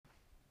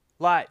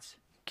Lights,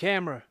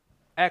 camera,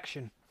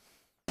 action.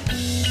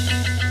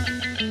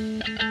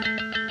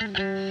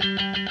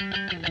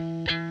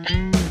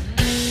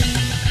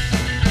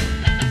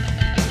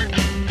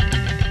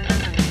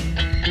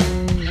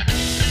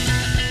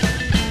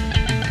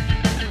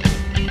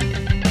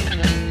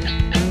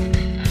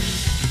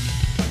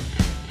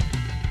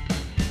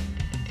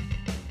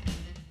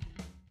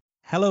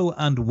 Hello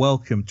and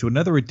welcome to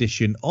another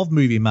edition of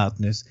Movie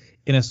Madness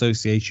in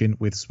association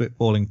with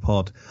Spitballing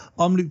Pod.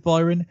 I'm Luke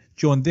Byron,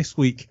 joined this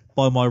week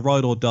by my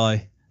ride or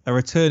die, a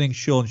returning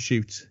Sean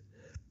Shute.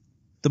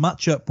 The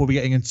matchup we'll be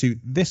getting into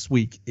this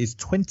week is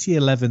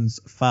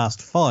 2011's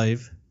Fast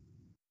Five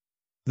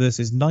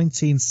versus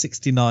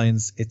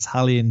 1969's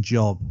Italian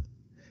Job.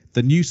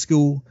 The new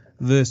school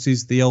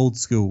versus the old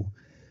school.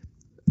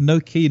 No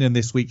Keenan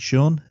this week,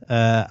 Sean.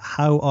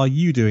 How are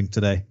you doing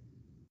today?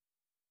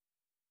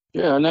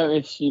 Yeah, I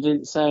noticed you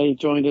didn't say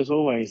joined as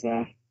always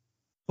there.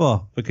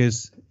 Well,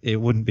 because it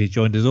wouldn't be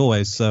joined as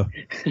always, so.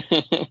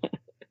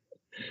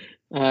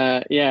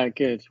 Yeah,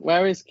 good.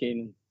 Where is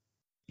Keenan?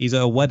 He's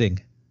at a wedding.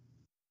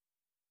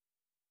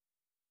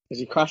 Is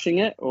he crashing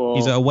it? Or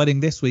He's at a wedding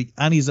this week,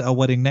 and he's at a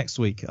wedding next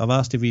week. I've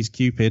asked if he's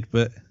Cupid,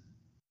 but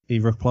he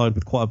replied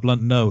with quite a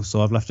blunt no,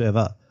 so I've left it at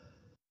that.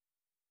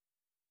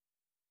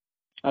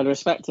 I'd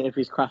respect it if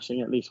he's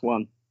crashing at least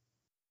one.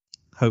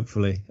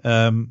 Hopefully.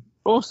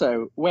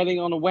 Also, wedding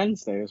on a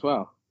Wednesday as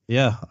well.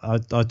 Yeah,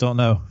 I don't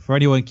know. For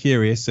anyone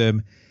curious,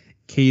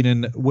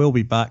 Keenan will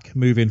be back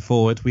moving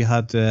forward. We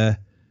had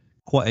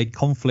quite a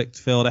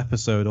conflict-filled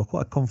episode, or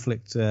quite a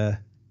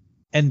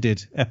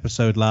conflict-ended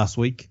episode last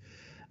week.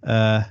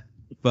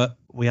 But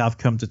we have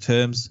come to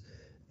terms.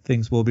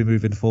 Things will be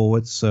moving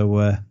forward,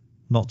 so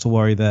not to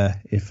worry there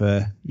if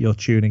you're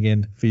tuning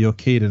in for your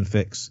Keenan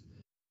fix.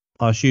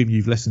 I assume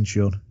you've listened,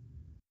 Sean.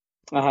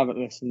 I haven't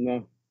listened,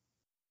 no.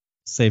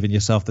 Saving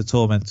yourself the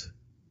torment.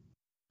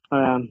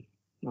 I am.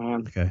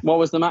 Okay. What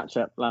was the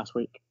matchup last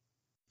week?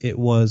 It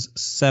was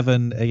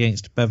 7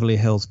 against Beverly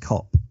Hills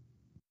Cop.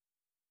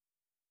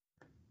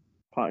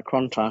 Quite a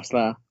contrast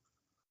there.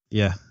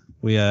 Yeah,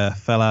 we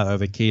fell out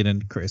over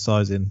Keenan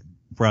criticising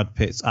Brad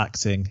Pitt's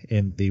acting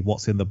in the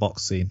What's in the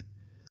Box scene.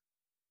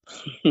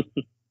 So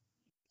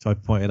I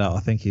pointed out I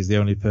think he's the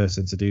only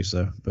person to do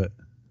so, but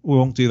we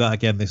won't do that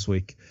again this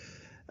week.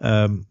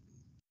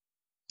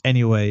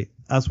 Anyway,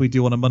 as we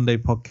do on a Monday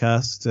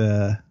podcast,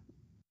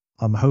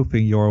 I'm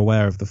hoping you're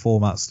aware of the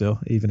format still,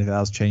 even if it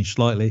has changed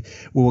slightly.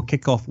 We will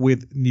kick off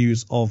with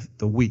news of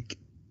the week.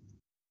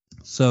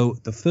 So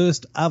the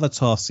first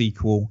Avatar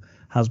sequel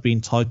has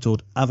been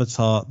titled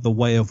Avatar: The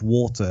Way of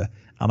Water,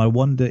 and I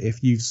wonder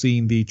if you've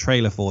seen the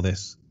trailer for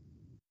this.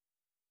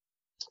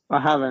 I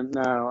haven't,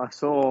 no. I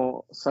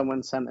saw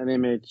someone sent an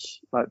image,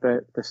 like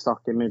the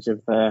stock image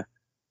of the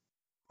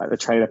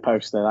trailer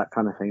poster, that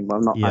kind of thing, but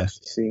I've not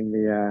actually seen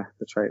the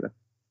trailer.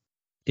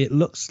 It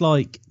looks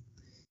like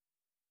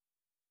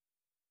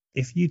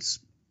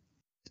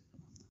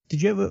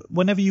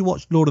whenever you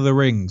watch Lord of the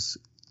Rings,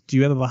 do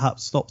you ever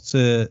perhaps stop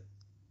to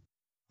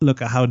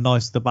look at how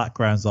nice the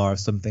backgrounds are of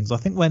some things? I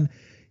think when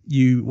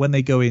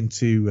they go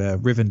into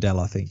Rivendell,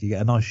 I think you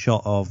get a nice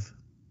shot of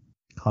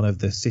kind of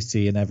the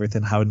city and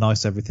everything, how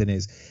nice everything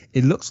is.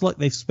 It looks like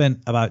they've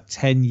spent about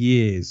 10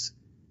 years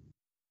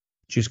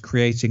just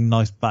creating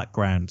nice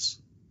backgrounds.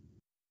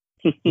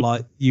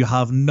 Like, you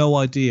have no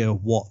idea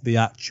what the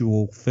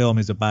actual film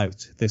is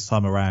about this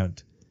time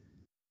around.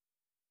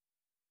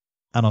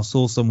 And I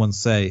saw someone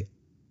say,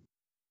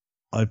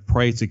 I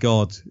pray to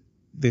God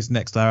this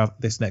next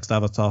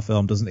Avatar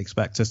film doesn't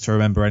expect us to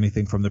remember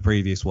anything from the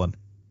previous one.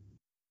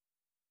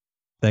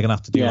 They're going to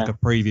have to do like a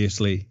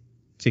previously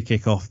to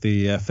kick off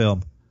the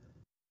film.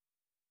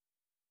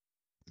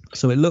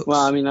 So it looks...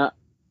 Well, I mean, I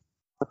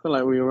feel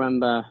like we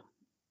remember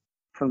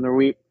from the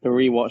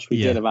rewatch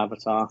we did of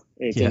Avatar,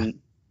 it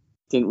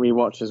didn't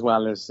rewatch as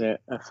well as a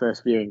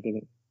first viewing, did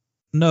it?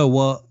 No,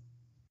 well,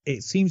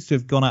 it seems to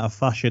have gone out of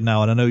fashion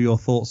now, and I know your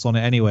thoughts on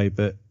it anyway,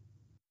 but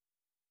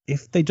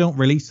if they don't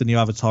release the new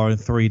Avatar in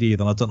 3D,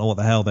 then I don't know what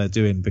the hell they're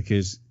doing,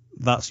 because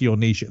that's your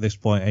niche at this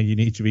point, and you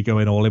need to be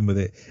going all in with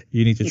it.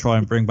 You need to try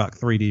and bring back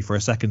 3D for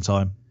a second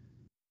time.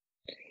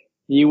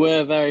 You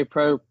were very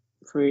pro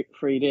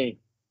 3D.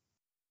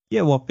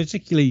 Yeah, well,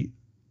 particularly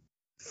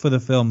for the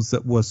films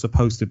that were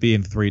supposed to be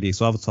in 3D.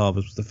 So Avatar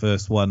was the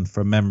first one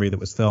from memory that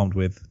was filmed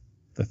with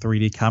the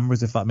 3D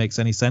cameras, if that makes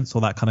any sense,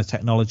 or that kind of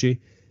technology.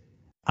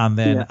 And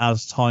then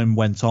as time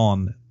went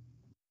on,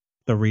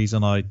 the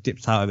reason I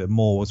dipped out of it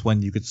more was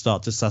when you could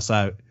start to suss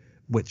out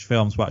which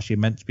films were actually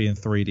meant to be in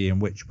 3D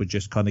and which were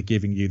just kind of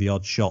giving you the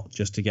odd shot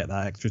just to get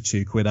that extra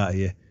 £2 out of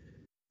you.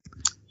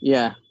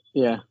 Yeah,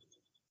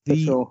 for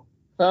sure.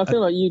 But I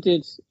feel like you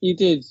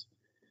did.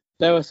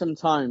 There were some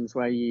times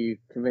where you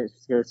convinced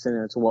me to go to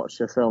cinema to watch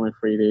a film in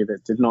 3D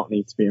that did not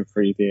need to be in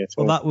 3D at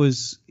all. Well, that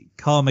was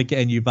karma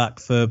getting you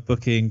back for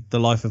booking The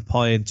Life of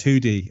Pi in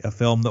 2D, a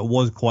film that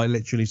was quite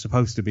literally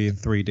supposed to be in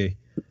 3D.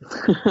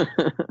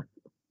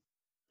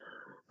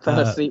 Fell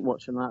asleep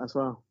watching that as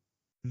well.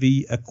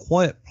 The A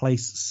Quiet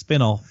Place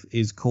spin-off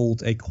is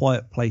called A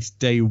Quiet Place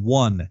Day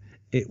One,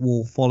 it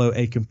will follow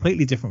a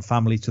completely different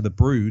family to the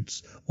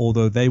Broods,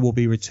 although they will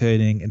be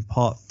returning in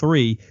part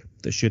 3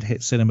 that should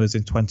hit cinemas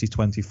in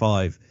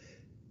 2025.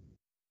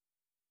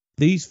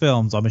 These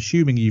films, I'm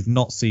assuming you've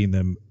not seen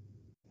them,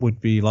 would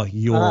be like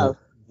your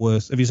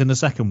worst. Have you seen the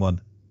second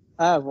one?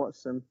 I have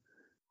watched them.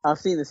 I've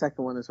seen the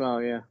second one as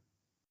well, yeah.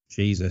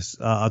 Jesus.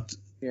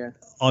 Yeah.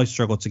 I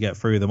struggle to get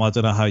through them. I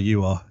don't know how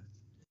you are.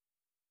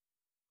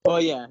 Oh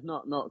yeah,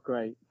 not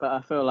great, but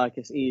I feel like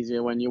it's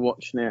easier when you're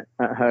watching it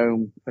at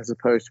home as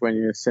opposed to when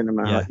you're in a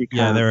cinema. Yeah,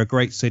 like they're a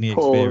great cine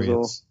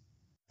experience.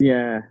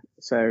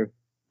 So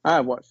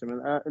I watched them,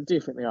 and I do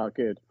think they are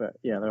good. But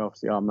yeah, there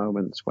obviously are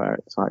moments where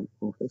it's like,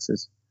 oh, this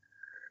is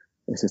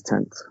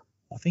tense.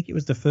 I think it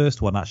was the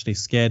first one actually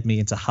scared me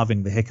into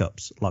having the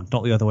hiccups, like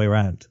not the other way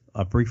around.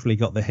 I briefly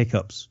got the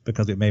hiccups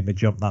because it made me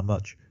jump that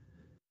much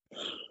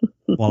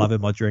while having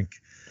my drink.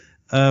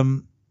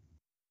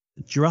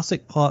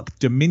 Jurassic Park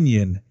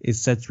Dominion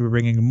is said to be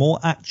bringing more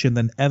action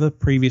than ever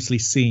previously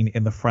seen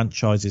in the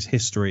franchise's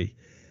history.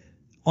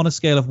 On a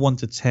scale of 1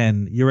 to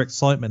 10, your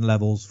excitement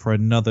levels for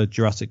another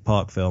Jurassic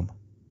Park film?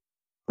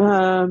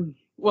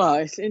 Well,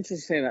 it's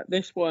interesting that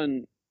this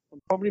one,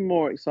 I'm probably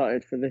more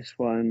excited for this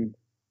one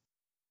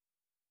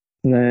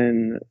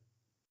than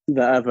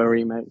the other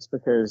remakes,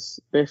 because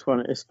this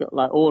one, it's got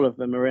like all of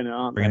them are in it,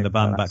 aren't Bringing they? the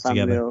band back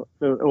together.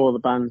 All the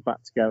bands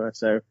back together.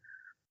 So,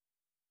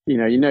 you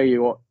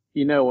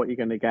know what you're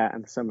going to get,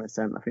 and to some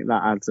extent, I think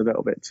that adds a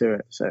little bit to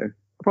it. So,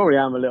 I probably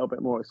am a little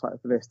bit more excited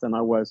for this than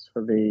I was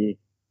for the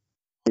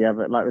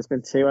other. Like, there's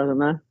been 2, hasn't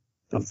there?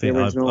 I think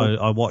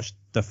I watched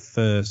the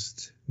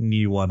first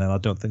new one, and I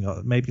don't think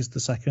maybe it's the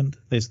second.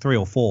 There's 3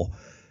 or 4.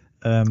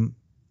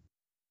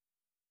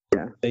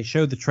 Yeah. They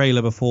showed the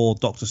trailer before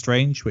Doctor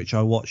Strange, which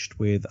I watched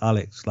with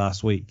Alex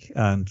last week,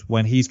 and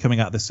when he's coming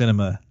out of the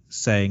cinema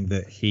saying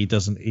that he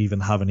doesn't even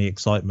have any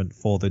excitement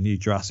for the new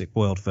Jurassic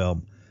World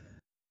film,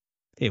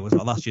 it was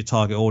like, that's your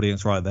target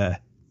audience right there.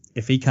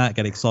 If he can't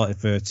get excited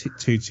for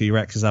 2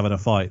 T-Rexes having a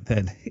fight,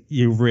 then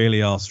you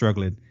really are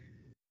struggling.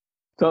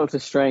 Doctor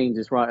Strange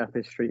is right up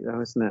his street,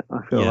 though, isn't it?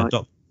 I feel like.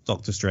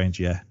 Doctor Strange,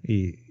 yeah.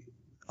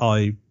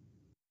 The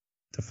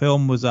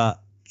film was at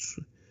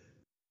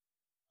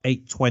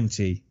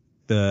 8:20.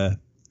 The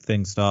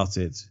thing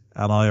started,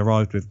 and I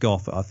arrived with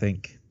Goff at I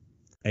think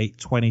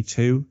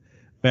 8:22.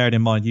 Bearing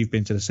in mind you've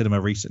been to the cinema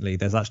recently,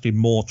 there's actually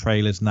more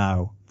trailers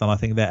now than I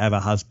think there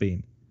ever has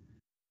been.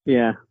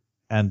 Yeah.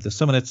 And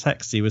some of the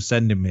texts he was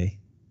sending me,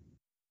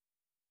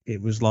 it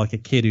was like a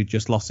kid who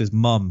just lost his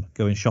mum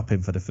going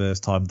shopping for the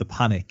first time. The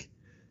panic.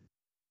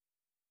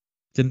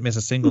 Didn't miss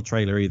a single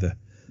trailer either.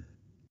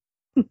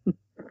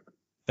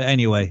 But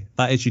anyway,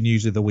 that is your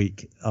news of the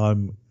week. I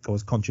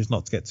was conscious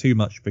not to get too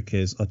much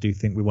because I do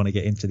think we want to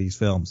get into these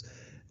films.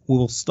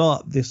 We'll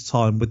start this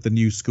time with the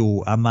new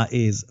school, and that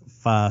is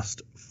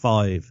Fast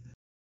 5.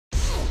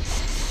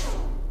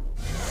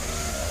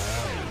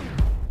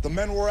 The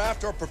men we're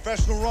after are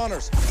professional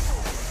runners.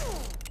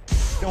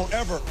 Don't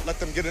ever let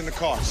them get in the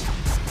cars.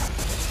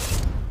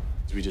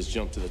 We just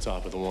jumped to the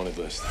top of the wanted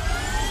list.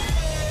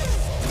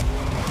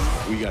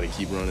 We gotta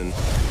keep running.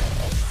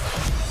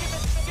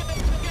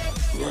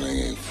 Running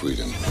ain't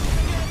freedom.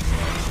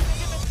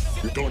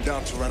 You're going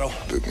down, Toretto.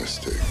 Big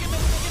mistake.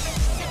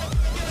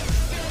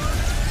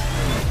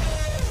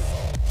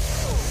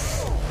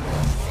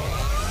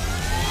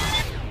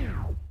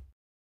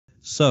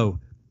 So,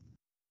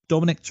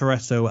 Dominic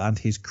Toretto and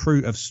his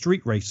crew of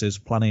street racers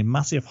plan a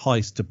massive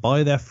heist to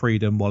buy their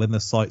freedom while in the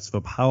sights of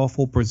a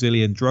powerful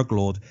Brazilian drug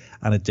lord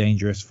and a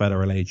dangerous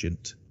federal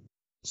agent.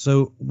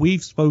 So,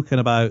 we've spoken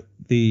about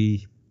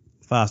the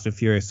Fast and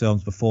Furious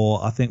films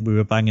before. I think we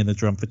were banging the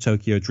drum for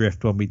Tokyo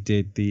Drift when we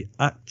did the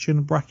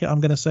action bracket,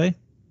 I'm going to say.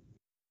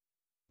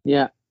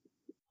 Yeah,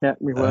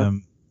 we were.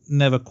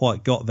 Never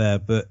quite got there,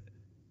 but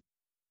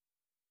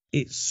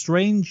it's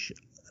strange.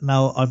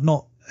 Now, I've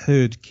not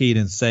heard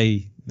Keenan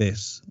say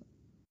this,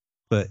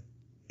 but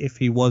if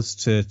he was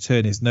to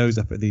turn his nose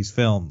up at these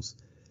films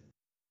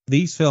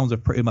are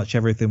pretty much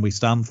everything we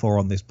stand for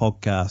on this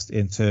podcast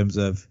in terms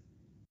of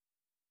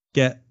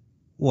get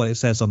what it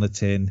says on the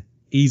tin,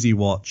 easy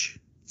watch,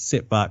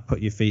 sit back,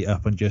 put your feet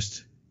up and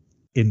just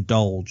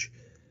indulge.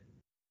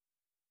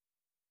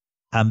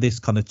 And this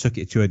kind of took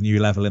it to a new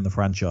level in the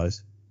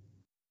franchise.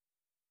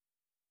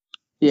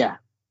 Yeah,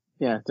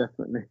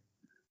 definitely.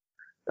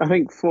 I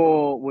think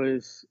 4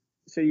 was,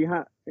 so you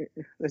had,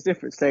 there's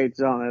different stages,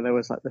 aren't there? There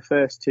was like the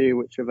first 2,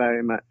 which are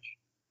very much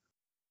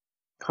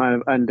kind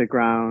of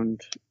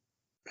underground.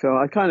 So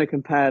I kind of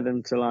compare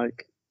them to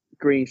like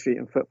Green Street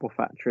and Football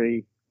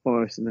Factory,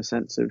 almost in the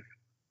sense of,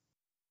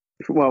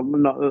 well,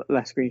 not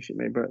less Green Street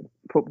maybe, but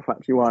Football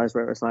Factory wise,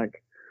 where it was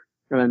like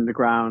an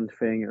underground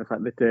thing. It was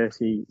like the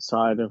dirty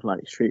side of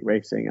like street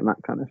racing and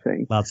that kind of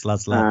thing. Lads.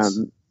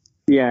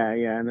 Yeah.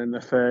 And then the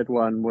third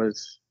one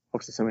was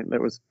obviously something that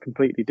was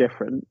completely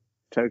different,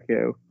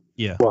 Tokyo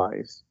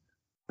wise.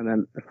 And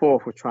then the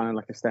fourth was trying to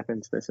like a step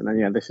into this. And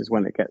then, this is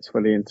when it gets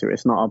fully into it.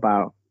 It's not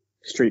about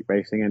street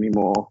racing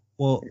anymore.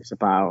 Well, it's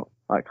about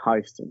like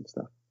heist and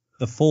stuff.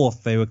 the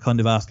fourth, they were kind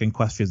of asking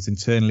questions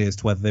internally as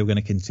to whether they were going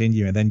to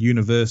continue. And then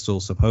Universal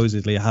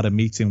supposedly had a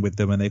meeting with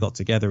them and they got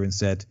together and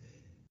said,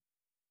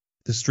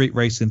 the street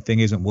racing thing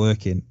isn't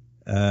working.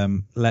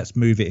 Let's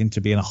move it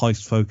into being a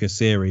heist-focused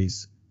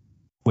series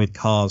with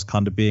cars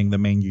kind of being the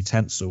main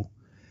utensil.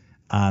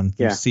 And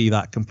you see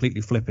that completely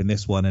flip in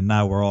this one. And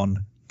now we're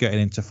on getting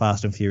into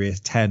Fast and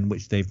Furious 10,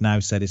 which they've now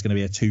said is going to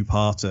be a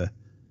two-parter.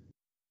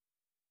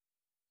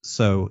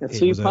 So a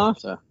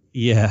two-parter?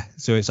 Yeah,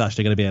 so it's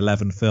actually going to be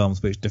 11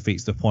 films, which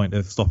defeats the point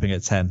of stopping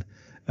at 10.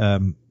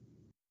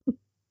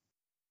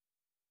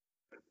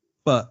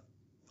 But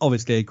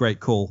obviously a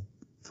great call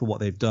for what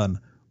they've done.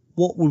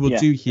 What we will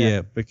do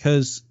here,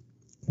 because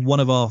one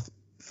of our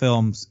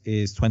films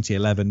is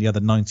 2011, the other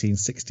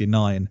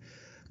 1969,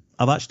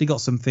 I've actually got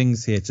some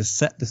things here to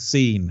set the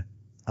scene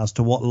as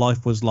to what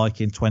life was like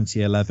in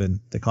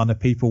 2011, the kind of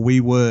people we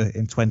were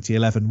in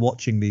 2011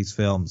 watching these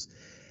films.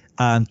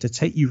 And to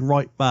take you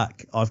right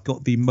back, I've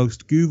got the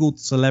most Googled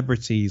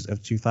celebrities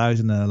of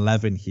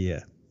 2011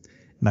 here.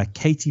 Now,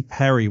 Katy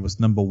Perry was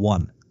number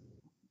 1.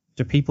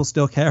 Do people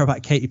still care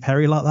about Katy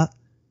Perry like that?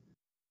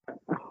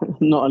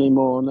 Not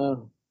anymore,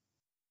 no.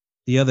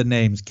 The other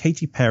names,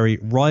 Katy Perry,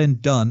 Ryan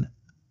Dunn,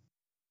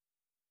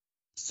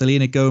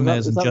 Selena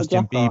Gomez and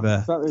Justin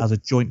Bieber as a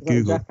joint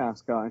Google.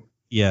 Jackass guy?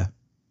 Yeah.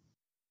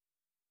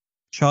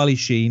 Charlie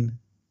Sheen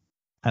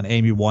and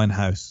Amy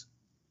Winehouse.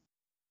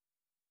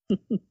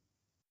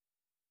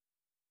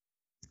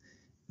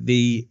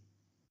 The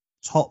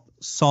top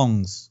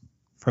songs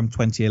from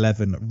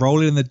 2011,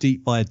 Rolling in the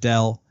Deep by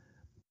Adele,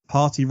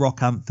 Party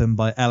Rock Anthem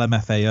by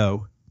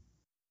LMFAO.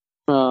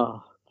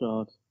 Oh,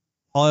 God.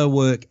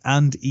 Firework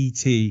and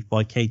E.T.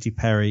 by Katy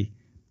Perry,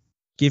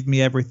 Give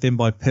Me Everything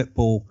by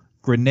Pitbull,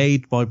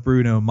 Grenade by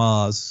Bruno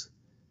Mars,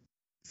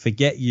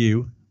 Forget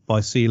You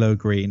by CeeLo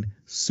Green,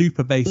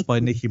 Super Bass by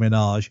Nicki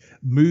Minaj,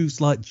 Moves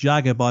Like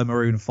Jagger by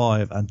Maroon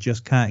 5, and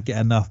Just Can't Get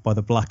Enough by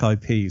the Black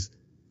Eyed Peas.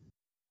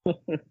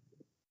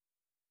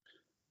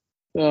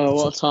 Oh,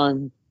 what a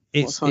time.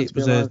 It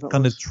was a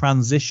kind of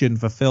transition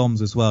for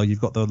films as well.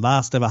 You've got the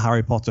last ever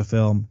Harry Potter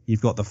film.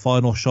 You've got the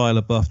final Shia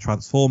LaBeouf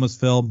Transformers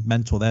film.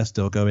 Mental, they're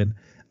still going.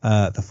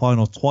 The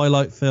final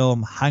Twilight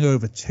film.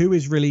 Hangover 2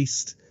 is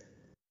released.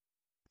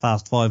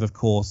 Fast 5, of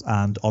course.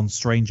 And On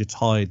Stranger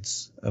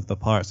Tides of the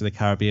Pirates of the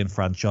Caribbean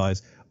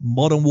franchise.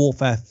 Modern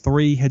Warfare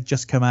 3 had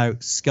just come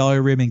out.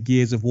 Skyrim and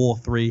Gears of War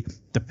 3.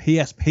 The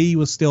PSP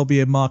was still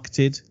being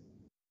marketed.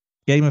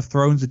 Game of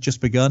Thrones had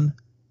just begun.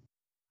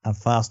 And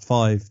Fast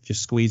 5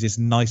 just squeezes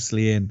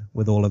nicely in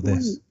with all of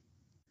this.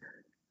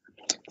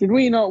 Did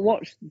we not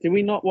watch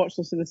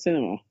this in the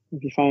cinema?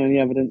 If you find any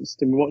evidence,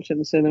 did we watch it in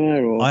the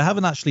cinema? Or? I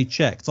haven't actually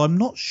checked. I'm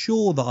not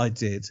sure that I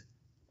did.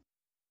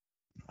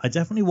 I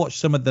definitely watched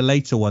some of the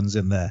later ones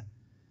in there.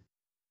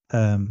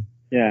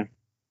 Yeah.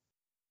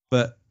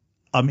 But,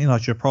 I mean, I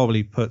should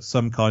probably put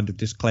some kind of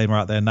disclaimer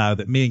out there now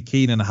that me and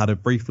Keenan had a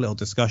brief little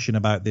discussion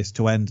about this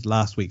to end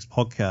last week's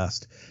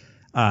podcast.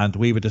 And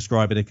we were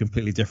describing a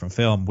completely different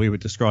film. We were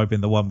describing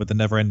the one with the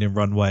never-ending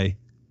runway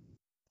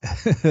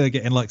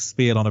getting like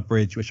speared on a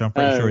bridge, which I'm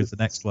pretty sure is the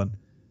next one.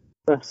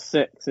 That's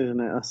 6,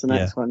 isn't it? That's the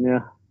next one,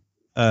 yeah.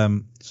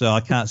 So I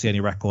can't see any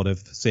record of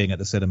seeing it at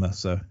the cinema.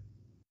 So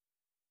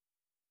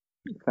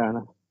fair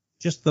enough.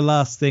 Just the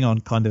last thing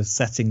on kind of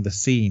setting the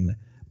scene.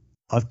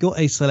 I've got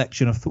a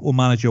selection of Football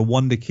Manager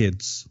Wonder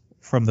Kids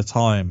from the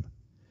time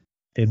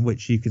in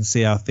which you can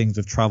see how things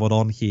have travelled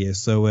on here.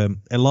 So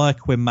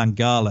Eliaquim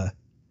Mangala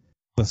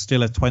was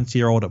still a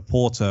 20-year-old at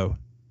Porto.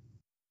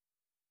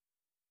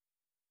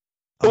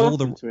 What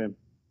happened to him?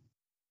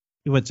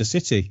 He went to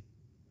City.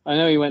 I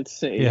know he went to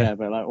City,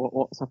 but like,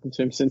 what's happened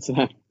to him since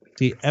then?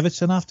 The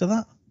Everton after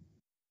that?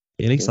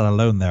 He at least had a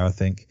loan there, I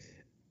think.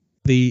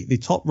 The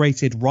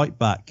top-rated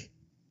right-back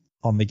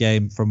on the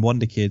game from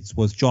Wonder Kids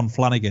was John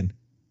Flanagan.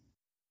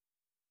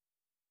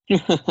 You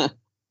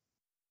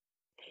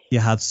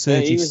had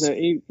Sergi...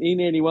 he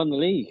nearly won the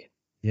league.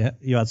 Yeah,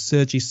 you had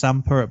Sergi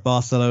Samper at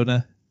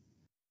Barcelona.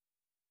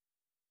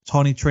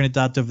 Tony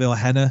Trinidad de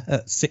Vilhena,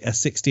 a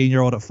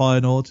 16-year-old at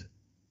Feyenoord.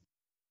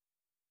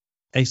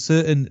 A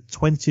certain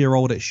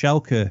 20-year-old at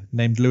Schalke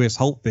named Lewis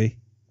Holtby.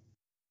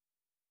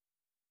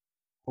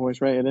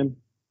 Always rated him.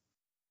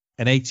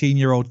 An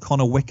 18-year-old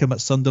Connor Wickham at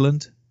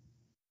Sunderland.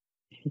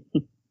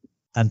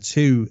 And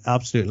 2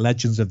 absolute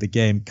legends of the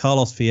game,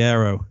 Carlos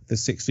Fierro, the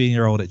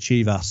 16-year-old at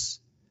Chivas.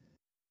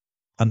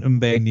 And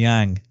Mbaye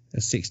Niang, a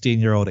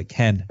 16-year-old at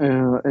Ken.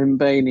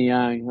 Mbaye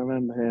Niang, I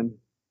remember him.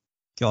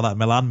 Got that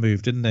Milan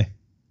move, didn't he?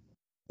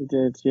 He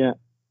did, yeah.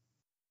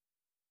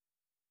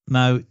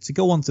 Now, to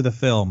go on to the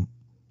film,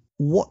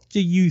 what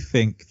do you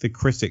think the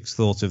critics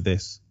thought of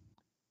this?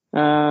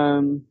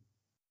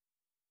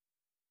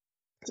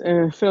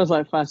 It feels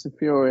like Fast and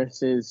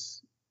Furious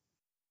has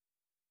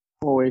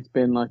always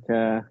been like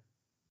a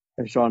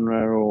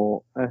genre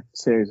or a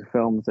series of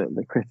films that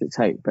the critics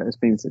hate, but has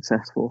been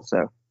successful.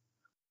 So,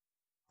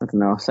 I don't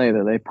know, I'll say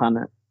that they pan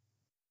it.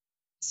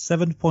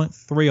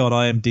 7.3 on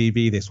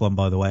IMDb, this one,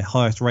 by the way.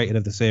 Highest rated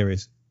of the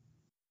series.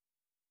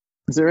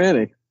 Is it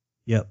really?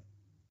 Yep.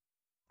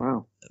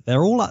 Wow.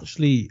 They're all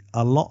actually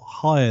a lot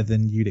higher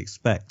than you'd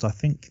expect. I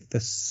think the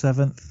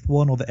 7th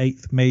one or the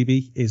 8th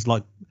maybe is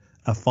like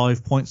a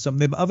 5 point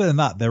something. But other than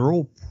that, they're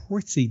all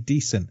pretty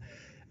decent.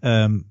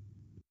 So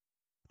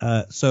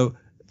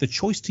the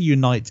choice to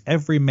unite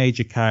every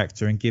major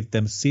character and give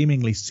them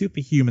seemingly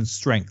superhuman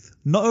strength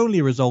not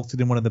only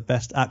resulted in one of the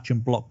best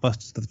action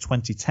blockbusters of the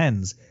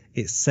 2010s,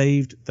 it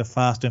saved the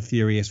Fast and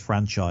Furious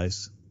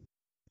franchise.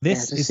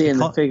 This is seeing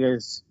the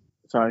figures.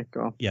 Sorry,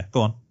 go on. Yeah,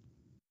 go on.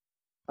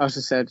 I was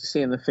just saying, just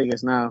seeing the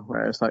figures now,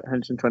 where it's like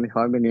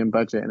 125 million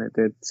budget and it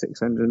did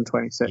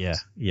 626.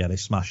 Yeah, they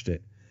smashed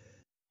it.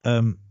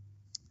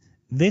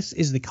 This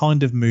is the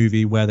kind of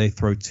movie where they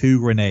throw 2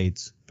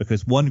 grenades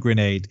because 1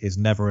 grenade is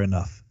never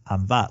enough,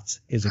 and that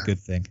is a good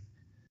thing.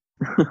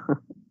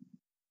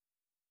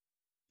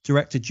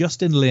 Director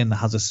Justin Lin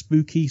has a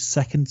spooky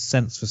second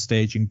sense for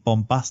staging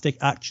bombastic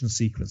action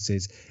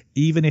sequences,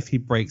 even if he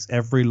breaks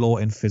every law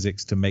in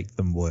physics to make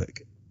them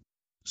work.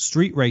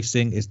 Street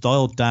racing is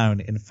dialed down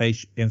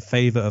in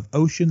favor of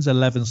Ocean's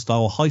 11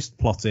 style heist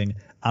plotting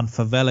and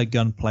favela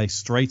gunplay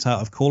straight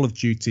out of Call of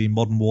Duty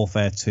Modern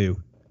Warfare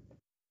 2.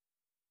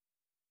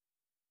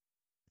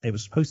 It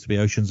was supposed to be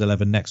Ocean's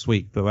 11 next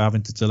week, but we're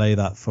having to delay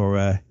that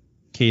for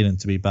Keenan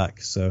to be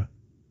back, so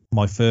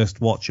my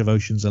first watch of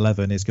Ocean's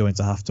 11 is going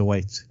to have to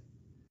wait.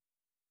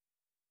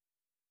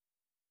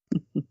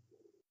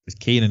 Is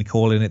Keenan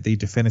calling it the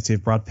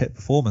definitive Brad Pitt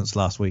performance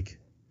last week?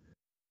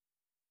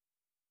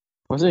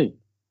 Was he?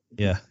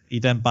 Yeah, he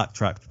then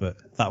backtracked, but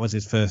that was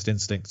his first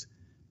instinct.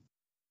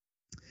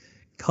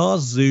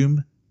 Cars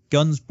zoom,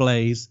 guns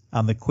blaze,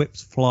 and the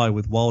quips fly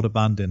with wild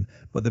abandon,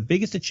 but the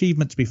biggest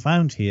achievement to be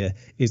found here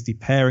is the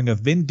pairing of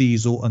Vin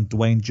Diesel and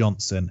Dwayne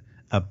Johnson.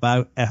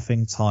 About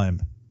effing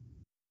time.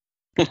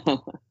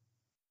 That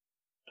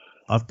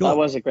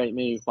was a great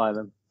move by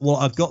them. Well,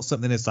 I've got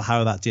something as to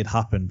how that did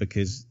happen,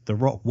 because The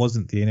Rock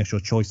wasn't the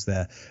initial choice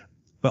there.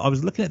 But I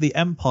was looking at the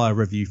Empire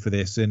review for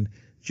this, and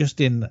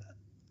just in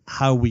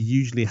how we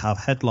usually have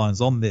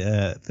headlines on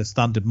the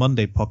Standard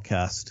Monday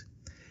podcast,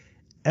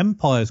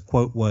 Empire's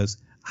quote was,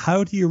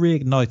 "How do you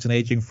reignite an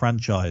aging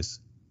franchise?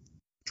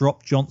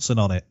 Drop Johnson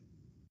on it."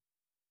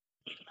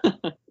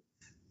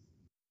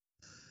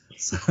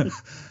 So,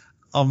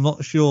 I'm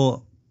not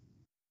sure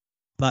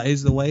that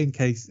is the way, in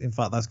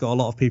fact, that's got a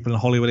lot of people in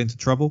Hollywood into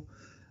trouble.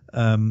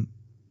 But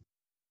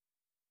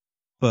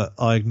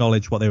I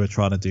acknowledge what they were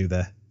trying to do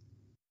there.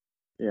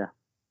 Yeah.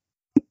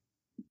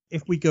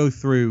 If we go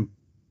through,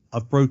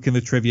 I've broken the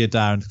trivia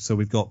down, so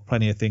we've got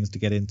plenty of things to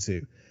get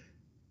into.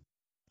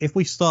 If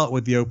we start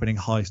with the opening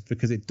heist,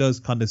 because it does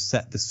kind of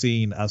set the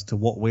scene as to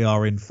what we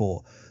are in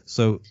for.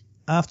 So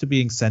after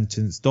being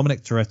sentenced,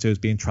 Dominic Toretto is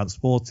being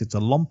transported to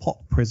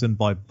Lompoc prison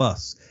by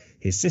bus.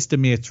 His sister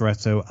Mia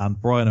Toretto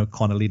and Brian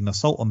O'Connor lead an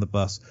assault on the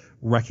bus,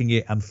 wrecking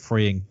it and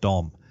freeing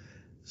Dom.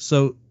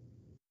 So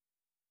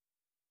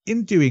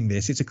in doing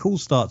this, it's a cool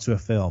start to a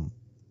film.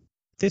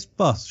 This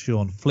bus,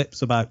 Sean,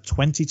 flips about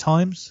 20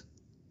 times.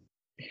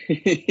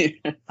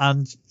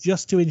 And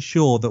just to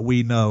ensure that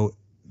we know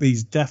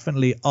these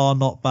definitely are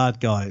not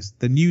bad guys,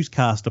 the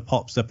newscaster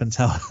pops up and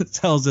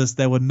tells us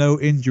there were no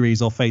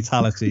injuries or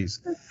fatalities.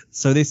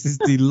 So this is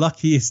the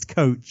luckiest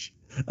coach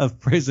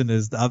of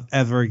prisoners that have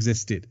ever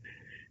existed.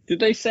 Did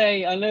they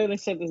say, I know they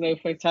said there's no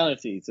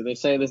fatalities, did they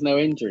say there's no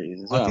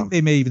injuries as well? I think they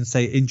may even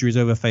say injuries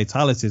over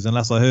fatalities,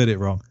 unless I heard it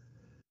wrong.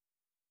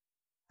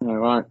 Oh,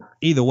 right.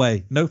 Either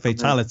way, no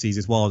fatalities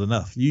is wild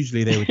enough.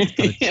 Usually they would just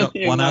kind of chuck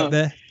one out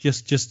there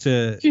just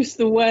to... Just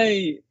the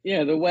way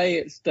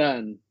it's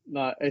done,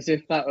 like as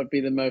if that would be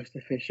the most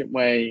efficient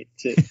way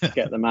to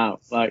get them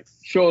out. Like,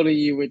 surely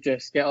you would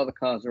just get all the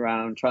cars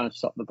around, try and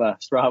stop the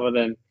bus, rather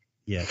than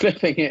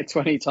flipping it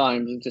 20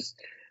 times and just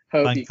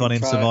hope Thank you God can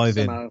him try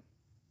surviving. somehow.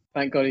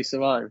 Thank God he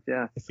survived,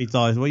 yeah. If he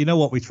dies, well, you know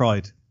what? We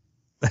tried.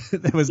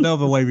 There was no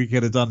other way we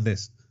could have done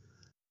this.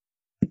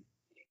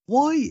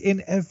 Why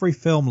in every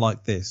film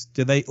like this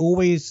do they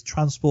always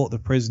transport the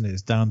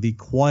prisoners down the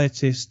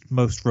quietest,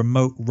 most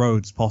remote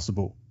roads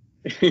possible?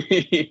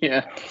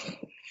 Yeah.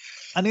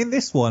 And in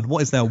this one,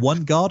 what is there,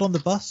 one guard on the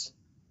bus?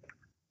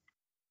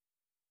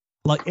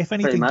 Like, if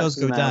anything does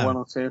go down one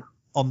or two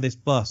on this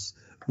bus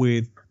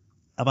with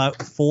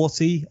about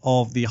 40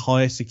 of the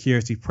highest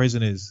security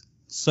prisoners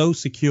so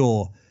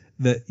secure,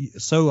 that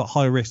so at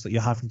high risk that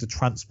you're having to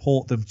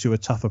transport them to a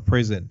tougher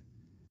prison,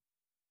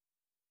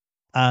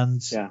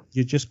 and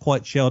you're just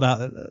quite chilled out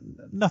that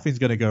nothing's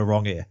going to go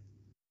wrong here.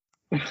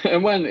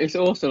 And when it's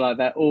also like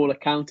they're all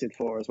accounted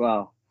for as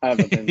well,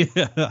 other than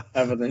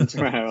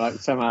Toretto. Like,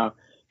 somehow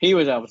he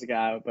was able to get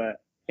out,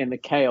 but in the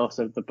chaos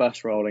of the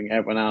bus rolling,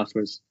 everyone else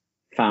was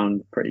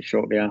found pretty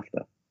shortly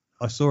after.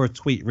 I saw a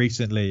tweet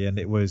recently, and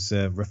it was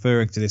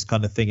referring to this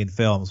kind of thing in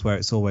films where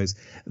it's always,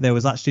 there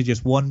was actually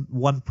just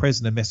one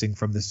prisoner missing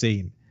from the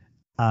scene,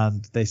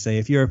 and they say,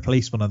 if you're a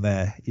policeman on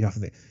there, you have to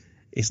think,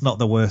 it's not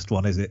the worst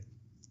one, is it?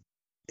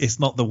 It's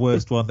not the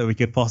worst one that we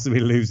could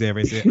possibly lose here,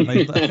 is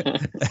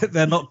it?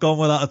 They're not gone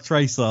without a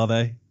trace, are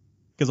they?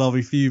 Because I'll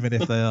be fuming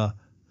if they are.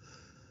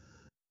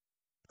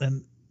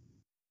 And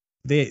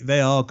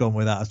they are gone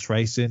without a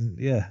trace, and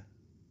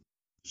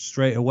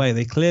straight away.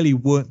 They clearly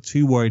weren't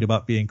too worried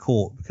about being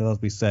caught because,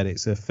 as we said,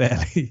 it's a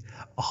fairly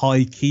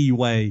high key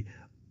way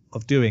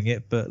of doing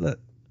it. But look,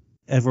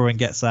 everyone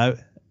gets out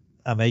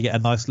and they get a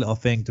nice little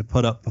thing to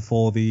put up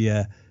before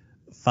the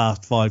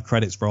Fast 5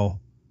 credits roll.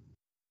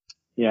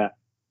 Yeah,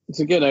 it's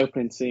a good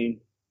opening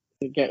scene.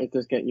 It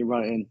does get you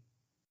right in.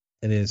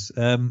 It is.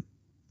 So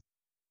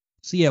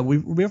yeah, we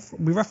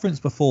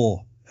referenced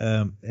before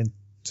in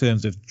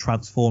terms of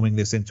transforming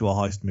this into a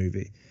heist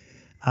movie,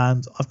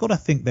 and I've got to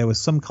think there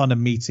was some kind of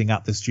meeting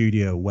at the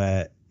studio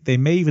where they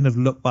may even have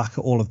looked back at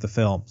all of the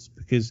films,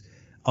 because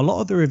a lot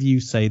of the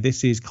reviews say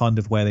this is kind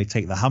of where they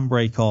take the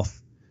handbrake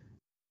off,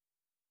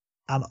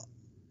 and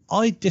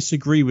I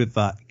disagree with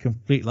that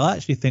completely. I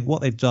actually think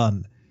what they've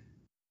done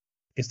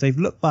is they've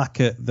looked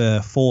back at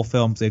the 4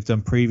 films they've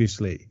done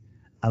previously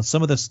and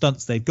some of the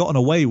stunts they've gotten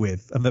away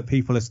with and that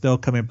people are still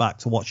coming back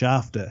to watch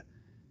after,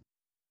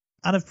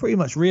 and have pretty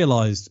much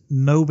realised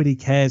nobody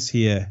cares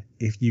here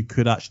if you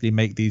could actually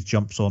make these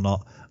jumps or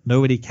not.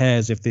 Nobody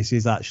cares if this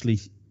is actually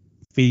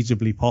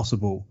feasibly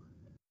possible.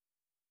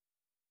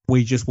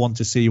 We just want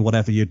to see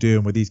whatever you're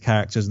doing with these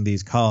characters and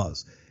these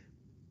cars.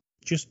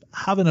 Just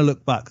having a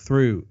look back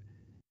through,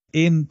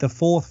 in the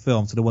 4th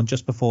film, so the one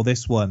just before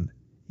this one,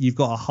 you've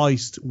got a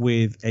heist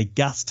with a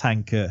gas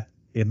tanker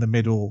in the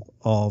middle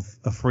of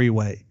a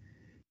freeway.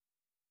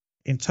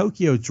 In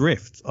Tokyo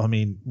Drift, I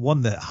mean,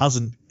 one that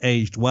hasn't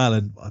aged well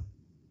and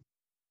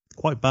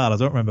quite bad. I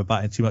don't remember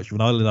batting too much of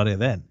an eyelid at it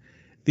then.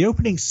 The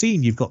opening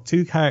scene, you've got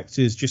 2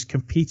 characters just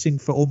competing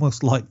for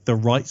almost like the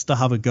rights to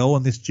have a go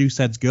on this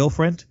juicehead's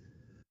girlfriend.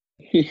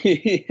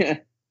 Yeah.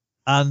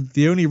 And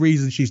the only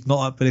reason she's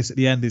not up for this at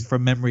the end is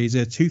from memory. Is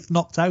her tooth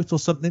knocked out or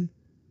something?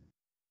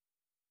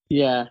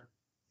 Yeah.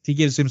 He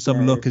gives him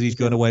some look as he's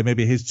going away.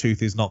 Maybe his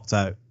tooth is knocked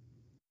out.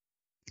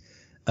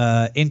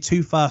 In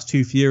Too Fast,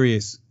 Too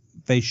Furious,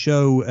 they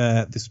show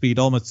the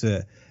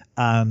speedometer,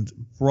 and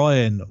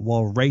Brian,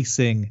 while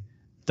racing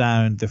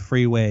down the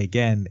freeway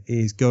again,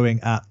 is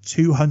going at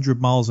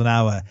 200 miles an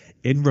hour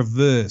in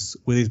reverse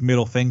with his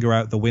middle finger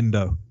out the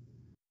window.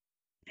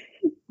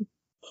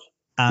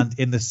 And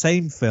in the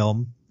same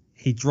film,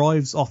 he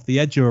drives off the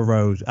edge of a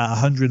road at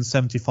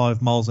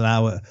 175 miles an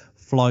hour,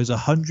 flies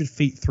 100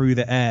 feet through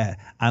the air,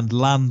 and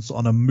lands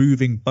on a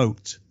moving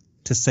boat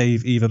to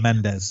save Eva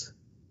Mendes.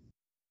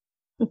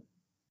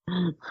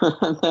 And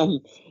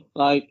then,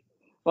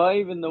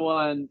 even the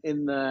one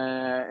in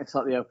it's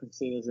like the open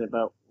scene, isn't it?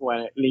 But when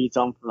it leads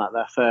on from that,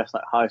 their first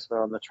heist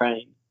were on the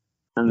train.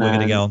 And we're then,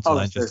 going to get on to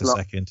that in just a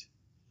second.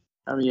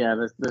 Oh yeah,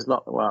 there's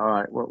lot. Well, all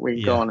right, we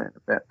can go on it a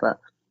bit, but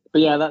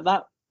yeah,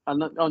 that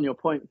and on your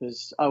point,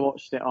 because I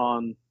watched it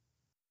on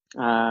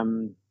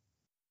Prime,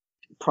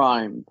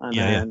 and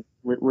then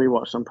we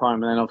watched on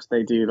Prime, and then obviously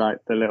they do like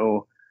the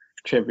little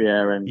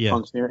trivia and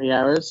continuity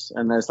errors,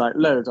 and there's like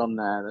loads on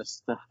there. There's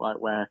stuff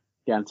like where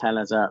the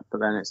antenna's up, but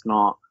then it's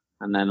not,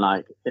 and then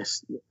like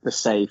it's the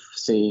safe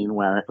scene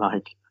where it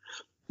like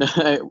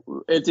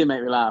it did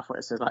make me laugh where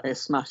it says like it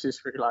smashes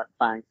through like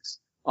banks,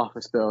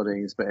 office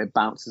buildings, but it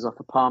bounces off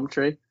a palm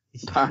tree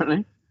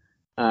apparently.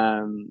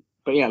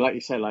 But yeah, like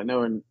you say, like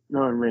no one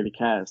really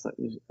cares. Like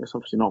it's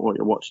obviously not what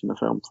you're watching the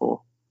film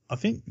for. I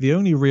think the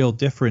only real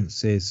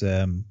difference is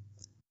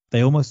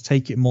they almost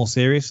take it more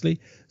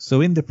seriously. So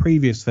in the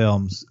previous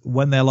films,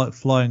 when they're like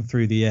flying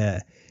through the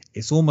air,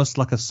 it's almost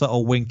like a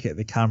subtle wink at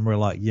the camera,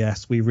 like,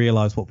 yes, we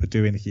realize what we're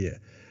doing here.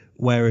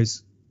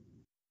 Whereas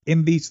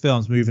in these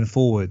films moving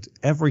forward,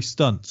 every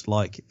stunt,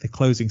 like the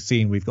closing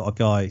scene, we've got a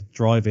guy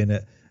driving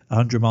at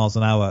 100 miles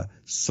an hour,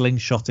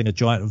 slingshotting a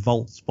giant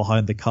vault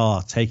behind the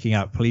car, taking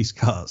out police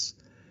cars.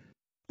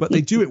 But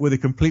they do it with a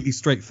completely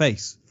straight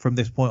face from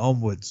this point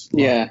onwards.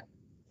 Like,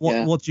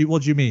 What do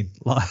you mean?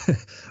 Like,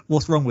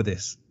 what's wrong with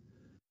this?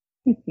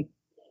 And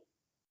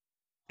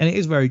it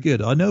is very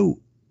good. I know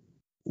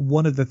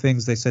one of the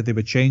things they said they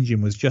were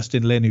changing was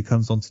Justin Lin, who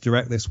comes on to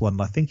direct this one.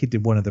 I think he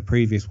did one of the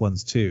previous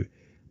ones too.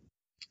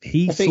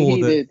 He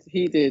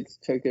did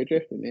Tokyo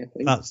Drift, didn't he? I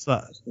think. That's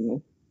that.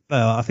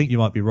 I think you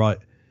might be right.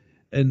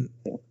 And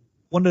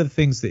one of the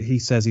things that he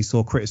says he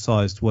saw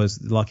criticised was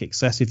like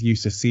excessive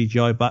use of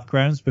CGI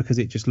backgrounds, because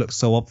it just looks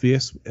so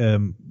obvious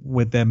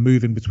with them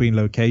moving between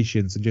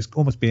locations and just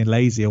almost being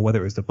lazy, or whether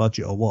it was the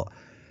budget or what.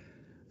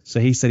 So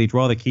he said he'd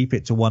rather keep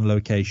it to one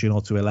location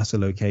or to a lesser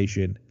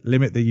location,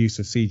 limit the use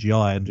of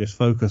CGI, and just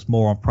focus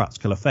more on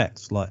practical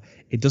effects. Like,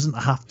 it doesn't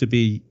have to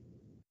be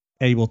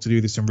able to do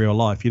this in real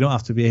life. You don't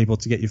have to be able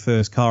to get your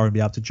first car and be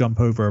able to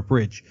jump over a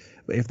bridge.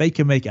 But if they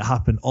can make it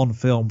happen on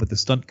film with the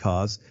stunt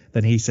cars,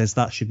 then he says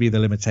that should be the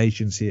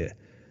limitations here.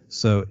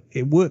 So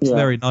it works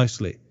very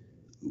nicely.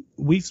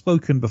 We've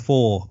spoken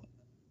before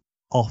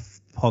off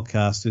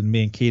podcast, and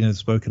me and Keenan have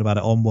spoken about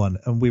it on one,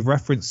 and we've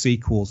referenced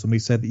sequels, and we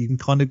said that you can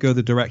kind of go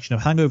the direction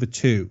of Hangover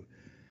 2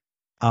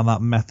 and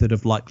that method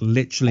of like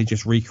literally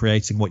just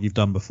recreating what you've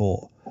done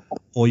before,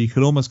 or you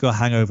could almost go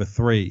Hangover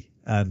 3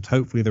 and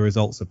hopefully the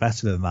results are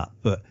better than that,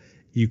 but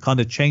you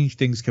kind of change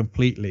things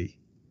completely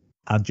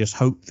and just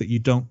hope that you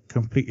don't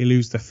completely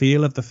lose the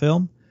feel of the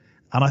film.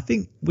 And I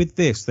think with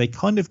this they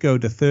kind of go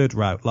the third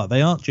route. Like,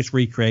 they aren't just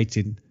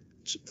recreating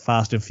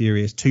Fast and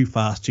Furious, Too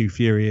Fast, Too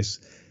Furious,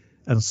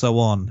 and so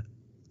on.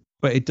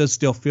 But it does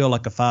still feel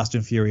like a Fast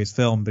and Furious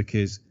film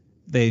because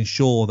they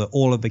ensure that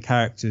all of the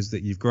characters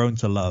that you've grown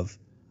to love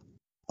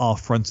are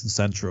front and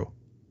central.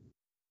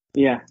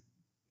 Yeah,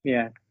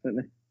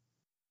 definitely.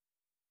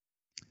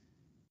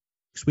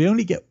 So we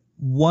only get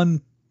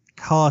one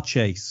car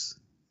chase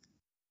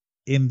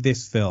in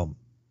this film.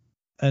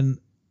 And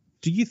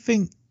do you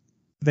think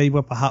they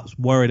were perhaps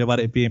worried about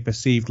it being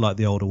perceived like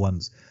the older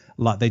ones?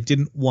 Like they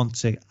didn't want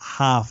to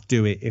half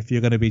do it if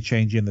you're going to be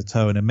changing the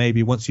tone. And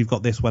maybe once you've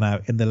got this one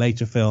out in the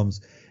later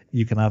films,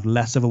 you can have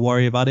less of a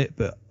worry about it.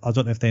 But I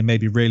don't know if they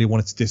maybe really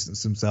wanted to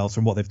distance themselves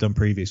from what they've done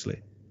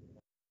previously.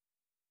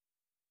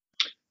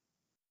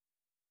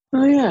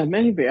 Oh yeah,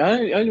 maybe.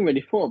 I only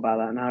really thought about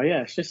that now.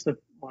 Yeah, it's just the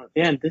one at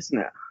the end, isn't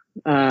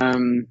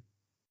it?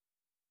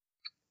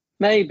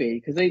 Maybe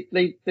because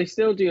they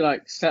still do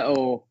like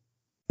subtle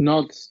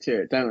nods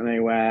to it, don't they?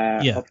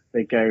 Where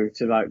they go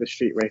to like the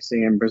street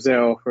racing in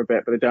Brazil for a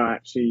bit, but they don't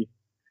actually.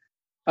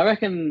 I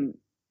reckon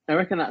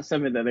that's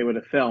something that they would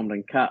have filmed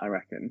and cut. I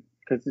reckon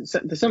because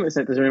to some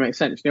extent it doesn't really make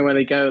sense. You know, where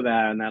they go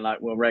there and they're like,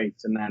 "We'll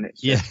race," and then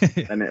it's just,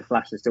 then it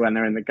flashes to when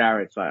they're in the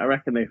garage. Like I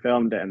reckon they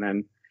filmed it and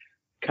then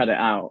cut it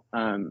out.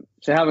 So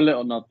they have a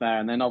little nod there,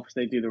 and then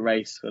obviously they do the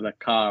race for the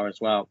car as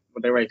well.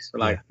 But they race for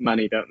like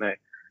money, don't they?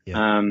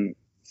 Yeah.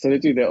 So they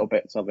do little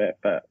bits of it,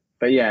 but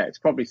yeah, it's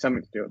probably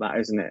something to do with that,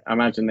 isn't it? I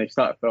imagine they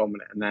started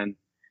filming it, and then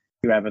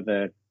whoever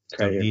the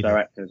creative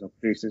directors or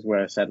producers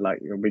were said like,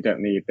 we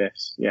don't need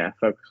this. Yeah,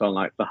 focus on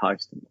like the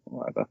heist and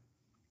whatever.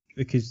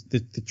 Because the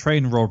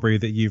train robbery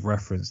that you've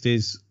referenced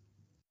is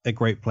a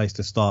great place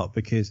to start,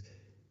 because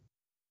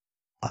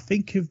I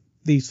think of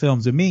these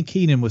films, and me and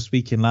Keenan were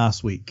speaking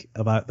last week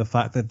about the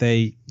fact that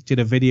they did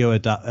a video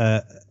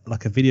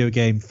like a video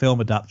game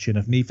film adaptation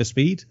of Need for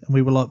Speed, and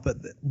we were like, but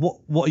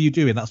what are you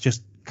doing? That's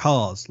just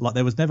cars. Like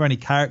there was never any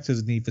characters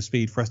in Need for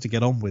Speed for us to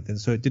get on with, and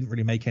so it didn't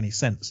really make any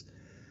sense.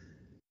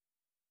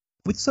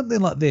 With something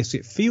like this,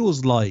 it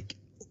feels like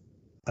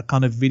a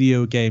kind of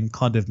video game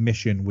kind of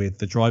mission, with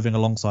the driving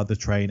alongside the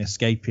train,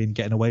 escaping,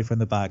 getting away from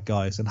the bad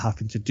guys, and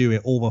having to do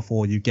it all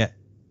before you get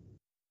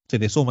to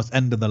this almost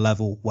end of the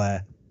level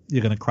where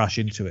you're going to crash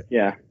into it.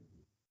 Yeah.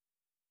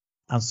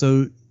 And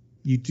so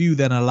you do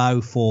then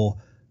allow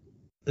for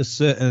a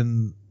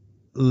certain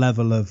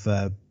level of,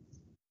 I was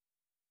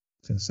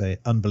going to say,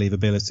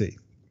 unbelievability.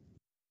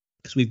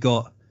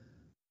 Because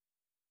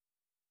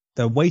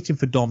they're waiting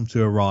for Dom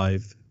to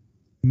arrive.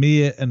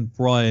 Mia and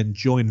Brian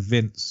join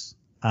Vince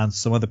and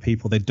some other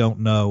people they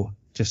don't know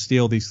to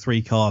steal these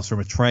 3 cars from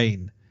a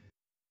train.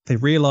 They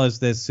realize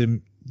there's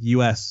some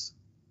US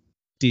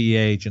DEA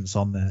agents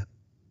on there.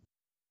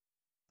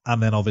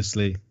 And then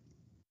obviously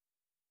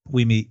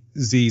we meet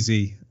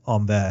Zizi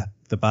on there,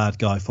 the bad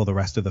guy for the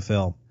rest of the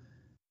film.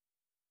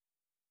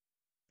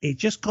 It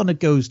just kind of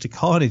goes to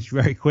carnage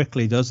very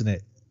quickly, doesn't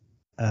it?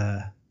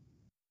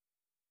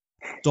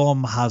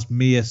 Dom has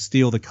Mia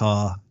steal the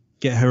car,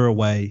 get her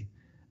away,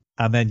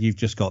 and then you've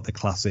just got the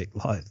classic,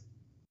 like,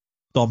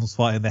 Dom's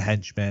fighting the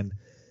henchmen.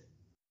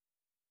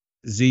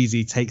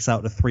 Zizi takes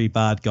out the 3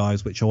 bad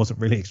guys, which I wasn't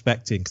really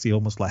expecting, because he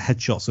almost like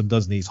headshots them,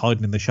 doesn't he? He's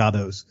hiding in the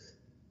shadows.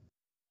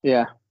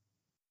 Yeah.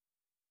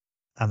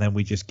 And then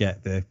we just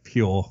get the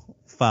pure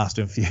Fast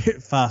and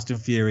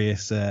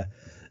Furious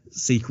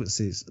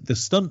sequences. The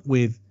stunt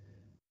with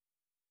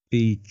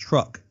the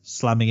truck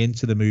slamming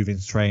into the moving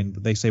train,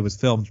 they say was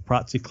filmed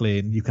practically,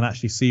 and you can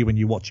actually see when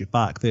you watch it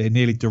back that it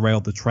nearly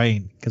derailed the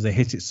train because they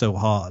hit it so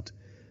hard.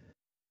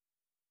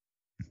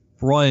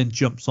 Brian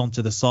jumps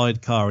onto the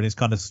sidecar and is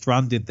kind of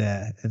stranded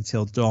there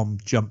until Dom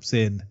jumps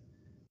in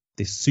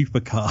this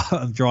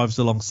supercar and drives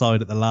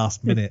alongside at the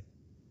last minute.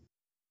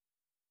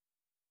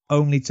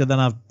 Only to then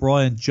have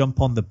Brian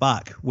jump on the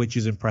back, which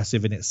is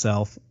impressive in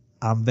itself,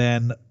 and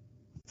then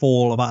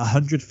fall about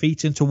 100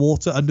 feet into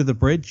water under the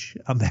bridge,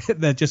 and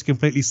they're just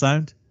completely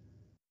sound.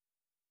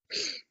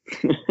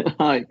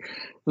 Like,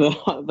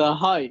 the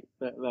height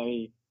that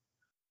they...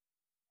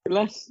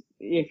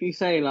 If you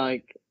say,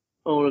 like,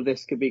 all of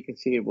this could be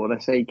conceivable,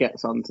 let's say he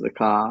gets onto the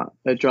car,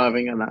 they're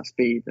driving at that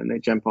speed, and they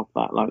jump off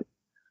that, like...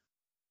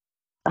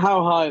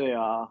 How high they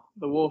are,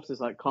 the water's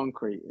like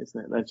concrete,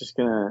 isn't it? They're just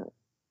going to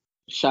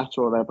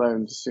shatter all their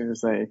bones as soon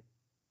as they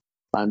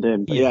land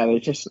in. But yeah, they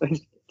just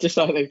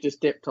like they've just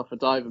dipped off a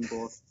diving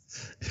board.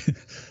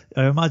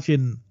 I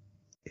imagine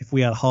if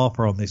we had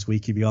Harper on this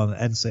week, he'd be on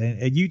and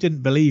saying, you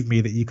didn't believe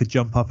me that you could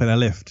jump up in a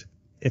lift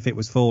if it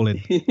was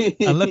falling.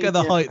 And look at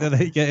the height that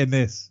they get in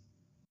this.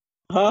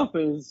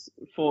 Harper's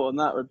thought on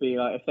that would be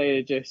like if they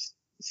had just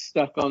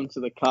stuck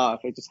onto the car,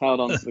 if they just held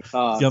onto the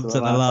car. Jumped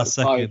at the last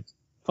second.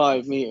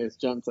 5 meters,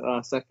 jumped at the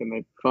last second,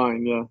 they'd be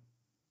fine,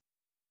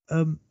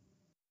 yeah.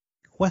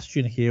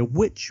 Question here,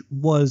 which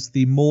was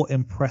the more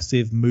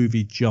impressive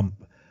movie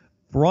jump?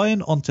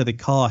 Brian onto the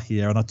car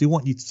here, and I do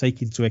want you to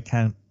take into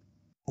account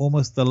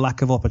almost the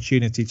lack of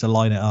opportunity to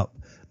line it up.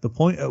 The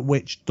point at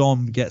which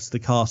Dom gets the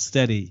car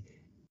steady,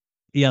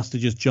 he has to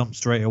just jump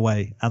straight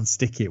away and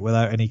stick it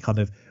without any kind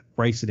of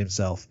bracing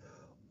himself.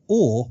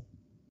 Or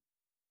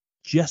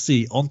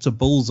Jessie onto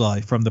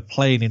Bullseye from the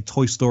plane in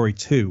Toy Story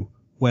 2,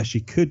 where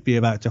she could be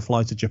about to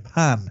fly to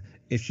Japan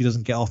if she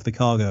doesn't get off the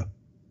cargo.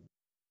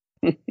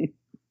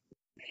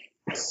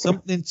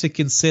 Something to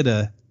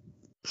consider.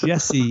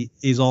 Jessie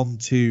is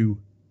onto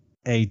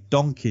a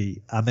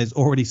donkey, and there's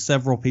already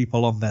several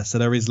people on there, so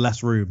there is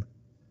less room.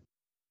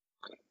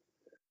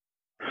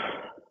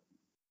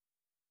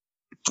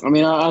 I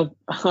mean,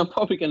 I'm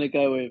probably going to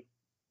go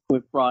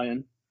with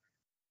Brian.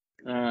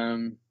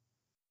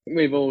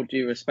 With all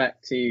due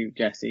respect to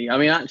Jessie, I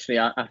mean, actually,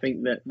 I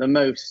think that the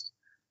most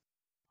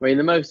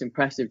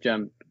impressive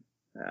jump.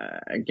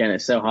 Again,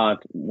 it's so hard.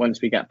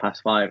 Once we get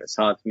past 5, it's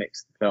hard to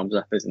mix the films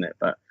up, isn't it?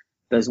 But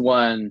there's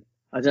one.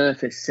 I don't know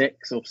if it's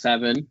 6 or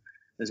 7.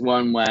 There's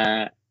one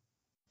where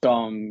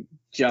Dom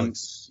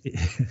jumps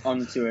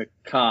onto a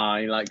car.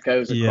 He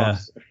goes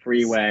across a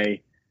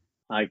freeway,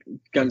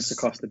 jumps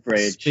across the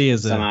bridge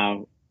Spears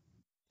somehow.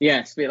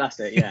 Yeah, that's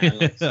it. Yeah,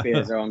 and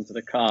spears her onto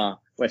the car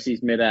where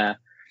she's midair.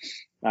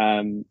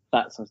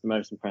 That's the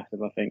most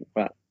impressive, I think.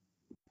 But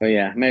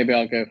yeah, maybe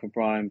I'll go for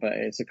Brian. But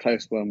it's a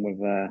close one with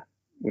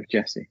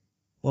Jessie.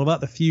 What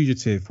about The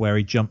Fugitive, where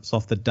he jumps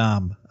off the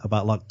dam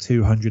about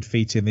 200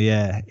 feet in the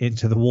air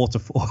into the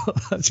waterfall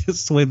and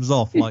just swims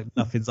off like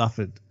nothing's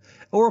happened?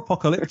 Or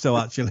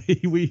Apocalypto, actually.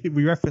 we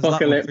referenced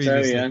that one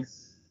previously.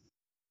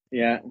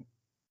 Yeah.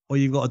 All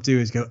you've got to do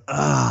is go,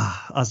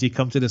 as you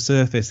come to the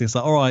surface. It's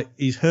like, all right,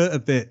 he's hurt a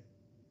bit.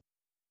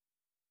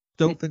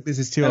 Don't think this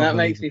is too And that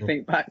makes me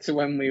think back to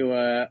when we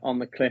were on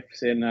the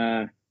cliffs in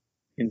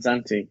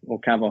Zante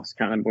or Kavos,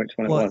 can't remember which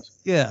one it was.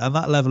 Yeah, and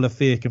that level of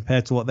fear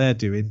compared to what they're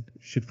doing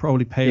should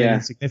probably pale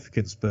in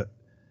significance, but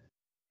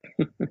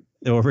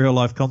there were real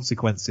life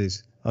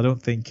consequences. I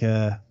don't think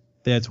they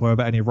had to worry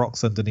about any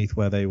rocks underneath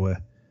where they were.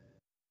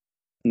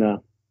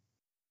 No.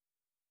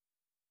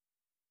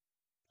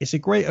 It's a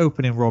great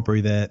opening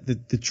robbery there.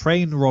 The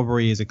train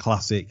robbery is a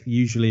classic.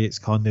 Usually it's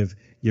kind of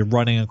you're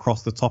running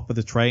across the top of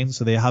the train,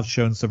 so they have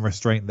shown some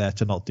restraint there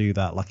to not do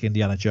that, like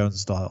Indiana Jones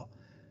style.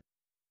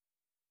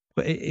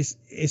 But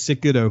it's a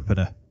good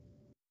opener.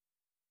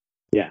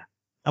 Yeah.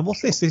 And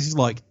what's this? This is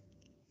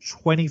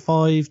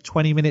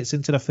 20 minutes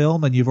into the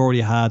film, and you've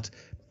already had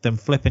them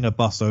flipping a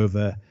bus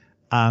over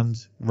and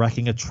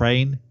wrecking a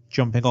train,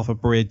 jumping off a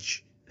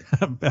bridge,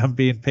 and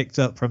being picked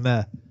up from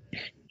there.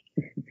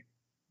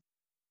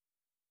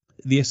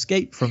 The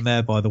escape from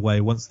there, by the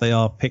way, once they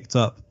are picked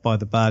up by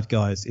the bad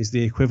guys, is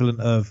the equivalent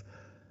of,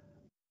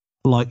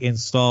 like in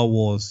Star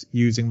Wars,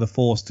 using the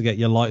Force to get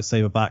your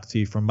lightsaber back to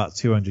you from about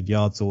 200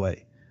 yards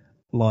away.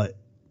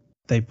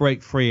 They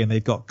break free and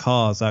they've got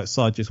cars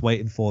outside just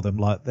waiting for them.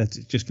 They're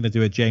just going to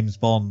do a James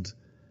Bond,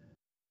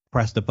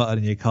 press the button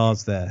and your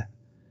car's there.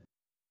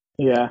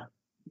 Yeah.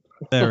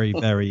 Very,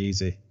 very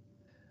easy.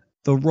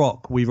 The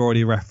Rock, we've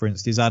already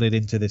referenced, is added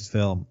into this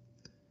film.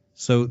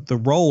 So the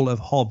role of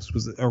Hobbs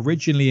was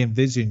originally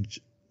envisioned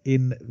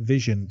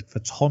for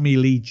Tommy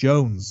Lee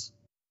Jones.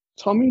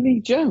 Tommy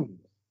Lee Jones?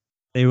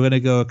 They were going to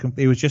go,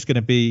 it was just going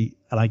to be,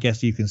 and I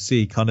guess you can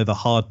see, kind of the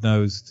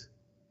hard-nosed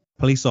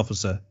police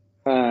officer.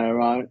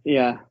 Right,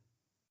 yeah.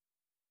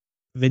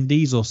 Vin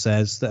Diesel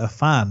says that a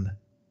fan,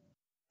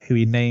 who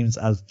he names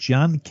as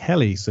Jan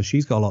Kelly, so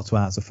she's got a lot to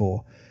answer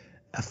for,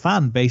 a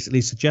fan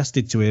basically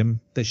suggested to him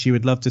that she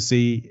would love to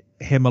see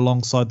him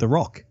alongside The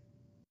Rock.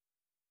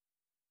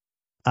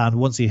 And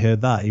once he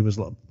heard that, he was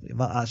like,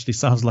 that actually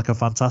sounds like a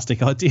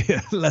fantastic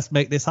idea. Let's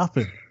make this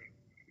happen.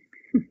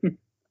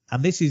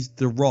 And this is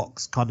The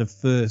Rock's kind of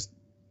first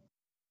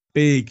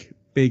big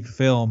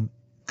film,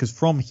 because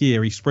from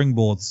here he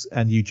springboards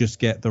and you just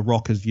get The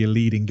Rock as your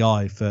leading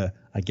guy for,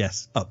 I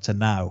guess, up to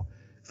now,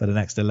 for the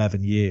next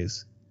 11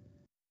 years.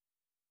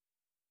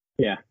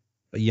 Yeah.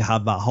 But you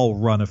had that whole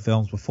run of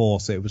films before,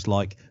 so it was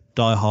like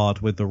Die Hard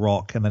with The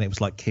Rock, and then it was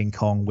like King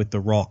Kong with The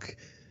Rock,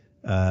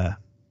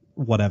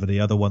 whatever the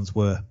other ones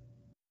were.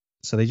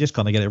 So they just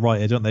kind of get it right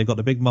here, don't they? They've got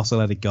the big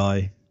muscle-headed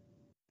guy.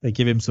 They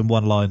give him some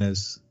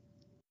one-liners,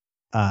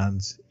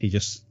 and he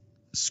just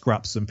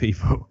scraps some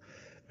people.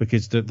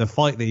 Because the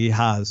fight that he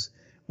has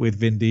with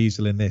Vin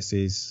Diesel in this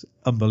is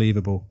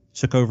unbelievable.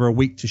 Took over a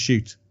week to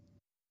shoot.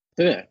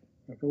 Did it?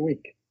 Over a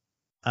week.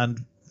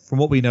 And from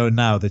what we know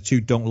now, the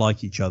two don't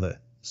like each other.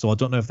 So I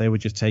don't know if they were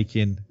just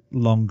taking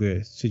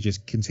longer to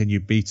just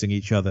continue beating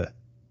each other.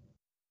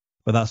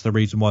 But that's the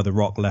reason why The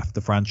Rock left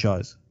the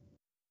franchise.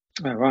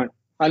 Oh, right.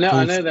 I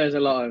know there's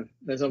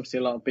obviously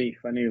a lot of beef.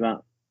 I knew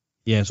that.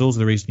 Yeah, it's also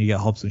the reason you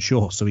get Hobbs and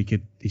Shaw. So he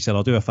said,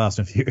 I'll do a Fast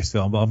and Furious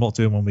film, but I'm not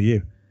doing one with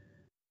you.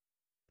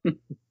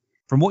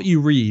 From what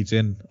you read,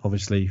 and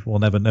obviously we'll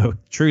never know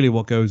truly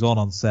what goes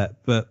on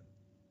set, but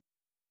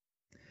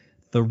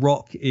The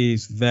Rock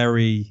is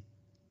very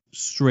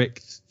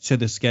strict to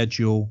the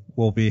schedule.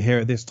 We'll be here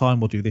at this time,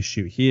 we'll do this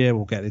shoot here,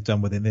 we'll get it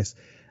done within this.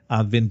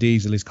 And Vin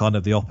Diesel is kind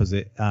of the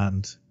opposite,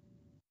 and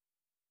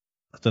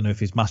I don't know if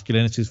his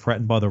masculinity is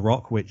threatened by The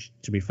Rock, which,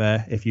 to be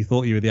fair, if you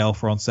thought you were the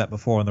alpha on set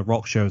before and The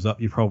Rock shows up,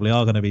 you probably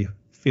are going to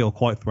feel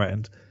quite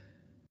threatened.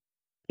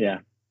 Yeah.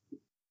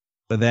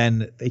 But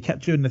then they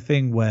kept doing the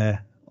thing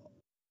where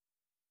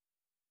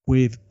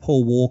with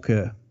Paul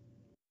Walker,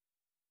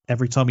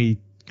 every time he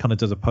kind of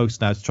does a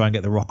post now to try and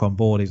get The Rock on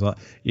board. He's like,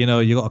 you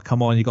got to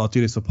come on, you got to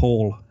do this for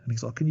Paul. And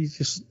he's like, can you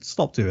just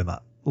stop doing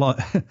that? Like,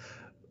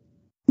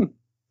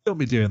 don't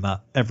be doing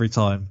that every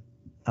time.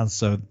 And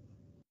so,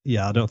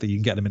 yeah, I don't think you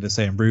can get them in the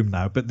same room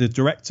now. But the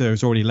director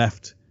has already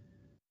left.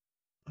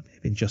 It may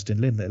have been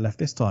Justin Lin that left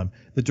this time.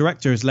 The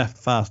director has left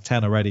Fast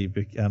 10 already,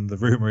 and the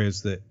rumor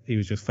is that he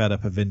was just fed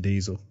up of Vin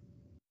Diesel.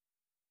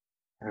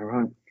 All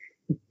right.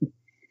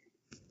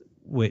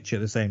 Which, at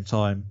the same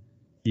time,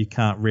 you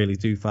can't really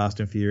do Fast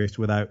and Furious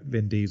without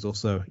Vin Diesel,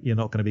 so you're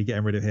not going to be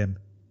getting rid of him.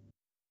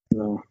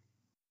 No.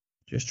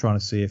 Just trying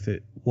to see if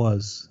it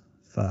was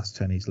Fast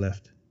 10 he's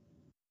left.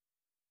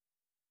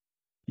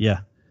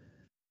 Yeah.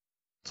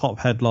 Top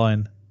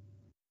headline.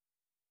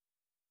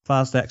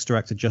 Fast X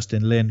director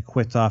Justin Lin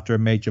quit after a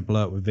major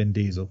blow-up with Vin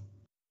Diesel.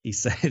 He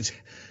said,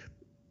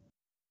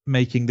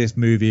 making this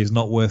movie is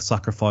not worth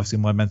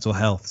sacrificing my mental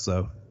health,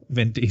 so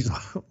Vin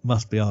Diesel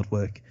must be hard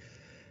work.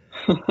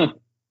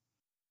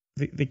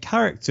 The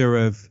character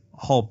of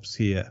Hobbs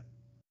here,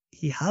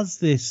 he has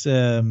this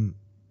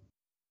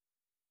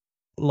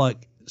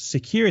like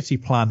security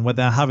plan where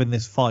they're having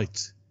this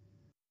fight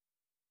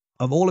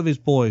of all of his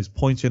boys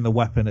pointing the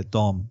weapon at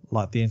Dom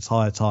like the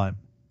entire time,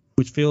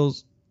 which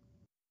feels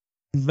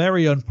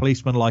very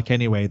unpoliceman-like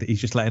anyway, that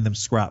he's just letting them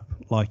scrap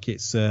like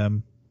it's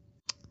End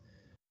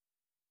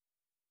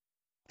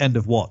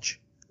of Watch,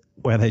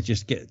 where they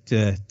just get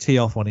to tee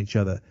off on each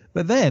other.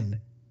 But then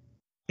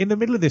in the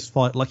middle of this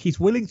fight, like, he's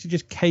willing to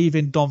just cave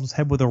in Dom's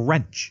head with a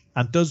wrench,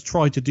 and does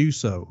try to do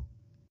so,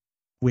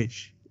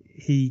 which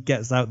he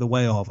gets out the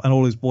way of, and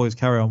all his boys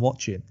carry on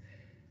watching.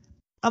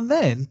 And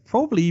then,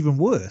 probably even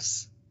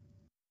worse,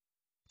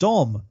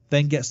 Dom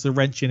then gets the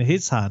wrench in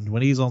his hand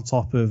when he's on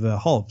top of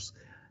Hobbs,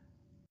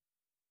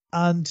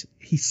 and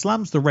he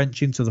slams the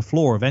wrench into the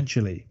floor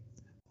eventually.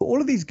 But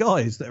all of these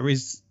guys that are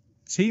his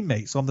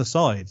teammates on the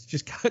side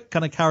just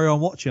kind of carry on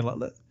watching, like,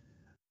 look,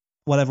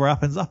 whatever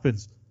happens,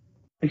 happens.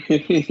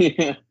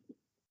 Yeah.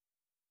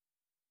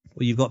 Well,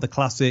 you've got the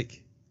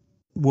classic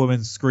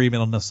woman screaming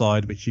on the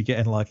side, which you get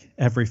in like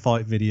every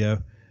fight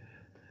video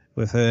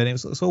with her, and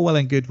it's all well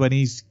and good when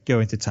he's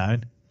going to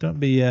town. Don't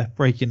be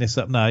breaking this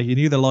up now. You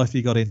knew the life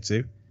you got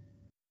into.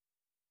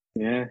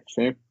 Yeah,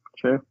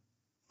 true.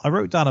 I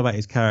wrote down about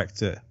his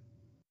character.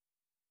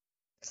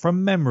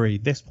 From memory,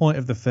 this point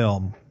of the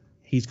film,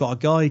 he's got a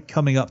guy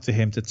coming up to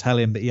him to tell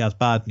him that he has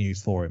bad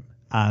news for him,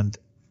 and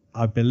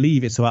I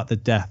believe it's about the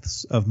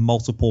deaths of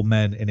multiple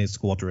men in his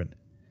squadron.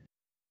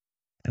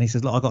 And he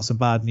says, look, I got some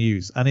bad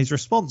news. And his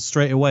response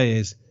straight away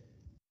is,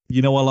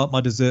 I like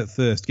my dessert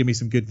first. Give me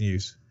some good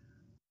news.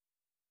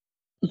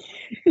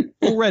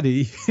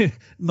 Already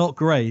not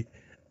great.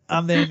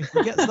 And then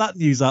he gets that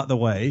news out of the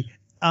way.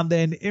 And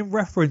then in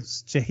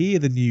reference to hear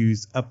the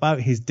news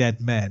about his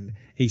dead men,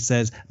 he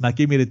says, now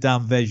give me the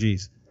damn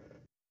veggies.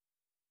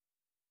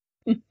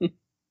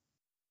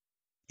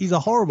 He's a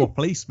horrible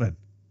policeman.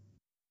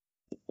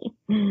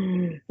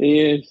 He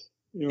is.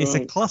 It's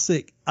a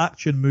classic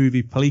action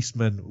movie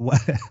policeman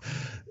where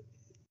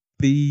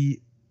the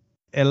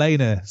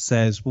Elena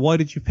says, why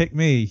did you pick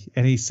me?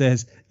 And he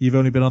says, you've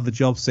only been on the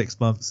job 6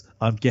 months.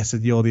 I'm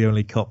guessing you're the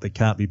only cop that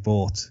can't be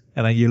bought.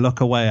 And then you look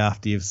away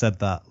after you've said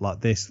that, like,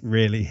 this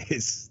really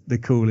is the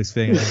coolest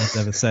thing anyone's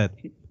ever said.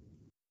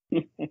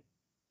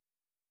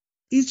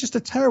 He's just a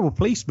terrible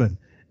policeman.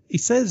 He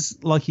says,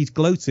 like he's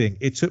gloating,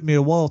 it took me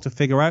a while to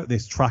figure out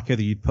this tracker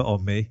that you'd put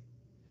on me,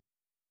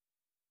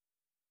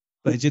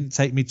 but it didn't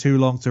take me too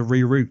long to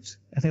reroute.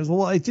 And it was,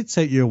 well, it did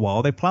take you a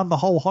while. They planned the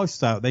whole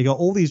heist out. They got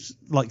all these,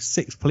 like,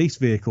 6 police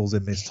vehicles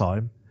in this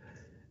time.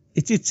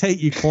 It did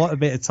take you quite a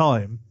bit of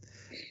time.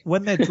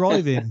 When they're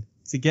driving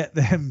to get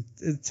them,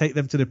 take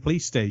them to the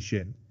police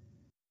station,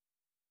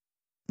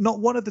 not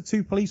one of the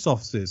 2 police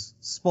officers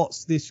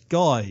spots this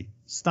guy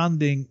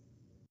standing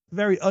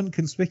very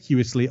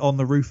inconspicuously on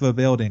the roof of a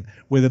building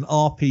with an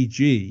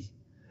RPG.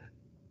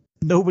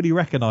 Nobody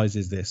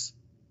recognizes this.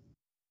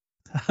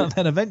 And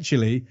then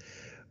eventually,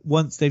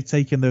 once they've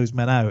taken those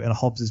men out and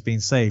Hobbs has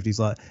been saved, he's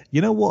like,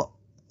 you know what?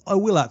 I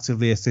will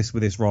actively assist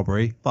with this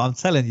robbery, but I'm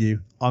telling you,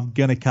 I'm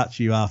going to catch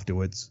you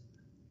afterwards.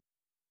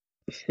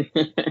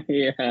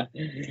 Yeah.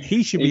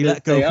 He should be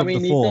let go from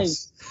the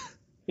force.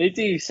 They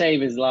do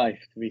save his life,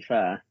 to be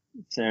fair.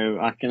 So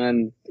I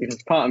can,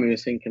 because part of me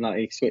was thinking like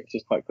he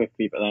switches quite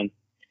quickly, but then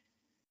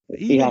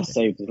he has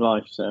saved his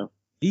life. So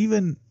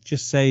even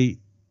just say,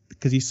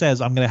 because he says,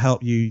 I'm going to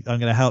help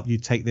you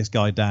take this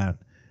guy down.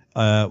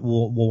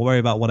 We'll worry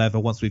about whatever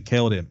once we've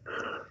killed him.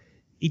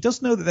 He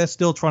does know that they're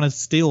still trying to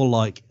steal,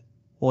 like,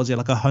 what was it,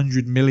 like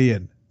 100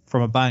 million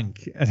from a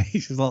bank, and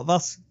he's just like,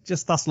 that's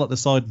like the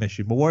side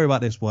mission. We'll worry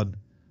about this one.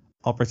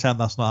 I'll pretend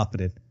that's not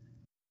happening.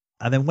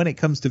 And then when it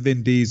comes to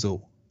Vin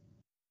Diesel,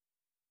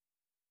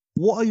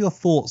 what are your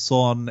thoughts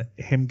on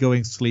him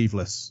going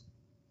sleeveless?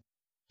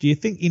 Do you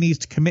think he needs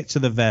to commit to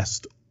the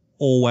vest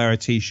or wear a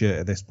t-shirt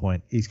at this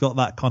point? He's got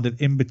that kind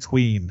of in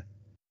between.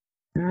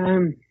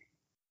 I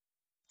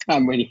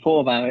haven't really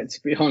thought about it,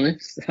 to be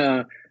honest.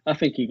 I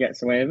think he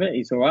gets away with it.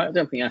 He's all right. I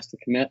don't think he has to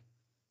commit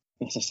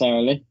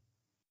necessarily.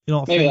 you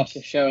not Maybe think that's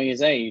just showing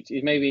his age.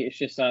 Maybe it's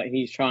just like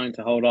he's trying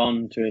to hold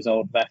on to his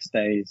old vest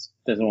days,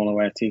 doesn't want to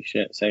wear a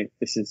t-shirt, so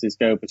this is his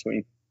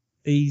go-between.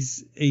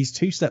 he's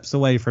 2 steps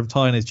away from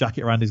tying his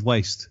jacket around his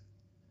waist?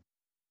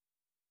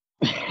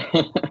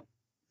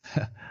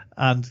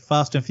 And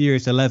Fast and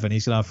Furious 11,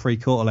 he's going to have 3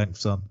 quarter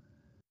lengths on.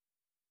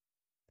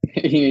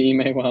 He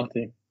may well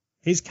do.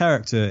 His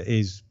character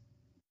is,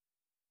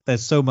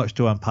 there's so much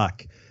to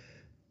unpack.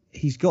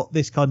 He's got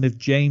this kind of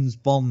James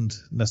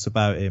Bondness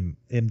about him,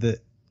 in that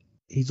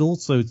he's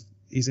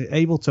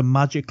able to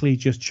magically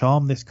just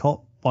charm this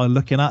cop by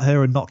looking at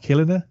her and not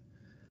killing her.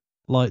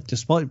 Like,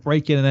 despite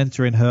breaking and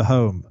entering her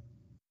home,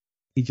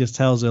 he just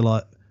tells her,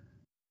 like,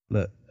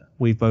 look,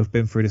 we've both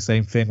been through the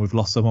same thing. We've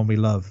lost someone we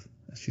love.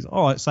 And she's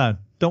all right, Sam,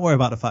 don't worry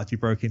about the fact you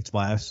broke into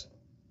my house.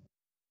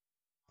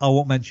 I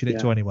won't mention it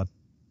to anyone.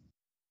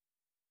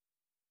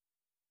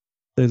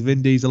 There's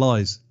Vin Diesel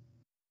eyes.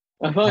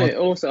 I find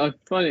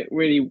it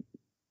really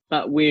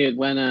that weird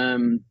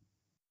when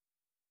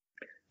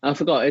I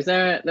forgot. There's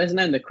an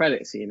end of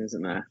credit scene,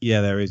 isn't there?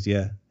 Yeah, there is.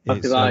 Yeah,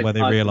 it's where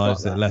they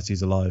realise that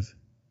Letty's alive.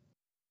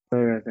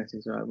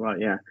 Letty's alive, right?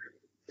 Yeah,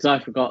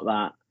 because I forgot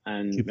that,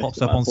 and she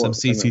pops up on some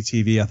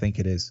CCTV. I think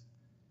it is.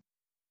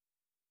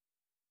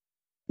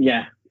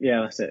 Yeah,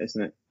 that's it,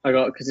 isn't it?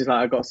 Because it's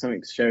like I got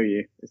something to show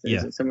you. Is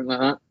it something like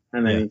that?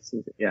 And then he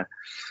sees it. Yeah.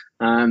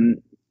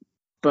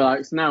 But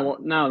like, so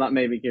now that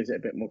maybe gives it a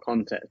bit more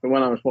context. But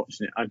when I was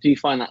watching it, I do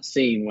find that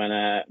scene when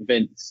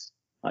Vince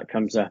like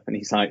comes up and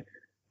he's like,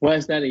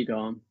 "Where's Daddy,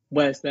 Dom?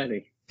 Where's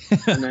Daddy?"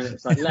 And then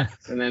it's like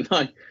left, and then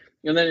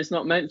it's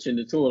not mentioned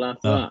at all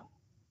after that,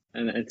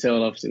 and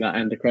until obviously that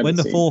end of credits. When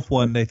the scene. 4th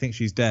one, they think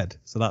she's dead,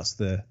 so that's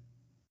the.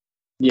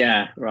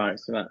 Yeah, right.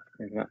 So that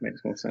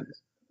makes more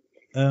sense.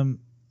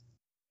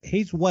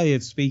 His way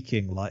of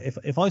speaking, like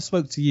if I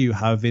spoke to you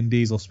how Vin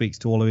Diesel speaks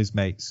to all of his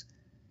mates,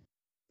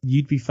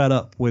 you'd be fed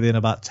up within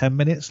about 10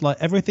 minutes. Like,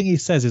 everything he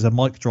says is a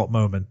mic drop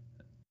moment.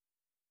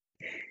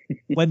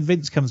 When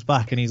Vince comes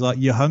back and he's like,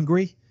 "You're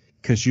hungry?"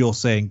 Because you're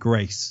saying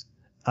grace.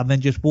 And then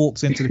just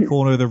walks into the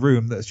corner of the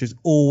room that's just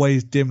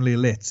always dimly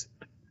lit.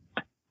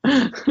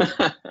 When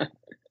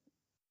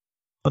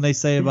they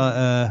say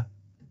about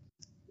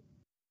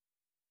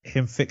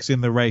him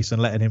fixing the race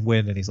and letting him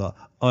win, and he's like,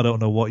 "I don't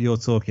know what you're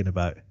talking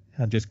about,"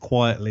 and just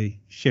quietly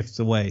shifts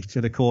away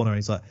to the corner. And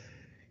he's like,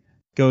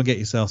 "Go and get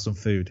yourself some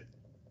food."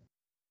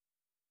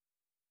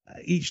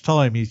 Each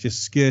time he's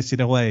just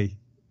skirting away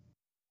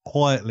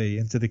quietly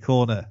into the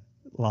corner,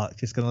 like,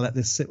 just going to let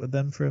this sit with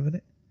them for a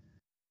minute.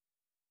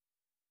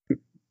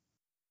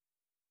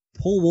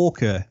 Paul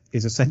Walker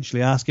is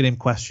essentially asking him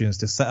questions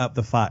to set up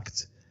the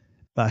fact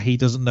that he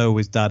doesn't know who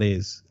his dad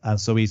is, and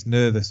so he's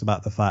nervous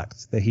about the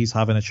fact that he's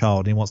having a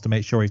child and he wants to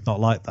make sure he's not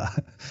like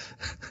that.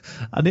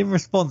 And in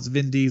response,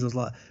 Vin Diesel's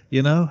like,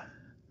 yeah,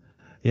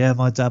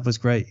 my dad was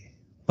great.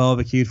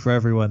 Barbecued for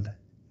everyone.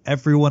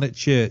 Everyone at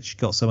church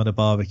got some of the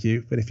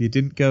barbecue, but if you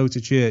didn't go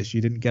to church, you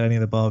didn't get any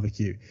of the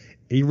barbecue.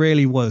 He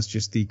really was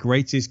just the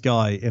greatest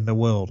guy in the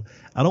world.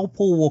 And all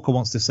Paul Walker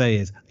wants to say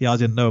is, yeah, I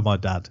didn't know my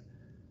dad.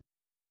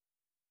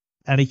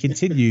 And he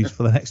continues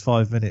for the next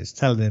 5 minutes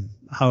telling him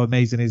how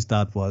amazing his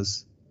dad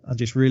was, and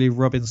just really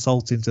rubbing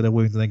salt into the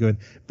wound, and then going,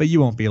 but you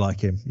won't be like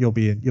him. You'll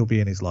be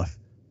in his life.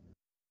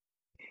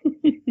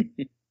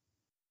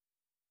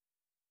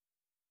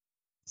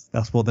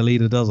 That's what the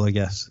leader does, I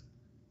guess.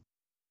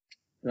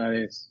 That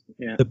is,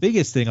 yeah. The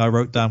biggest thing I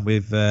wrote down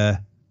with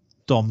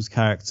Dom's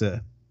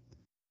character,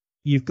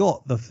 you've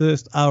got the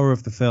first hour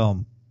of the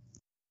film,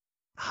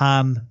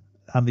 Han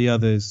and the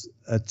others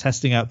are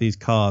testing out these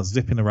cars,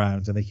 zipping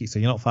around, and they keep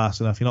saying, "You're not fast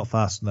enough, you're not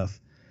fast enough."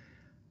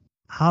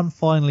 Han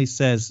finally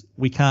says,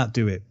 "We can't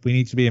do it. We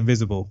need to be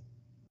invisible."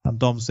 And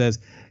Dom says,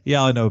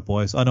 "Yeah, I know,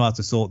 boys. I know how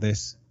to sort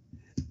this."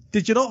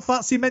 Did you not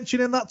fancy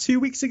mentioning that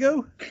 2 weeks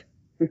ago?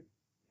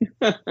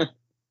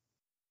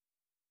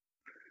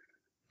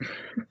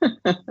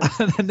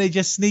 And then they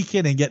just sneak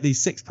in and get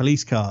these 6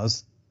 police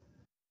cars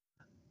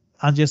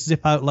and just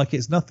zip out like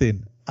it's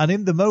nothing. And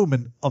in the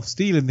moment of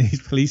stealing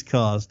these police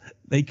cars,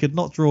 they could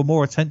not draw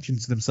more attention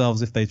to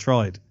themselves if they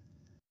tried.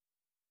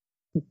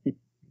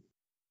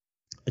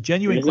 A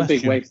genuine question.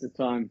 It's a big waste of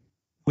time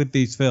with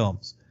these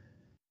films.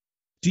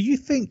 Do you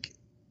think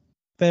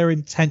they're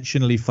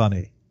intentionally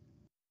funny?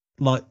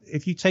 Like,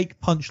 if you take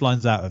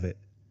punchlines out of it,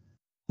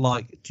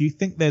 like, do you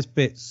think there's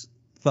bits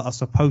that are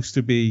supposed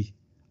to be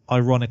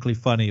ironically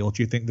funny, or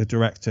do you think the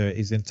director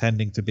is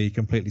intending to be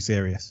completely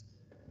serious?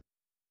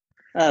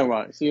 Oh,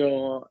 right. So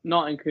you're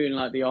not including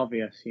like the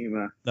obvious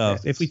humor. No.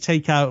 If we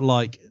take out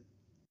like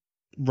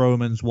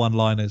Roman's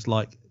one-liners,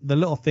 like the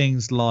little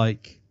things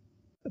like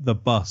the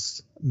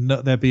bus,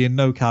 there being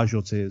no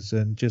casualties,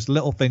 and just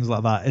little things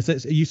like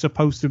that. Are you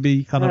supposed to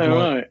be kind of like?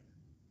 Right.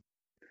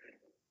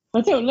 I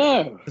don't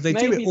know. They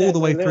do it all the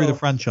way through the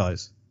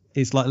franchise.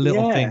 It's like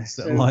little things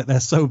that like they're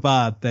so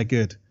bad they're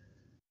good.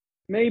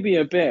 Maybe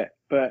a bit,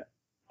 but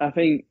I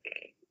think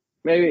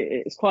maybe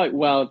it's quite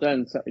well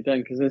done,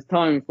 because there's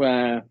times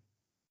where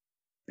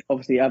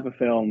obviously other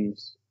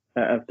films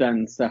have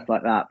done stuff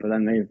like that, but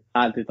then they've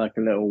added like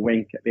a little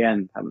wink at the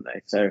end, haven't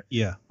they? So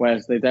Yeah.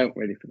 whereas they don't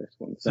really for this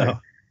one. So No.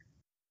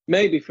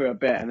 maybe for a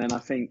bit, and then I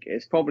think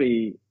it's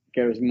probably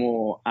goes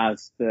more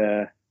as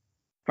the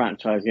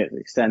franchise gets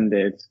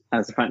extended,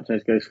 as the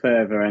franchise goes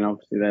further, and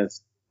obviously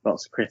there's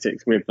lots of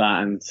critics with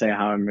that and say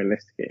how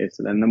unrealistic it is.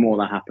 So then the more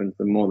that happens,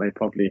 the more they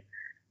probably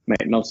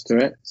make nods to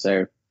it.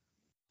 So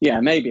yeah,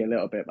 maybe a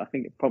little bit, but I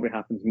think it probably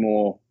happens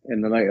more in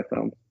the later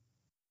films.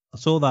 I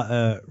saw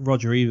that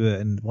Roger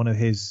Ebert in one of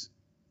his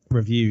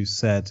reviews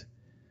said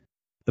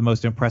the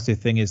most impressive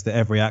thing is that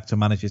every actor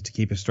manages to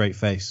keep a straight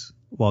face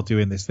while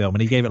doing this film,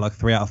 and he gave it like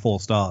 3 out of 4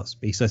 stars.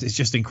 He says it's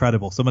just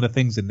incredible, some of the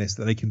things in this,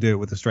 that they can do it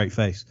with a straight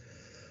face.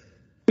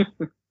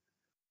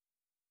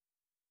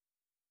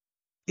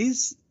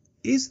 Is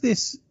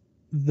this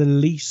the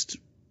least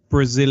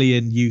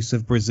Brazilian use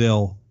of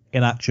Brazil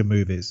in action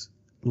movies?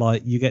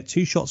 Like, you get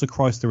 2 shots of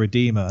Christ the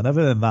Redeemer, and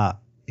other than that,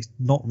 it's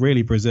not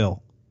really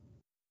Brazil.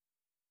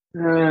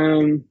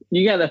 You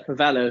get the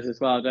favelas as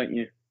well, don't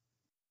you?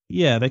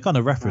 Yeah, they kind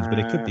of reference, but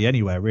it could be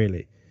anywhere,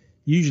 really.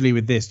 Usually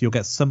with this, you'll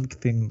get some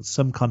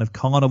kind of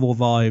carnival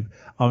vibe.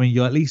 I mean,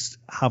 you'll at least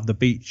have the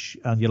beach,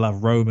 and you'll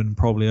have Roman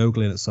probably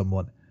ogling at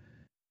someone.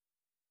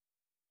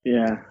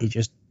 Yeah. He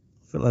just,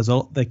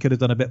 they could have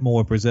done a bit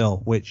more of Brazil,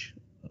 which,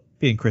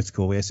 being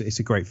critical, it's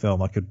a great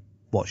film. I could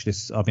watch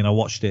this. I mean, I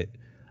watched it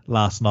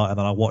last night, and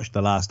then I watched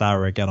the last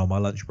hour again on my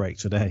lunch break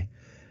today.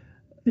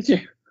 Did you?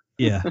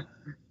 Yeah.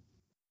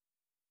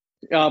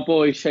 Our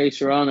boy Shea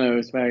Serrano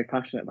is very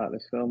passionate about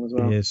this film as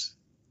well. He is.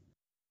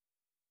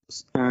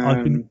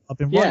 I've been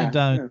writing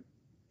down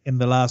in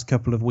the last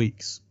couple of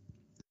weeks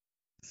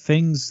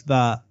things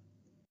that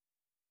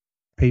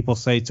people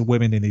say to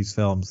women in these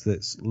films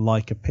that's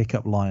like a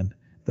pickup line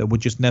that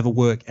would just never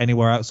work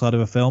anywhere outside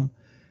of a film.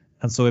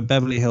 And so in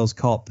Beverly Hills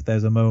Cop,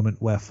 there's a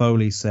moment where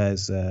Foley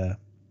says,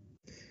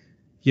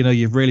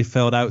 you've really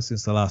failed out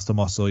since the last time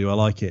I saw you. I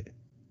like it.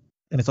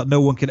 And it's like,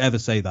 no one could ever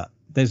say that.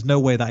 There's no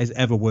way that is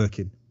ever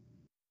working.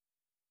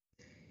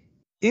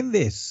 In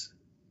this,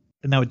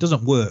 now it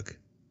doesn't work.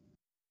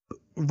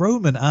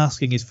 Roman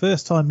asking his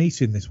first time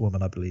meeting this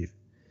woman, I believe.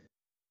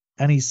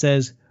 And he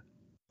says,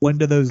 when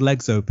do those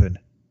legs open?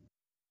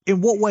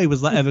 In what way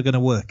was that ever going to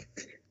work?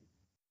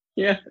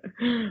 Yeah,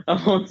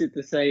 I wanted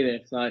to say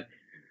this. Like,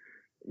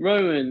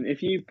 Roman,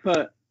 if you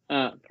put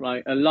up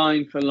like a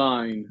line for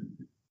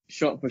line,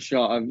 shot for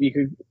shot, you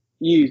could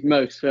use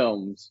most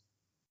films.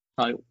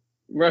 Like,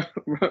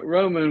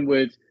 Roman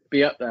would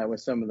be up there with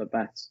some of the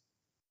best.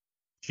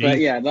 Jeez. But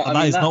yeah,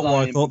 that's not where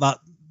I thought that.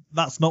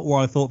 That's not where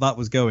I thought that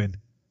was going.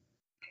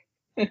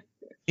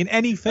 In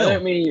any film.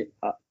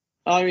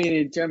 I mean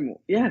in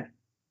general. Yeah.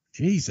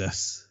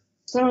 Jesus.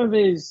 Some of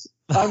his.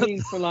 I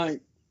mean, for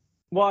like,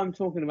 what I'm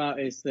talking about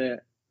is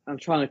that I'm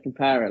trying to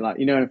compare it, like,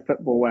 in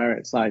football where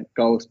it's like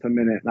goals per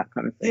minute, that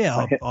kind of thing.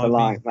 Yeah,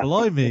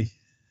 blimey.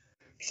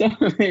 Some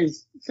of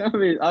his,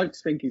 I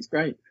just think he's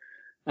great.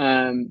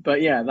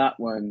 But yeah, that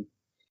one.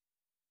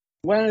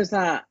 Where is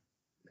that?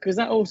 Because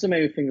that also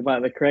made me think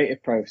about the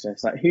creative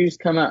process. Like, who's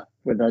come up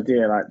with the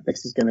idea, like,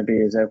 this is going to be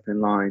his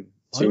opening line?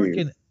 I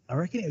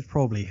reckon it was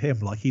probably him.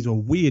 Like, he's a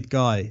weird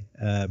guy,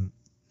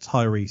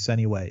 Tyrese,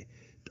 anyway.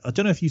 I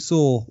don't know if you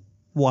saw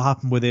what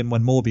happened with him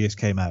when Morbius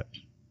came out. Do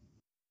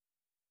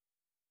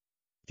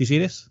you see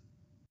this?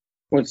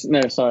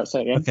 No, sorry, say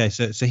it again. Okay,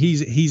 so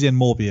he's in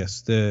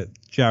Morbius, the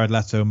Jared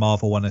Leto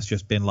Marvel one that's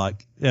just been,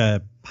 like,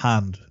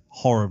 panned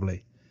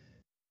horribly.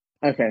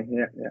 Okay,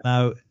 yeah.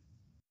 Now,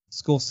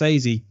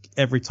 Scorsese,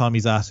 every time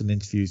he's asked in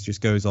interviews, just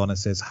goes on and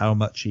says how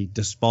much he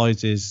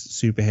despises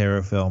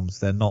superhero films.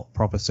 They're not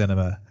proper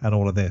cinema and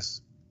all of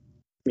this.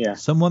 Yeah.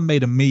 Someone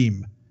made a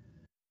meme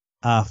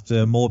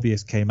after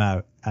Morbius came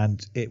out,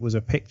 and it was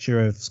a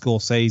picture of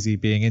Scorsese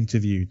being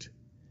interviewed.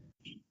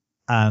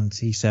 And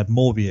he said,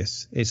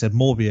 Morbius. It said,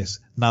 Morbius.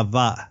 Now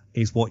that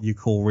is what you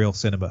call real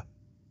cinema.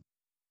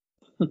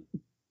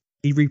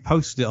 He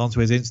reposted it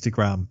onto his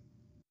Instagram,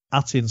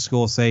 @in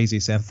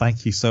Scorsese, saying,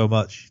 thank you so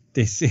much.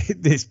 This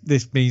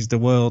means the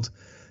world.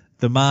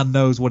 The man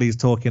knows what he's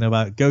talking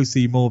about. Go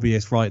see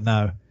Morbius right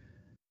now.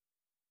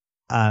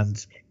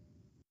 And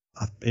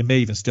it may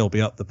even still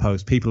be up the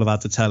post. People have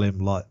had to tell him,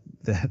 like,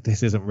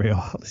 this isn't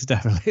real. This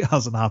definitely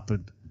hasn't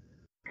happened.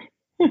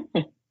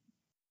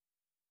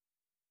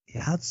 He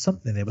had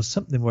something. There was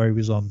something where he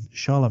was on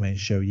Charlemagne's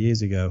show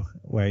years ago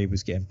where he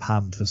was getting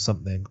panned for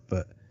something.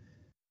 But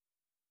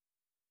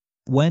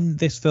when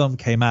this film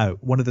came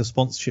out, one of the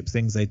sponsorship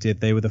things they did,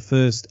 they were the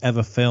first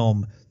ever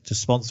film to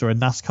sponsor a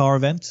NASCAR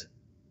event.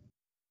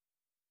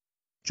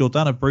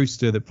 Jordana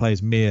Brewster, that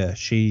plays Mia,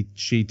 she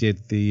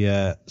did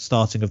the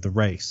starting of the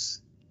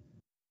race.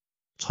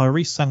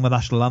 Tyrese sang the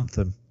national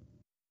anthem.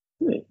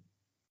 Really?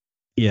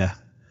 Yeah.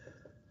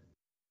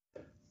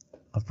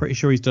 I'm pretty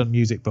sure he's done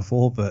music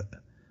before, but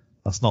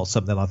that's not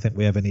something I think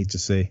we ever need to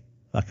see.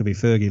 That could be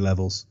Fergie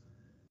levels.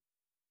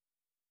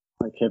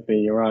 That could be,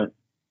 you're right.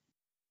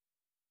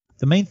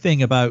 The main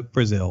thing about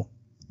Brazil,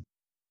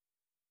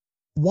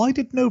 why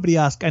did nobody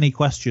ask any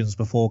questions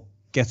before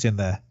getting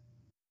there?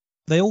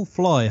 They all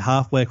fly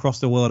halfway across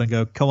the world and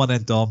go, come on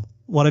then, Dom,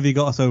 What have you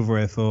got us over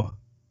here for?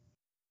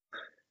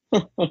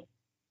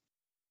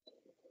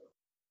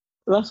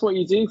 That's what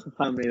you do for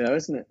family, though,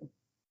 isn't it?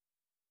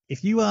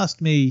 If you asked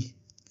me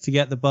to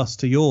get the bus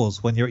to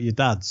yours when you're at your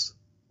dad's,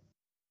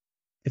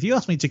 if you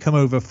asked me to come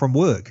over from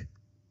work,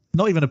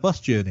 not even a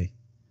bus journey,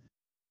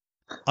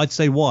 I'd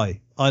say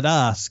why. I'd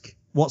ask,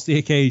 what's the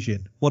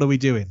occasion? What are we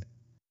doing?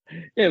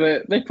 Yeah,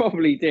 but they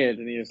probably did,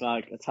 and he was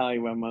like, "I'll tell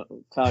you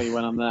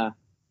when I'm there."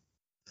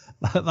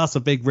 That's a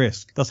big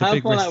risk. That's a How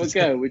big far risk. that would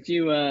go?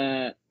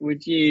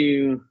 Would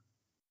you?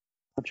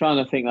 I'm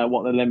trying to think like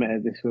what the limit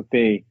of this would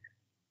be.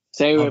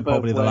 Say we're I'm both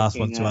probably the last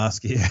one working to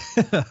ask you.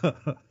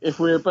 if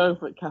we were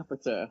both at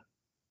Capita,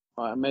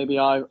 right, maybe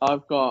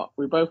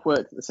we both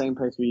worked at the same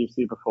place we used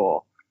to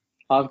before.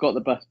 I've got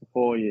the bus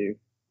before you.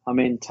 I'm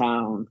in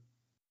town,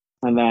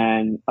 and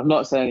then I've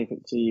not said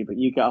anything to you, but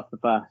you get off the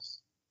bus,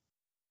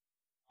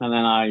 and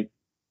then I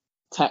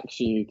text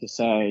you to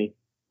say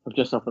I'm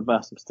just off the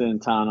bus. I'm still in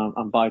town.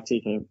 I'm by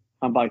TK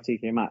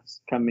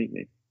Maxx. Come meet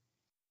me.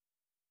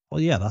 Well,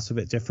 yeah, that's a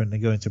bit different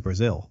than going to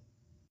Brazil.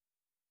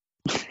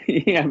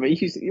 Yeah, but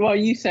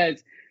you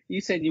said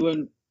you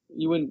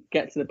wouldn't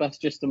get to the bus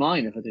just to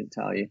mine if I didn't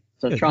tell you.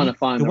 So I'm trying to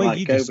find the way right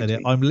you go just said it.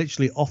 between. I'm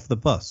literally off the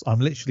bus. I'm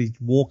literally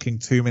walking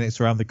 2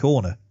 minutes around the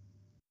corner.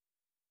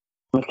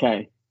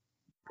 Okay.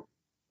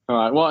 All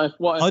right. What if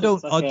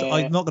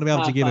I'm not going to be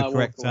able to give a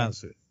correct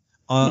answer.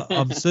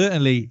 I'm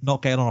certainly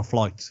not getting on a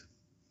flight.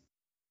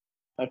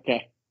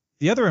 Okay.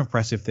 The other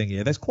impressive thing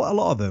here, there's quite a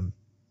lot of them.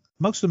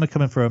 Most of them are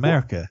coming from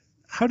America.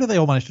 How do they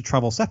all manage to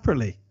travel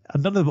separately?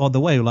 And none of them on the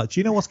way were like, do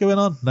you know what's going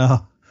on?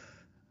 No.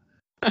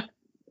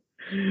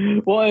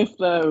 What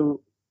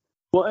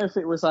if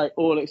it was like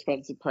all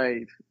expenses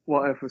paid?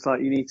 What if it was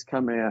like you need to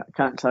come here? I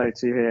can't tell you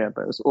to here,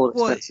 but it was all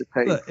expenses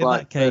paid. Look, in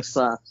that case,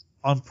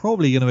 I'm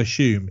probably going to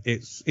assume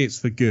it's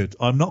for good.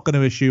 I'm not going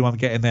to assume I'm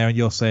getting there and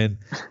you're saying,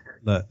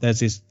 look, there's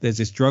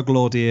this drug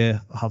lord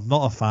here. I'm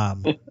not a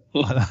fan.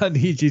 I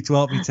need you to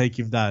help me take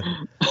him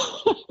down.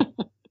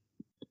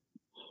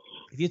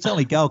 If you tell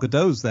me Gal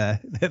Gadot's there,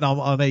 then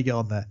I may get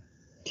on there.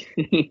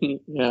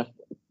 Yeah.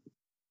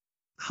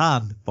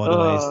 Han, by the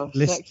way,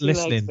 is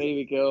listening. Legs,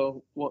 baby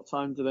girl. What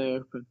time do they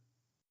open?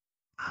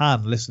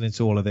 Han listening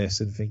to all of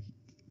this and think,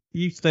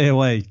 you stay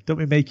away. Don't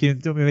be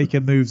making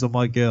moves on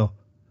my girl.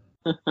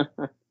 Got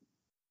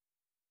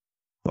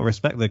to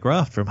respect the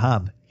graft from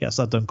Han. Gets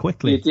that done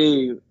quickly. You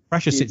do.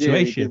 Pressure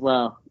situation.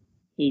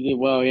 He did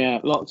well, yeah.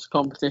 Lots of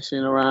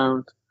competition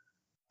around.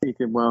 He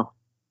did well.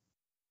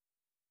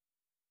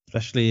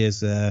 Especially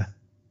as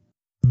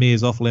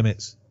Mia's off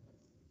limits.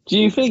 Do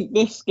you think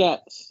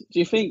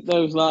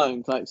those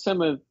lines, like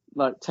some of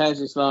like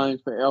Tez's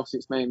lines, but obviously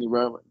it's mainly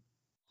Roman,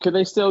 could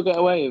they still get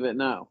away with it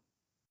now?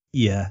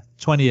 Yeah,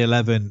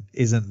 2011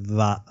 isn't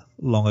that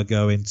long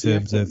ago in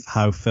terms of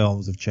how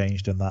films have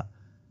changed and that.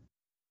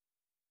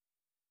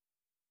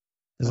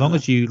 As long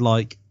as you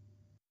like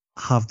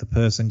have the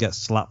person get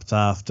slapped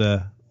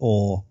after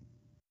or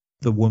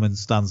the woman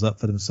stands up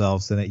for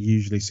themselves, then it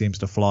usually seems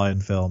to fly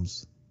in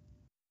films.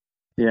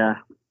 Yeah.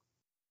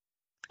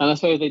 And I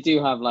suppose they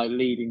do have like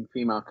leading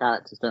female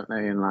characters, don't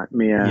they? And like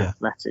Mia,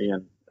 Letty,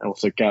 and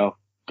also Gal.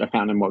 I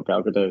can't remember what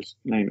Gal Gadot's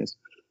name is.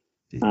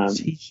 Is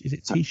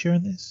it Tisha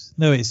in this?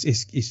 No, it's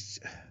it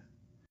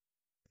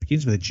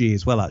begins with a G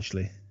as well,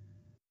 actually.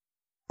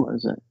 What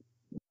is it?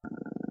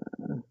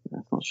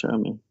 It's not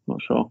showing me.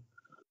 Not sure.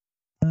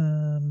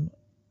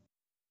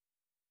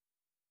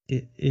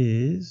 It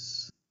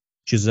is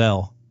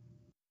Giselle.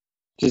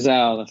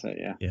 Giselle, that's it.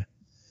 Yeah. Yeah.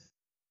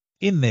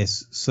 In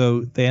this,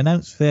 so they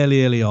announced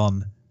fairly early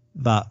on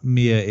that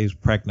Mia is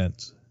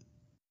pregnant.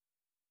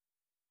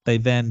 They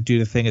then do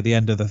the thing at the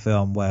end of the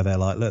film where they're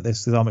like, look,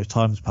 this is how much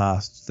time's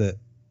passed that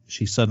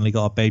she suddenly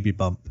got a baby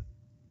bump.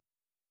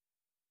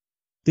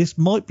 This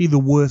might be the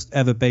worst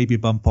ever baby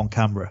bump on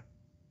camera.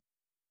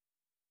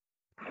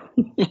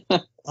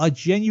 I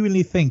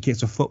genuinely think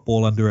it's a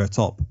football under her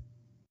top.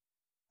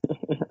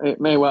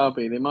 It may well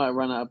be. They might have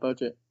run out of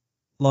budget.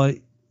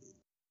 Like,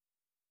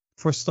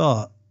 for a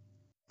start,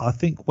 I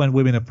think when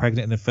women are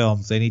pregnant in the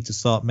films, they need to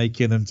start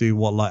making them do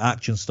what like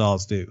action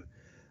stars do,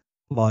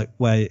 like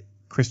where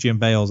Christian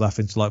Bale's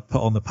having to like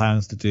put on the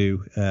pounds to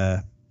do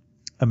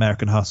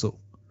American Hustle.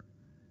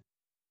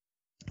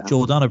 Yeah.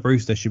 Jordana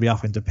Brewster should be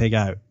having to pig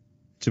out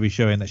to be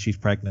showing that she's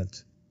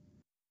pregnant,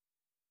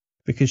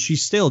 because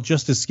she's still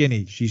just as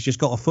skinny. She's just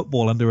got a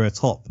football under her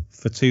top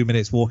for 2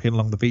 minutes walking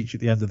along the beach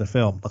at the end of the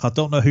film. Like, I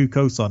don't know who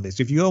co-signed this.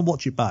 If you go and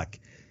watch it back,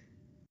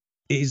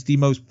 it is the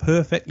most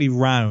perfectly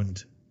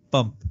round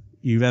bump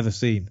you've ever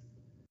seen.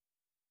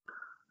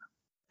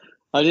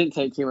 I didn't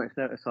take too much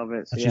notice of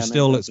it. So and she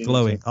still looks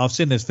glowing. I've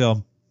seen this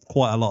film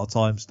quite a lot of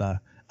times now,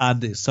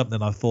 and it's something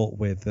I've thought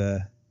with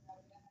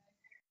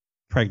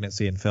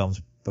pregnancy in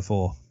films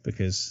before,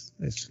 because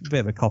it's a bit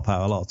of a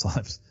cop-out a lot of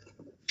times.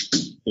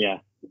 Yeah.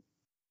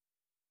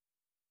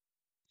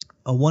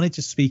 I wanted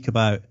to speak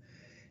about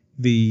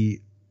the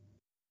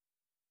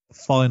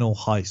final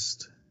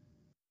heist.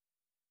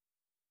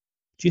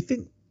 Do you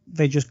think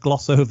they just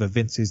gloss over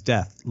Vince's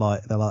death?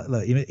 Like, they're like,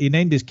 look, he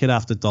named his kid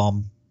after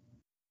Dom.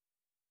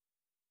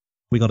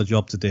 we got a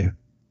job to do.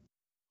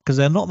 Because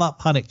they're not that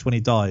panicked when he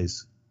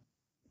dies.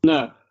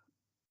 No.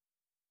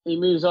 He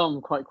moves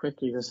on quite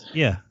quickly, doesn't he?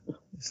 Yeah.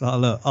 It's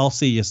like, look, I'll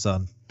see your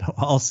son.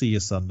 I'll see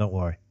your son, don't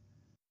worry.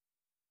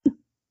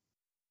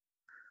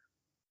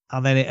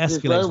 And then it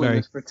escalates very...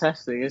 It's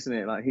protesting, isn't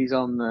it? Like, he's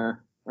on the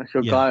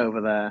actual Yeah. guy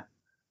over there.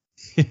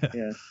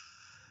 Yeah.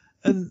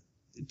 And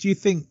do you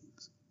think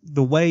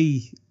the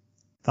way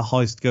the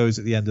heist goes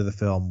at the end of the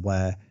film,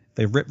 where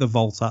they rip the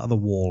vault out of the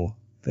wall,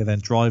 they then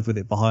drive with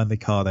it behind the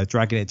car, they're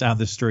dragging it down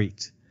the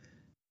street,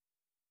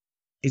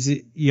 is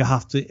it you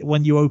have to,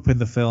 when you open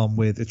the film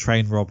with a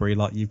train robbery,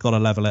 like, you've got to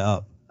level it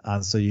up,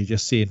 and so you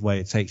just see where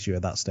it takes you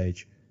at that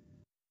stage?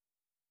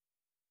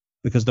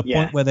 Because the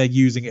point where they're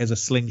using it as a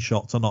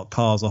slingshot to knock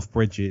cars off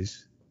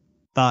bridges,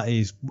 that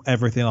is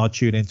everything I'd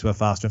tune into a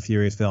Fast and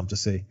Furious film to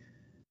see.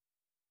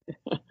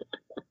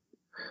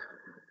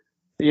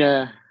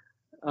 Yeah.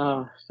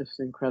 Oh, it's just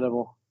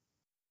incredible.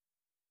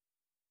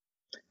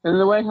 And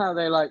the way how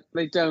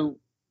they don't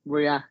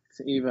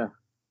react either.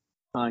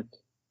 Like,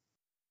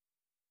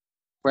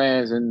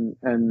 Reyes and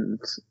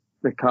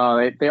the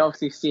car, they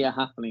obviously see it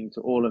happening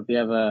to all of the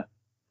other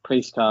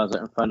police cars that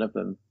are in front of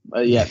them,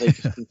 but yet they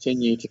just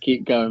continue to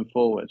keep going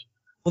forward.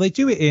 Well, they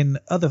do it in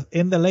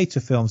the later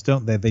films,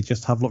 don't they? They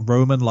just have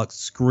Roman like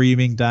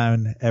screaming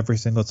down every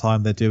single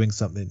time they're doing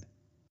something.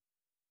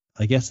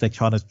 I guess they're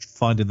kind of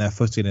finding their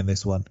footing in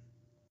this one.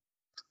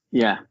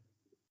 Yeah.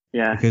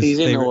 Because he's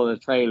in all the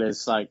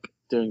trailers, like,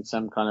 doing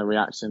some kind of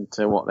reaction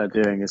to what they're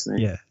doing, isn't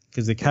he? Yeah,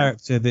 because the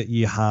character that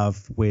you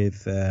have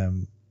with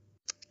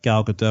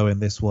Gal Gadot in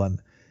this one,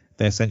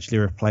 they essentially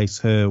replace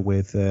her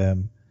with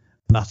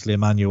Natalie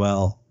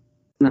Emmanuel.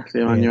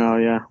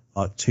 Yeah.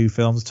 Like 2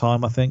 films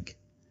time, I think.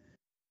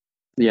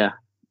 Yeah.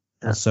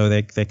 And so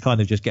they're kind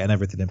of just getting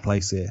everything in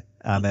place here,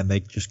 and then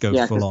they just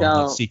go full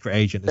on like secret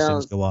agent as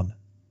things go on.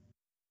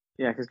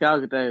 Yeah, because Gal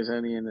Gadot is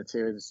only in the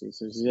 2 Odyssey,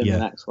 so she's in the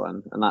next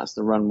one, and that's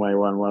the runway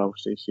one. Well,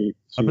 obviously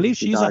I believe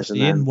she's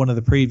actually in one of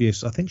the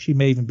previous. I think she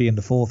may even be in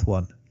the 4th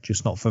one,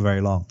 just not for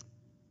very long.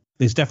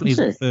 This definitely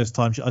isn't the first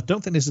time. I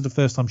don't think this is the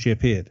first time she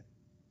appeared.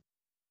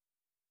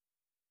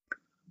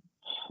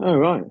 Oh,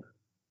 right.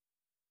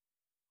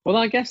 Well,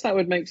 I guess that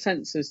would make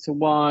sense as to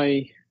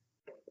why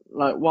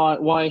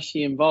is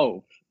she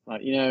involved?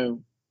 Like,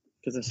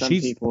 because there's some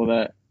people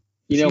that,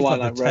 why,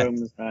 like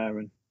Rome was there.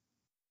 And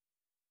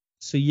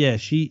so, yeah,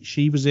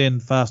 she was in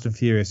Fast and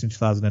Furious in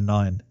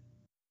 2009.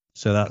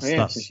 So that's...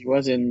 So she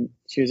was in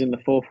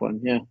the 4th one,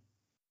 yeah.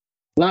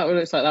 That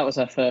looks like that was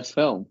her first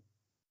film.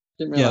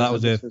 Yeah, that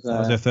was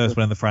her first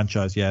one in the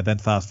franchise, yeah. Then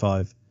Fast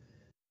 5.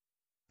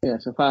 Yeah,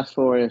 so Fast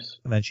Furious.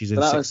 And then she's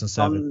in 6 and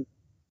 7.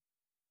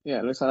 Yeah,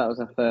 it looks like that was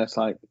her first,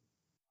 like,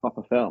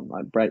 proper film,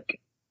 like, break.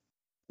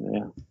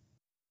 Yeah.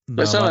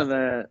 But some of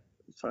the...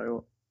 Sorry,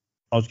 what?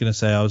 I was going to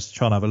say, I was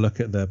trying to have a look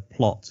at the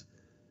plot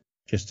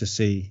just to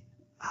see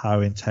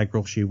how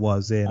integral she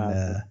was in,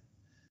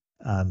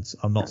 and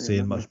I'm not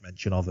seeing much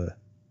mention of her.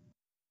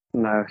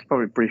 No, it's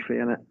probably briefly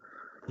in it.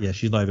 Yeah,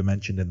 she's not even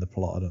mentioned in the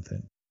plot, I don't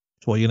think.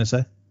 So what are you going to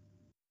say?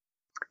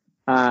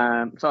 So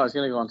I was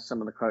going to go on to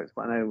some of the quotes,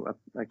 but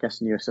I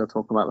guess you were still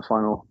talking about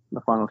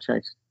the final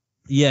chase.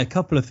 Yeah, a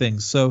couple of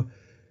things. So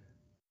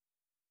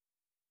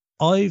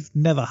I've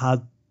never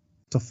had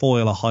to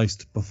foil a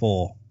heist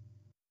before,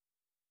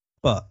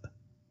 but,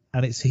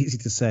 and it's easy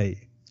to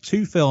say,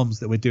 2 films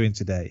that we're doing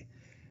today,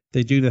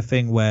 they do the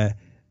thing where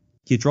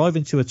you drive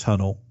into a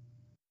tunnel,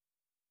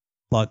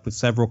 like with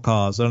several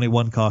cars, only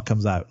one car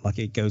comes out, like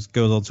it goes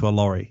onto a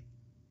lorry.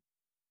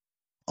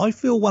 I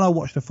feel when I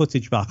watch the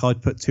footage back,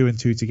 I'd put 2 and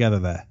 2 together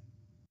there.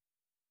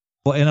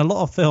 But in a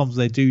lot of films,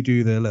 they do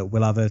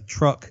we'll have a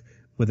truck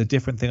with a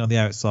different thing on the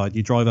outside.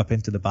 You drive up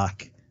into the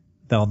back,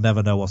 they'll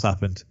never know what's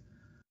happened.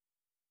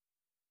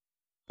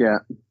 Yeah.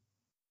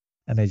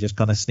 And they just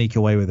kind of sneak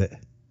away with it.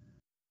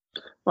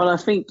 Well, I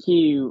think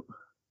it's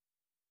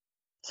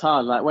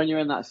hard. Like, when you're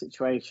in that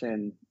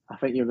situation, I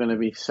think you're going to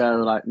be so,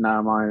 like,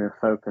 narrow-minded and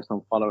focused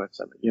on following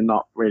something, you're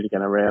not really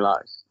going to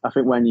realise. I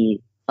think when you,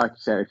 like you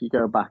said, if you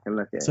go back and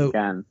look at it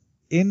again,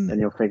 then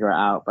you'll figure it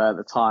out. But at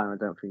the time, I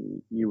don't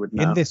think you would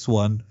know. In this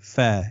one,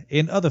 fair.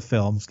 In other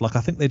films, like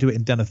I think they do it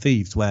in Den of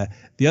Thieves, where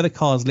the other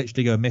cars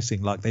literally go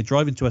missing. Like, they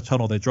drive into a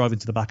tunnel, they drive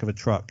into the back of a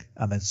truck,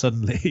 and then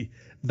suddenly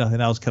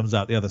nothing else comes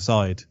out the other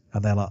side.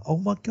 And they're like, oh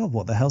my God,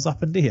 what the hell's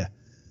happened here?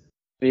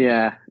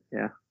 Yeah.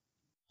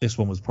 This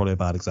one was probably a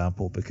bad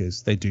example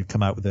because they do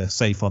come out with a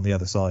safe on the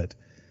other side.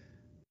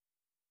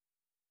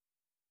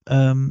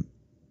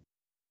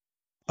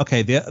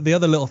 Okay, the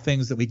other little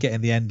things that we get in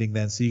the ending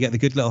then. So you get the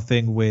good little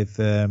thing with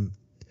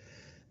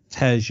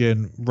Tej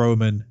and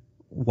Roman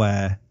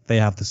where they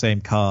have the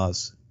same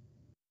cars.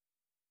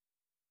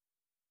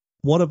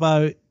 What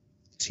about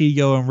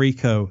Tigo and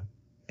Rico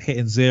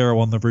hitting 0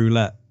 on the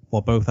roulette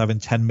while both having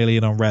 10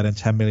 million on red and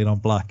 10 million on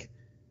black?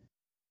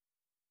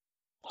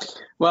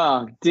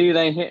 Well, do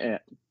they hit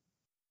it?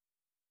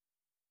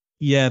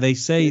 Yeah, they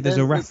say there's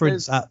a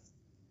reference at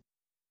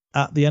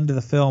the end of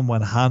the film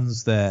when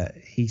Han's there.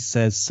 He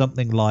says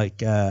something like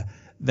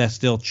they're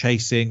still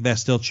chasing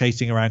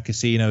around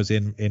casinos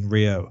in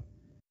Rio.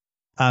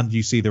 And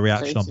you see the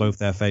reaction on Tasty. both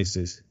their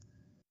faces.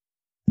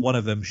 One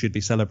of them should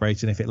be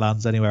celebrating if it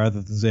lands anywhere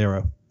other than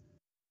 0.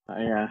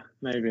 Yeah,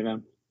 maybe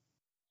then.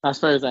 I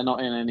suppose they're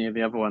not in any of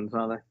the other ones,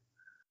 are they?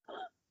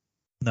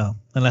 No,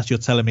 unless you're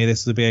telling me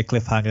this would be a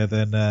cliffhanger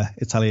than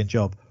Italian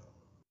Job.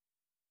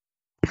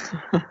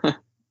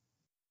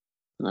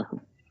 No.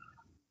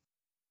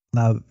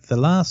 Now, the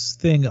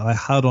last thing I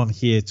had on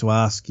here to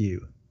ask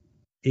you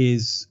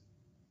is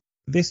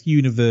this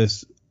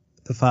universe,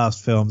 the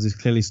Fast films, is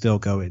clearly still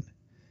going.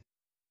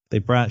 They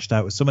branched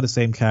out with some of the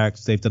same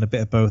characters. They've done a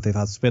bit of both. They've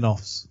had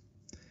spin-offs.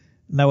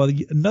 Now,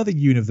 another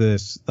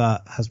universe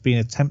that has been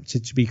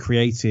attempted to be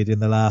created in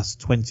the last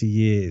 20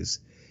 years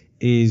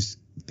is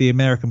the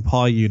American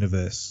Pie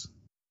universe.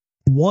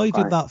 Why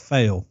did that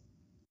fail?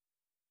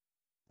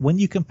 When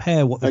you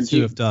compare what the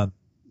two have done,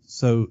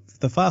 so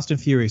the Fast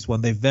and Furious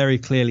one, they very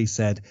clearly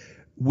said,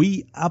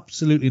 we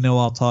absolutely know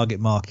our target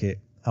market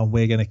and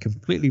we're going to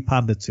completely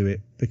pander to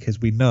it because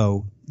we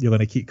know you're going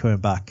to keep coming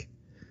back.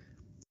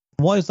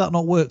 Why has that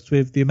not worked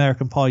with the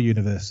American Pie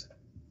universe?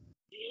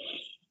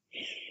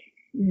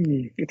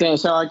 Okay,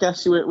 so I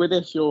guess with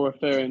this you're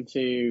referring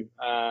to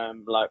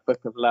like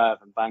Book of Love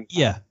and Bangkok.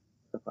 Yeah,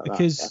 stuff like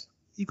because that,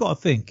 you got to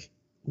think,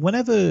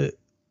 whenever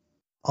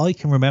I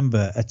can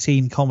remember a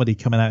teen comedy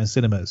coming out in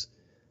cinemas,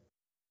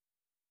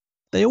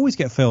 they always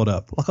get filled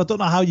up. Like, I don't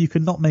know how you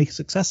can not make a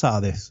success out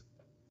of this.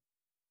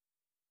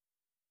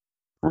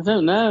 I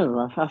don't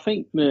know. I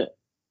think that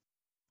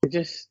it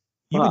just...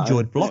 You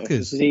enjoyed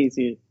Blockers. It's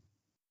easy.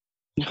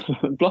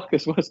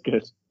 Blockers was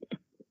good.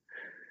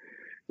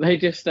 They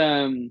just...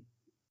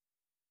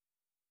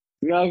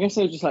 Yeah, I guess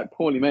they were just like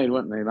poorly made,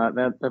 weren't they? Like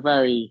they're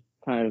very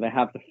kind of, they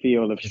have the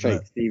feel of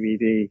straight to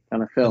DVD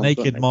kind of films. The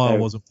Naked Mile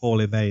wasn't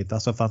poorly made.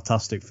 That's a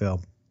fantastic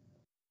film.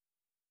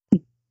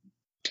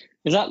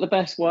 Is that the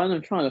best one?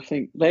 I'm trying to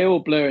think. They all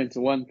blur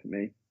into one for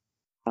me.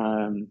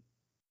 I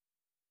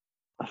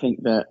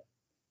think that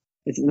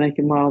is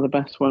Naked Mile the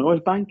best one, or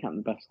is Bandcamp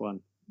the best one?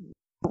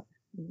 I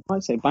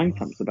might say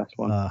Bandcamp's the best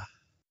one.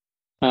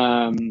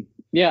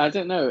 Yeah, I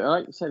don't know.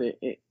 Like you said,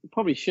 it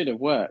probably should have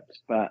worked,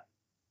 but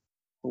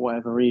for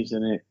whatever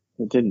reason,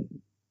 it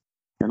didn't.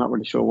 I'm not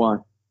really sure why.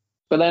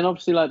 But then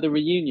obviously, like, the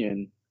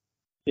reunion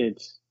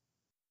did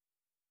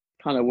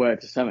kind of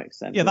work to some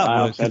extent. Yeah, that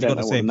worked. I don't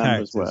know what the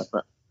numbers were,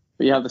 but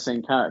you have the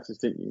same characters,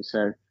 didn't you?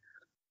 So,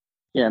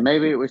 yeah,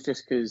 maybe it was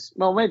just because,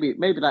 well, maybe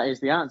that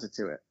is the answer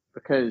to it,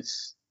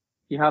 because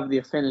you have the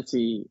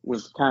affinity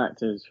with the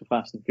characters for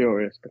Fast and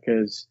Furious,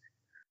 because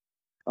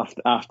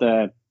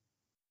after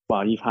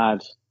well, you've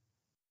had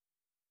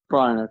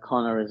Brian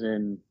O'Connor is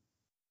in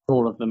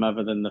all of them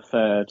other than the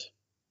third.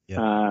 Yeah.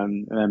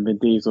 And then Vin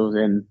Diesel's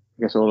in,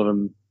 I guess, all of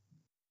them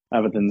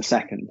other than the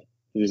second,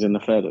 who's in the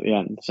third at the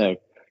end. So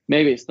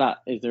maybe that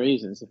is the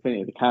reason, it's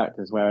affinity of the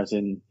characters, whereas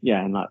in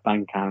like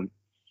Bandcamp,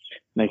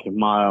 Naked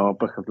Mile,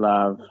 Book of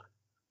Love,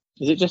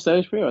 is it just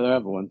those three or are there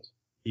other ones?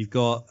 You've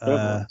got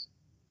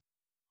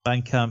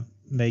Bandcamp,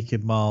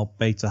 Naked Mile,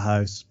 Beta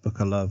House, Book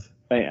of Love.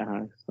 Beta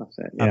House, that's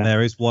it. Yeah. And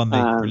there is one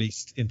they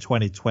released in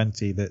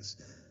 2020 that's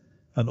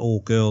an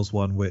all-girls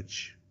one,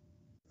 which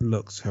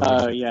looks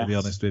horrific, to be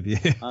honest with you.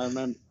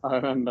 I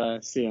remember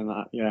seeing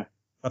that, yeah.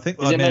 I think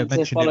I may have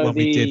mentioned it when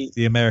we did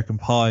the American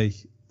Pie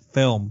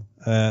film,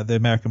 the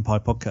American Pie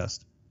podcast.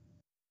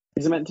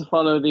 Is it meant to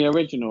follow the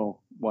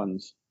original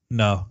ones?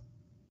 No.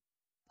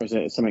 Or is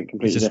it something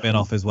completely different? It's a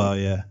spin-off as well,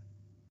 yeah.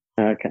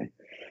 Okay.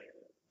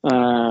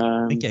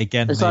 I think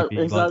again, it's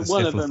maybe like the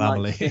one Stifler of them,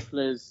 family. like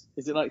Stifler's,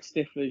 is it like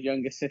Stifler's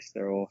younger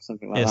sister or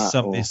something like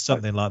that? It's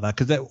something like that,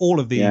 because all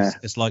of these,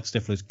 it's like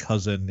Stifler's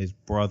cousin, his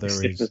brother.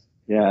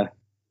 Yeah.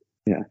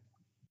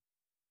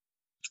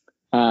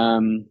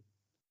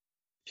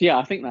 Yeah,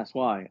 I think that's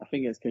why. I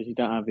think it's because you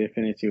don't have the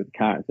affinity with the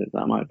characters.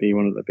 That might be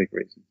one of the big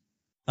reasons.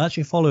 I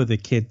actually follow the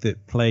kid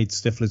that played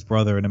Stifler's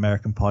brother in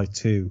American Pie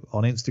 2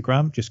 on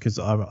Instagram, just because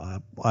I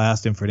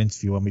asked him for an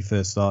interview when we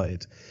first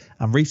started.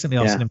 And recently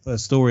I've seen him put a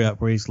story up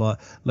where he's like,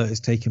 look, it's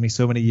taken me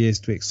so many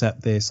years to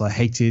accept this. I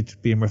hated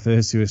being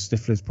referred to as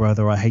Stifler's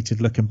brother. I hated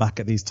looking back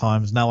at these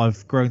times. Now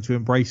I've grown to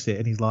embrace it.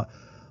 And he's like,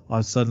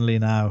 I suddenly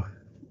now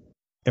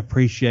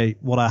appreciate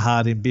what I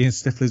had in being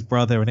Stifler's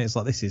brother. And it's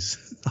like,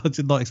 I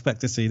did not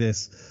expect to see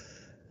this.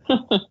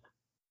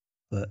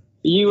 But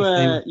you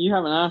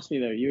haven't asked me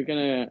though. You were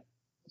going to...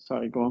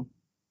 Sorry, go on.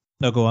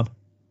 No, go on.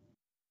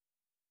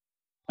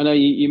 I know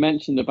you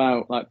mentioned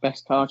about like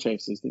best car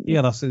chases, didn't you?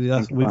 Yeah,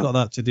 we've got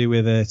that to do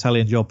with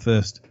Italian Job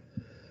first.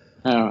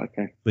 Oh,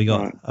 okay. We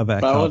got a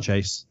better car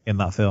chase in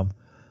that film.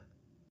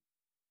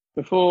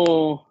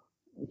 Before,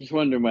 I'm just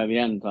wondering where the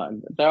end. Like,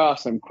 there are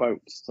some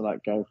quotes to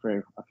like go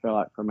through. I feel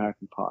like for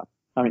American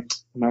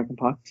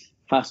Pie,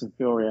 Fast and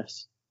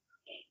Furious.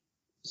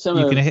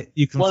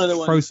 You can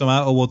throw some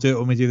out, or we'll do it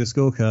when we do the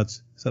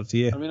scorecards. It's up to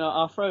you. I mean,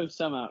 I'll throw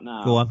some out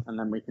now. Go on. And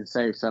then we can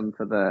save some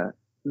for the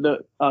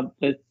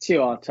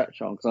two I'll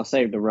touch on, because I'll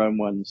save the Rome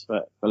ones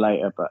for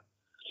later. But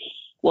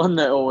one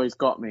that always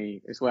got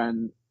me is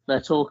when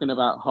they're talking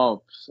about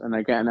Hobbs and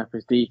they're getting up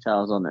his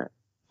details on it.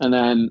 And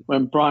then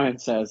when Brian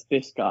says,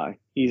 this guy,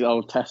 he's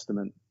Old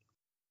Testament.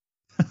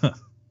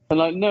 And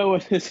like no one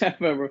has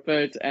ever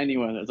referred to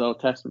anyone as Old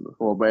Testament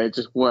before, but it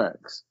just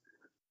works.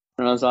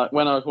 And I was like,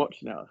 when I was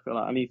watching it, I feel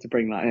like I need to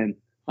bring that in.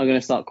 I'm going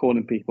to start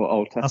calling people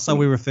Old Testament. That's how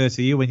we refer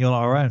to you when you're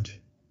not around.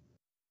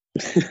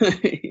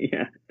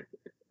 Yeah.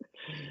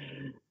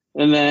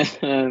 And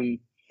then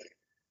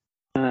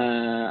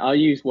I'll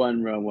use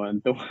one real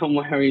one. The one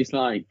where he's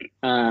like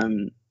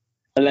 11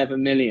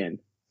 million.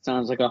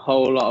 Sounds like a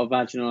whole lot of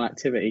vaginal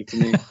activity to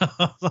me.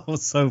 That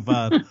was so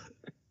bad.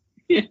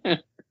 Yeah.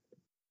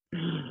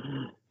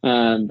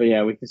 But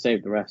yeah, we can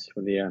save the rest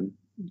for the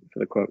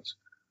quotes.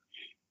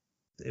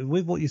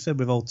 With what you said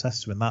with Old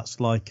Testament, that's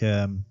like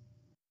a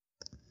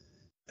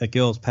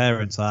girl's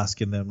parents are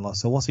asking them, like,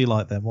 so what's he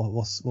like then?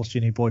 What's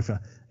your new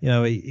boyfriend? You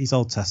know, he's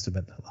Old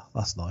Testament.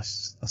 That's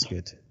nice. That's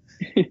good.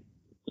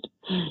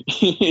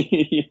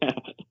 Yeah.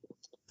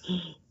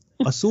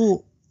 I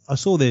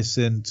saw this,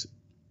 and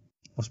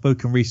I've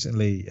spoken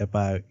recently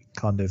about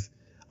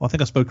I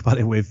think I spoke about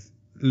it with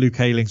Luke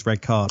Ayling's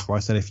Red Card, where I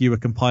said if you were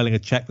compiling a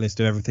checklist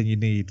of everything you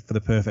need for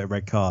the perfect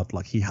red card,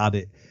 like he had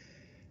it.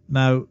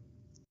 Now,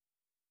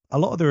 a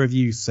lot of the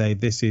reviews say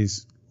this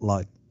is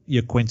like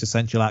your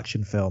quintessential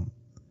action film.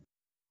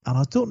 And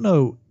I don't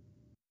know.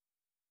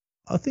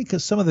 I think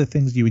some of the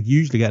things you would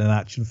usually get in an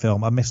action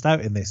film are missed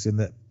out in this, in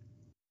that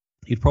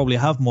you'd probably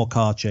have more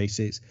car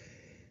chases.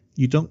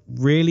 You don't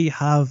really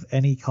have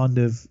any kind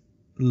of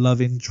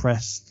love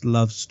interest,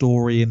 love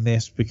story in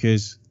this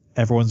because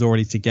everyone's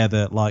already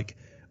together. Like,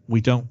 we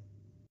don't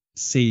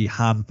see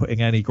Han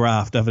putting any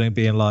graft other than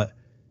being like,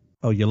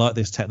 oh, you like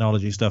this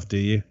technology stuff, do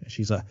you? And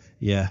she's like,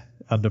 yeah,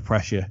 under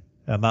pressure.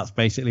 And that's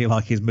basically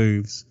like his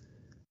moves.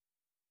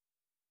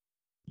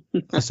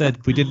 I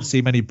said we didn't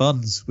see many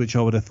buns, which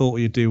I would have thought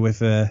you'd do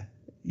with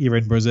you're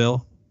in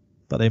Brazil,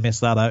 but they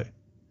missed that out.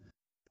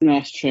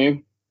 That's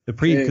true.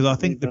 Because I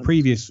think the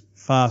previous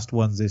fast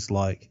ones is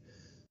like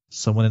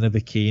someone in a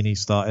bikini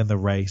starting the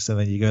race, and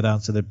then you go down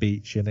to the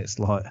beach, and it's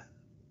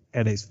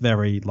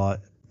very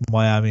like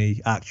Miami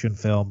action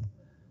film.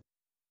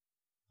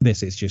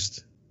 This is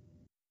just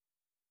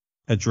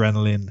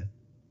adrenaline,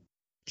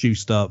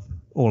 juiced up,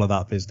 all of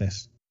that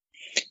business.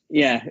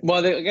 Yeah,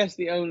 well, I guess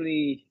the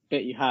only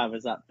bit you have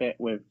is that bit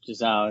with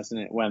Giselle, isn't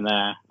it? When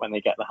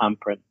they get the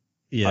handprint,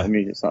 yeah, like the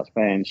music starts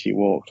playing, she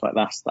walks. Like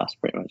that's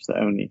pretty much the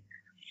only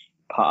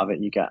part of it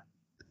you get.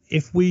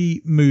 If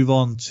we move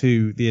on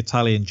to the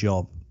Italian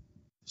Job,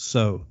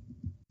 so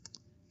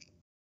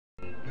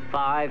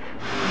 5,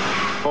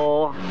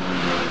 4,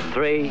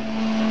 3,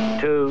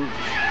 2,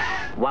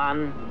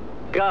 1,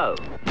 go.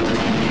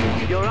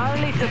 You're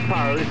only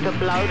supposed to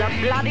blow the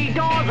bloody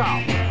doors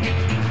off.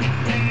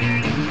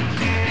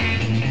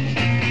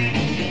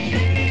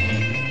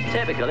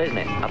 Typical, isn't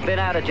it? I've been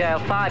out of jail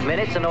 5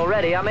 minutes and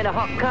already I'm in a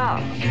hot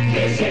car.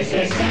 This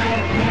is the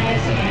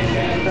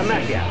the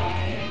mafia.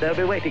 They'll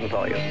be waiting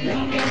for you.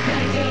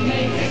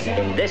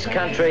 In this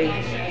country,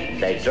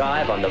 they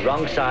drive on the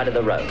wrong side of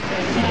the road.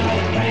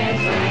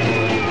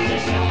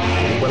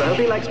 Well, I hope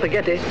you like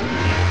spaghetti.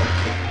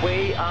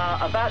 We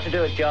are about to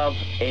do a job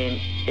in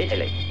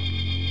Italy.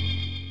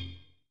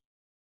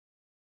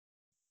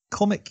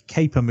 Comic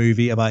caper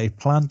movie about a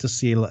plan to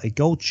steal a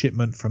gold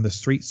shipment from the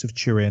streets of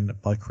Turin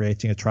by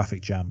creating a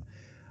traffic jam.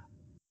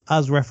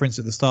 As referenced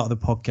at the start of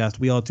the podcast,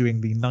 we are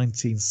doing the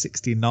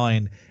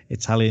 1969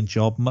 Italian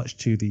Job, much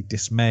to the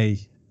dismay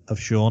of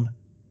Sean.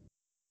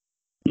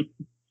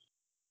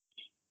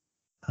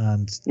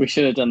 And we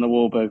should have done the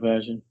Wahlberg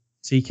version.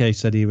 TK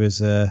said he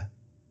was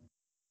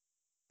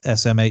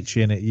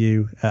SMHing at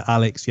you,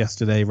 Alex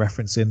yesterday,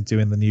 referencing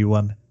doing the new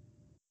one.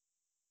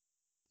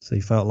 So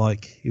he felt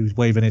like he was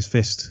waving his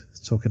fist,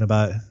 talking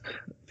about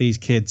these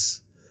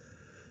kids.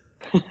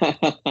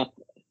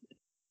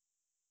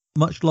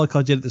 Much like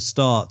I did at the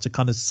start, to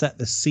kind of set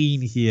the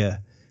scene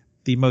here,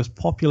 the most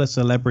popular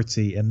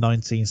celebrity in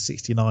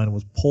 1969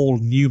 was Paul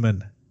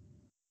Newman.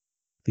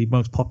 The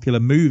most popular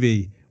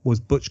movie was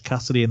Butch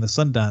Cassidy and the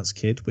Sundance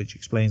Kid, which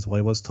explains why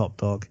he was top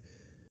dog.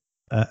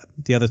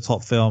 The other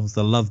top films,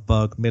 The Love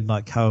Bug,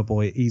 Midnight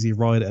Cowboy, Easy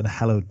Rider, and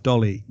Hello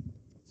Dolly.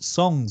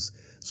 Songs.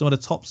 Some of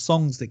the top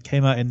songs that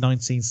came out in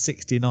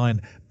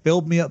 1969.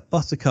 Build Me Up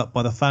Buttercup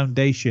by the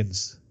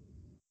Foundations.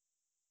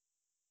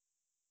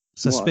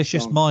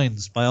 Suspicious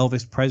Minds by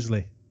Elvis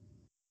Presley.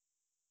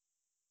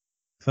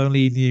 If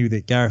only he knew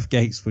that Gareth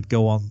Gates would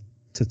go on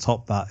to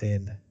top that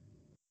in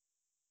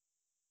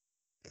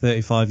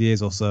 35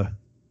 years or so.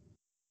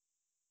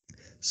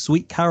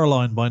 Sweet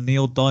Caroline by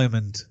Neil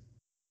Diamond.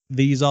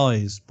 These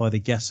Eyes by the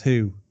Guess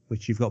Who,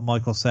 which you've got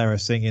Michael Cera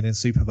singing in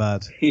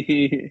Superbad.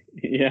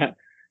 Yeah,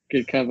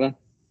 good cover.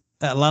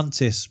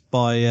 Atlantis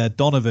by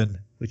Donovan,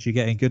 which you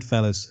get in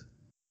Goodfellas.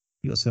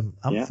 You got some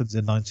anthems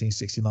in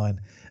 1969.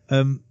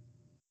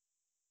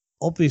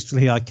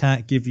 Obviously, I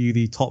can't give you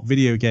the top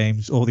video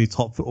games or the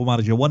top Football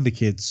Manager Wonder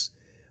Kids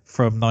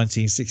from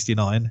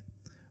 1969,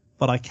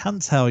 but I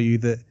can tell you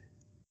that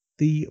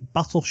the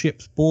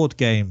Battleships board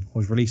game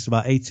was released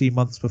about 18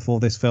 months before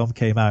this film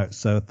came out,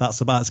 so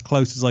that's about as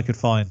close as I could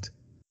find.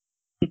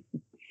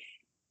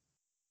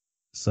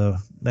 So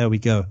there we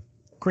go.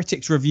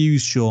 Critics'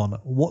 reviews, Sean.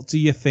 What do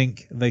you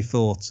think they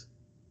thought?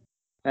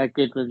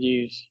 Good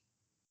reviews.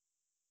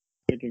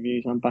 Good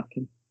reviews. I'm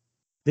backing.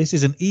 This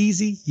is an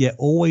easy yet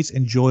always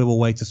enjoyable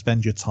way to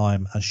spend your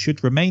time and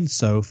should remain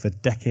so for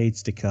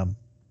decades to come.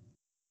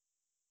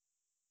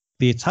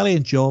 The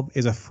Italian Job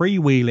is a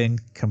freewheeling,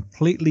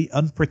 completely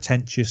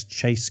unpretentious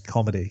chase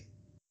comedy.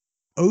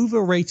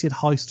 Overrated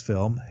heist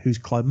film whose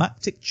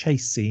climactic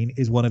chase scene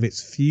is one of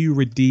its few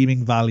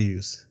redeeming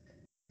values.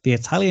 The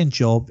Italian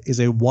Job is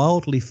a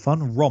wildly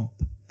fun romp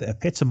that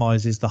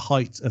epitomizes the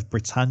height of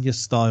Britannia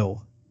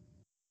style.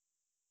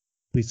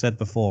 We said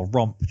before,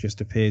 romp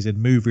just appears in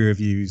movie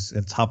reviews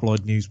and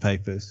tabloid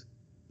newspapers.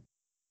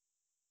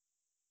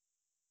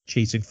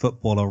 Cheating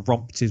footballer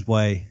romped his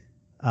way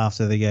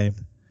after the game.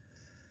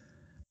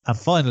 And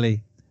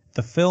finally,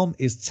 the film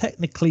is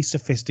technically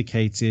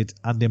sophisticated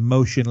and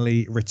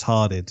emotionally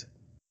retarded.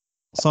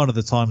 Sign of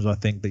the times, I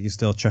think, that you're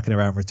still chucking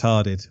around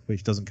retarded,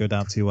 which doesn't go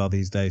down too well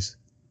these days.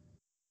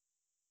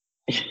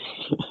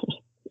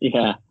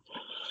 Yeah.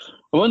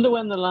 I wonder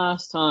when the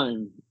last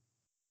time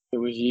it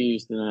was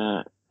used in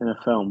a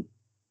film.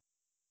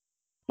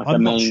 Like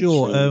I'm not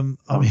sure. mainstream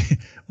I mean,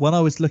 when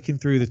I was looking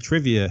through the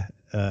trivia,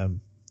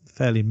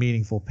 fairly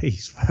meaningful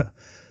piece,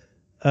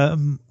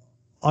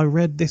 I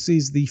read this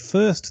is the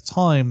first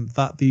time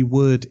that the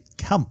word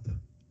camp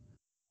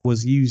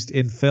was used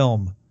in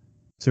film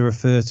to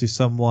refer to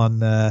someone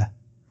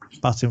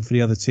batting for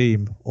the other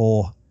team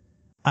or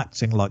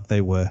acting like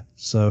they were.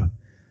 So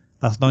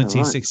that's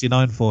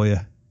 1969 for you.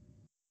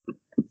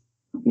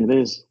 It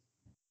is.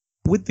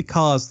 With the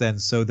cars then,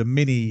 so the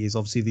Mini is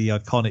obviously the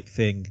iconic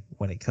thing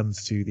when it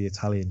comes to the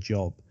Italian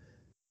Job.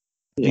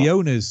 Yeah. The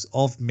owners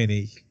of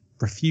Mini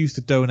refused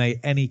to donate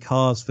any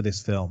cars for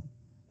this film.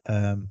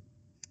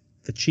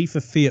 The chief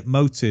of Fiat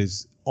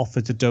Motors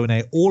offered to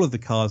donate all of the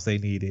cars they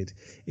needed,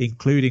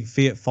 including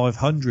Fiat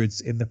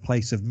 500s in the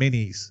place of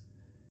Minis.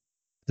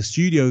 The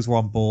studios were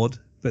on board,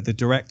 but the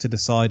director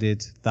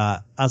decided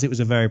that as it was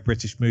a very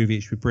British movie,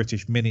 it should be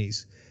British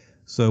Minis.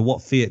 So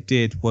what Fiat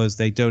did was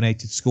they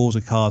donated scores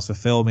of cars for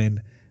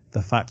filming,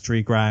 the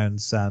factory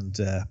grounds, and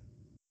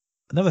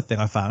another thing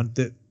I found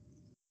that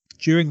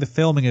during the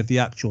filming of the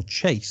actual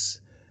chase,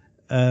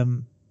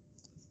 the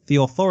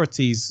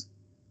authorities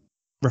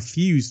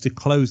refused to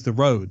close the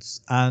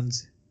roads, and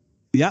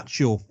the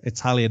actual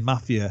Italian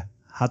mafia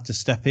had to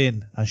step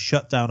in and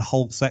shut down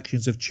whole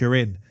sections of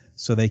Turin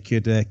so they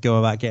could go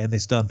about getting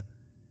this done.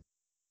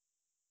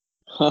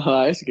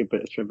 That's a good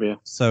bit of trivia.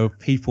 So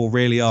people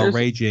really are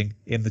raging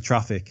in the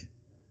traffic.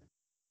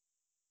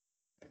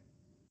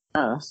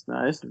 Oh,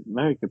 that's a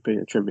very good bit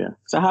of trivia.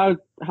 So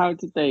how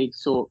did they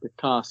sort the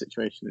car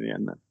situation in the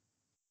end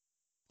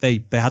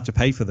then? They had to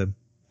pay for them.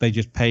 They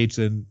just paid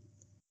and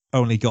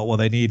only got what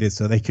they needed,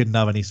 so they couldn't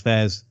have any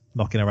spares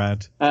knocking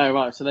around. Oh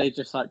right, so they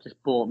just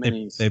bought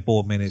minis. They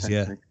bought minis,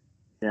 yeah.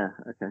 Yeah,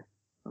 okay.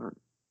 All right.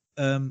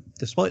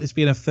 Despite this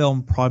being a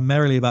film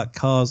primarily about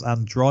cars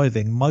and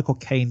driving, Michael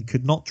Caine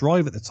could not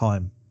drive at the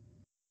time,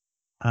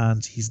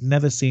 and he's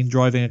never seen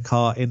driving a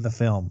car in the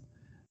film.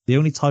 The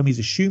only time he's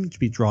assumed to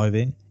be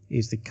driving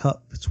is the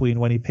cut between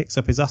when he picks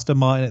up his Aston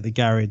Martin at the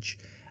garage,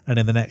 and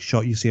in the next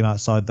shot you see him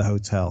outside the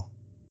hotel.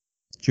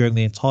 During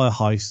the entire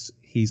heist,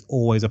 he's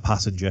always a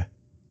passenger.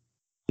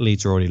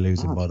 Leeds are already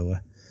losing, by the way.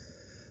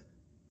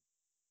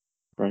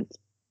 Right.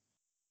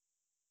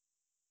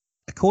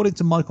 According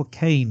to Michael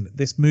Caine,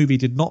 this movie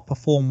did not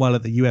perform well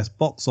at the US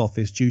box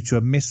office due to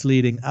a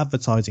misleading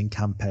advertising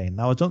campaign.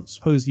 Now, I don't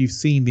suppose you've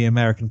seen the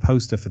American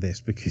poster for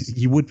this, because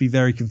you would be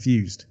very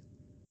confused.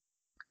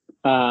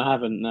 I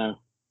haven't, no.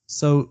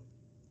 So,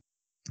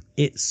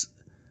 it's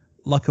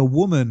like a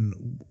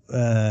woman,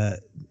 a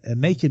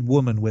naked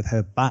woman with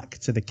her back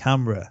to the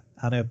camera,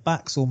 and her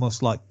back's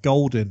almost like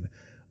golden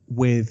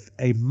with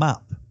a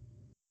map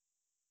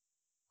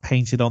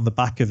painted on the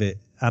back of it.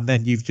 And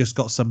then you've just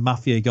got some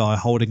mafia guy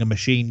holding a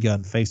machine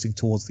gun facing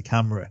towards the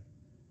camera.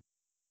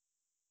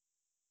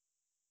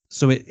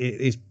 So it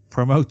is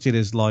promoted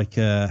as like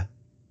a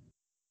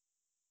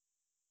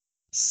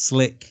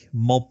slick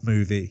mob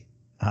movie.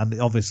 And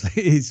obviously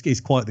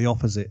it's quite the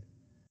opposite.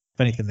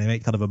 If anything, they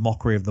make kind of a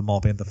mockery of the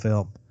mob in the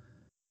film.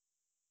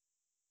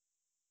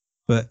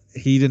 But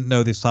he didn't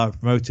know this how it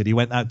promoted. He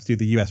went out to do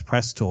the US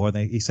press tour, and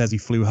he says he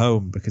flew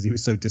home because he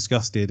was so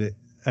disgusted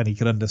and he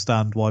could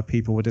understand why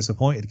people were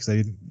disappointed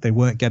because they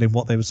weren't getting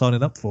what they were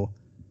signing up for.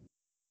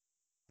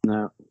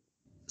 No.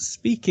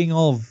 Speaking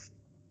of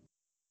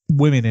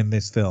women in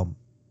this film,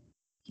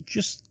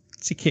 just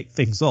to kick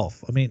things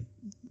off, I mean,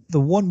 the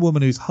one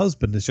woman whose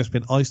husband has just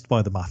been iced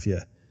by the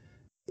mafia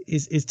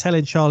is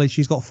telling Charlie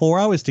she's got 4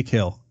 hours to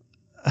kill.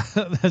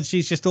 And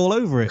she's just all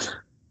over it.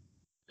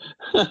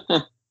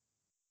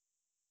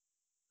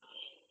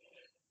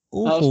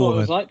 Awful That's what woman. it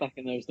was like back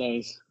in those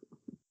days.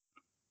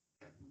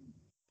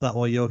 That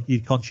why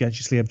you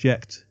conscientiously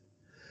object?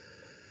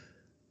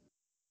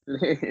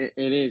 It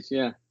is,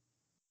 yeah.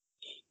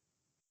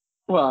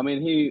 Well, I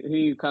mean,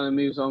 who kind of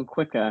moves on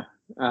quicker,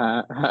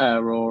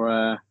 her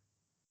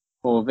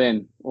or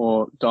Vin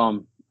or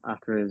Dom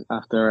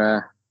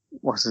after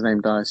what's his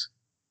name dies?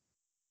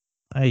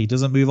 Hey, he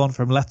doesn't move on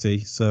from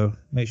Letty, so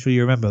make sure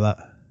you remember that.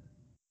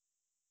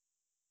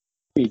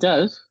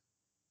 does.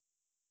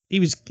 He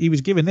was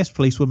giving this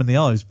policewoman the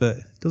eyes, but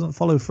doesn't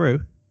follow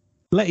through.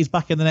 Letty's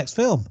back in the next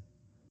film.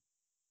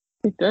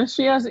 He does.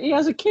 He has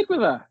a kid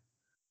with her.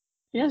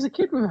 He has a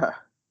kid with her.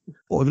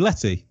 What, with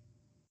Letty?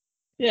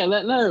 Yeah,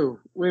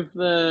 with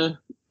the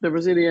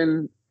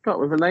Brazilian cop,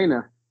 with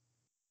Elena.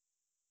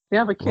 They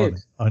have a kid.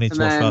 Well, I need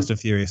to watch Fast and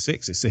Furious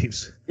 6, it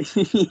seems.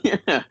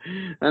 Yeah.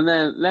 And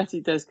then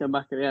Letty does come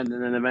back at the end,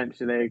 and then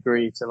eventually they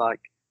agree to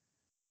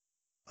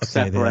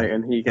separate,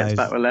 and he gets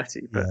back with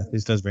Letty. But yeah,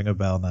 this does ring a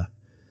bell now.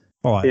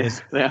 All right. Yeah,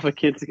 they have a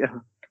kid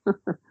together.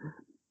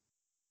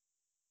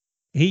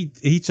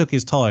 He took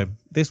his time.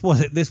 This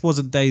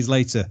wasn't days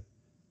later.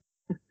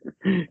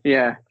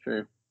 Yeah,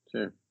 true.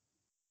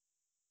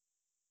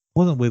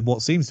 Wasn't with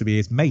what seems to be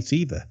his mate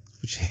either.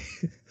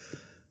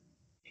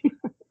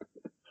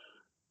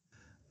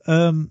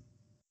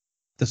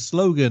 The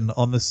slogan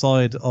on the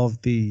side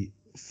of the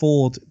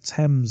Ford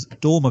Thames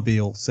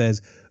Dormobile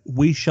says,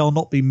 "We shall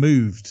not be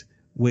moved,"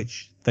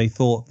 which they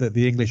thought that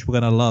the English were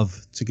going to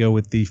love to go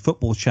with the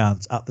football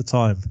chant at the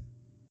time.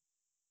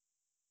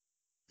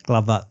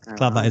 Glad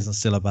that isn't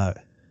still about.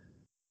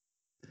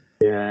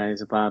 Yeah,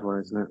 it's a bad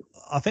one, isn't it?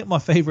 I think my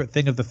favourite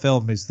thing of the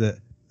film is that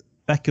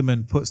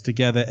Beckerman puts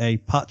together a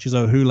Patches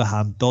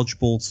O'Houlihan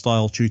dodgeball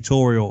style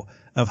tutorial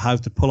of how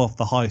to pull off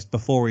the heist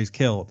before he's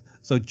killed.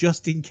 So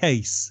just in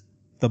case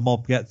the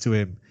mob get to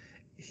him,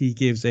 he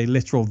gives a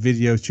literal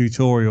video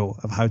tutorial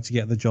of how to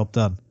get the job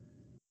done.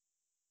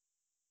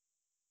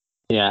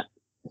 Yeah,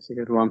 it's a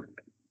good one.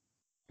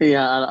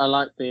 Yeah, I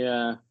like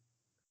the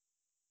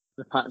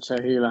Patch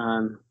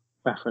O'Houlihan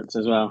reference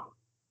as well.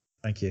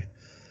 Thank you.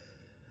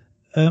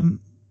 I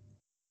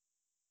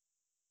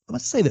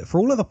must say that for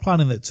all of the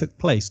planning that took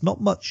place, not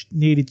much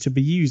needed to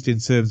be used in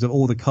terms of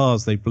all the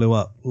cars they blew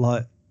up.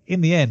 Like, in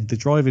the end, the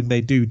driving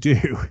they do,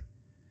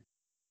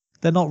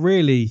 they're not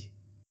really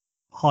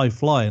high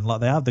flying.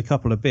 Like, they have the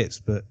couple of bits,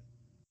 but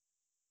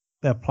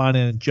they're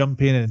planning and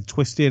jumping and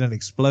twisting and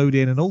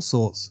exploding and all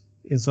sorts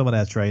in some of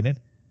their training.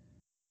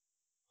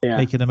 Yeah.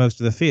 Making the most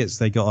of the Fiats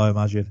they got, I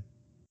imagine.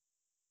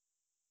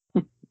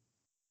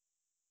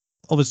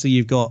 Obviously,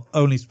 you've got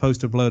 "Only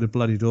Supposed to Blow the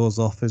Bloody Doors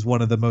Off" as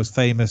one of the most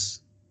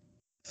famous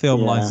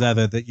film lines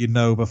ever that you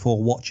know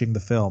before watching the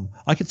film.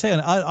 I can tell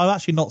you, I've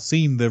actually not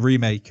seen the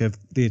remake of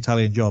The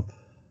Italian Job.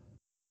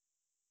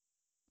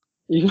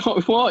 You've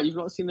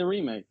not seen the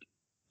remake?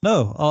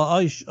 No,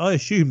 I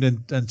assumed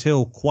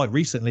until quite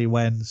recently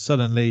when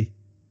suddenly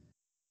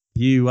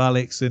you,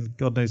 Alex, and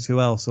God knows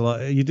who else are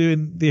like, "Are you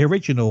doing the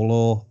original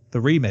or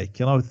the remake?"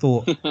 And I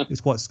thought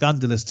it's quite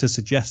scandalous to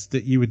suggest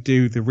that you would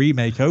do the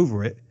remake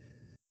over it.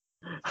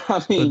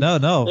 I mean,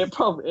 but no.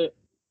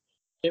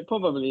 It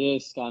probably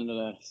is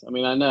scandalous. I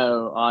mean, I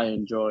know I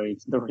enjoyed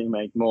the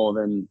remake more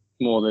than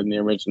the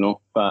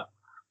original, but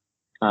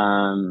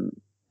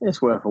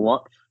it's worth a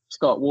watch.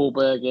 Scott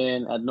Wahlberg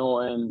in, Ed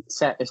Norton,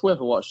 it's worth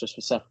a watch just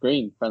for Seth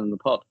Green, friend of the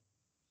pod.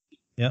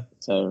 Yeah.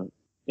 So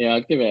yeah,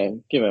 I'd give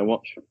it a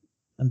watch.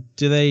 And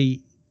do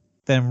they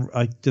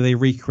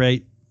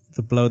recreate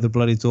the "Blow the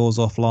Bloody Doors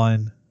Off"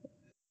 line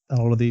and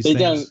all of these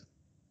things?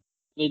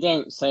 They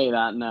don't say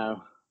that.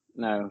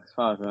 No, as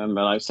far as I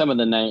remember, like some of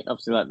the names,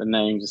 obviously, like the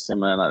names are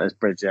similar. Like there's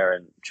Bridger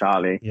and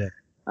Charlie. Yeah.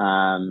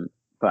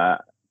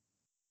 But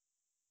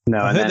no,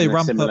 I heard they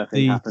ramp up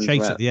the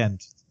chase at the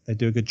end. They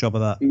do a good job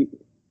of that.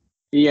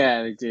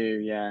 Yeah, they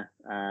do. Yeah.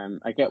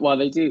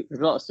 They do.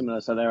 There's a lot of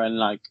similar. So they're in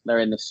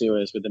the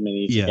sewers with the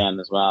minis again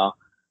as well.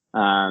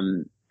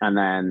 And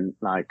then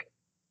like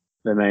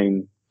the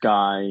main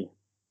guy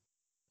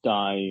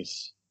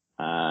dies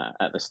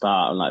at the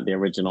start of like the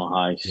original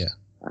heist. Yeah.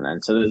 And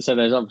then so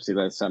there's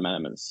obviously some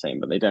elements the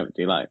same, but they don't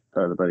do like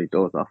 "Blow the Bloody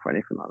Doors Off" or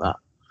anything like that.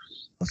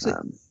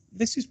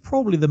 This is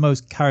probably the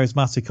most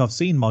charismatic I've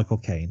seen Michael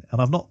Caine,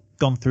 and I've not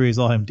gone through his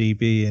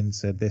IMDb and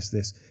said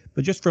this,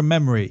 but just from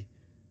memory.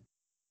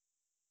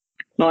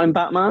 Not in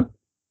Batman?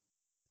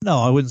 No,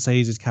 I wouldn't say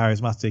he's as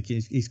charismatic.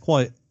 He's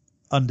quite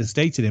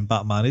understated in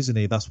Batman, isn't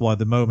he? That's why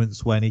the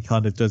moments when he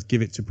kind of does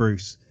give it to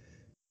Bruce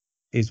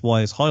is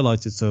why it's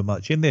highlighted so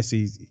much. In this,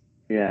 he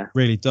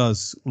really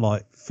does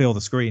like fill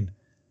the screen.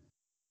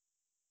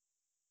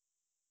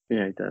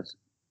 Yeah, he does.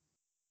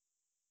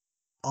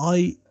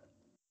 I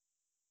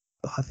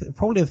think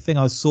probably the thing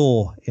I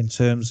saw in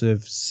terms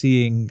of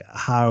seeing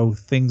how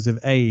things have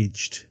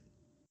aged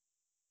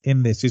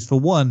in this is, for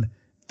one,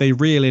 they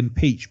reel in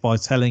Peach by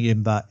telling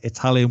him that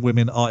Italian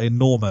women are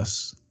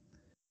enormous,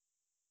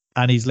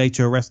 and he's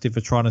later arrested for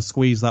trying to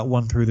squeeze that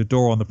one through the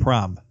door on the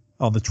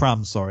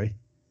tram. Sorry.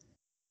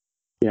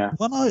 Yeah.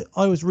 When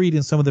I was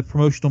reading some of the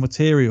promotional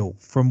material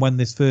from when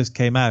this first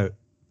came out,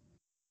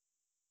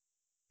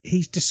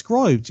 he's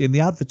described in the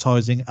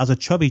advertising as a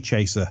chubby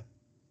chaser.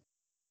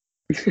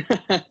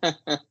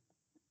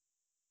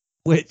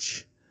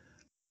 Which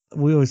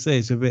we always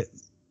say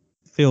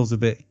feels a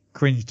bit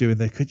cringe doing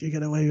that. Could you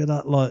get away with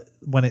that? Like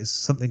when it's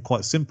something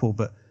quite simple,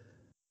 but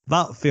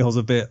that feels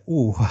a bit,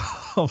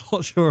 I'm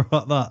not sure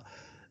about that.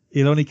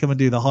 He'll only come and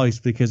do the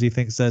heist because he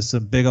thinks there's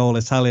some big old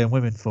Italian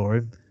women for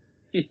him.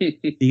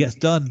 He gets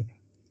done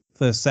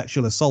for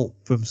sexual assault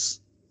from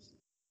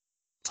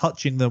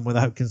touching them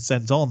without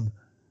consent on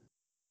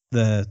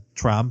the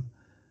tram,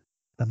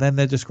 and then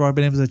they're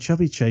describing him as a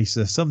chubby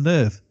chaser. Some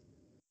nerve.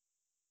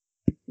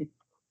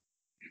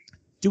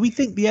 Do we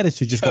think the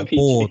editor just got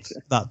bored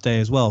that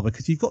day as well?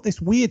 Because you've got this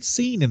weird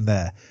scene in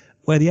there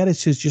where the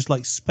editors just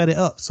like sped it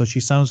up so she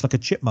sounds like a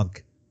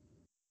chipmunk.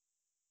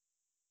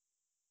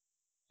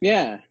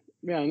 Yeah,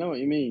 I know what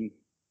you mean.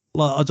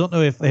 Like, I don't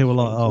know if they were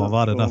like, "Oh, I've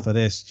had enough of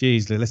this.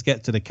 Jeez, let's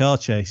get to the car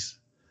chase."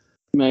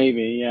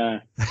 Maybe, yeah,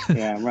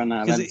 run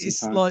out of Because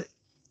it's time. Like,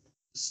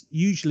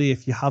 usually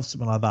if you have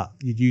something like that,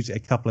 you'd use it a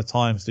couple of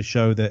times to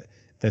show that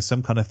there's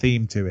some kind of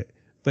theme to it.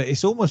 But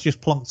it's almost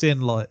just plonked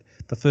in like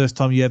the first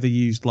time you ever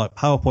used like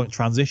PowerPoint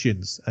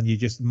transitions, and you're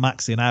just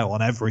maxing out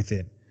on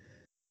everything.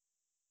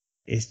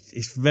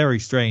 It's very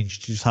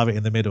strange to just have it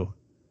in the middle.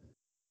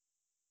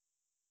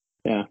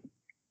 Yeah.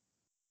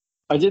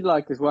 I did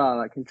like as well,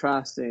 like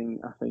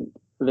contrasting, I think,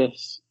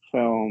 this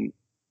film,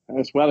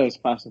 as well as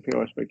Fast and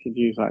Furious, but could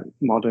use like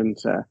modern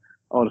to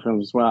older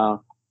films as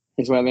well,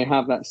 is where they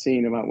have that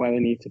scene about where they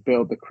need to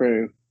build the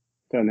crew.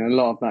 Don't they? A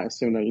lot of that is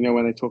similar. You know,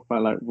 when they talk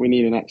about like, we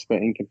need an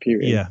expert in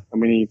computing,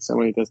 and we need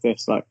someone who does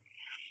this. Like,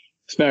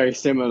 it's very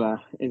similar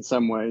in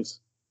some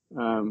ways,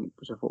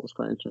 which I thought was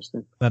quite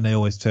interesting. And they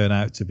always turn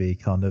out to be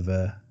kind of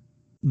a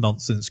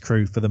nonsense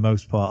crew for the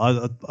most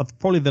part. I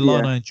probably the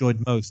line I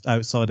enjoyed most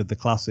outside of the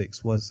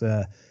classics was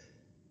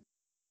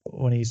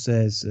when he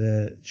says,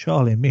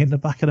 "Charlie, me in the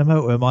back of the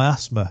motor, my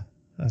asthma."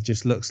 That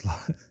just looks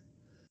like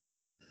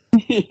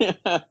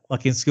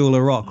like in School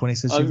of Rock when he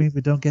says, "You mean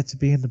we don't get to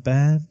be in the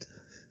band?"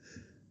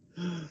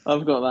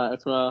 I've got that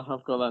as well.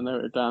 I've got that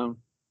noted down.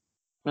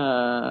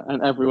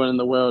 And everyone in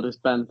the world is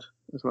bent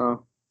as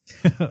well.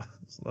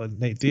 It's like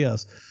Nate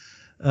Diaz.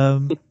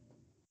 The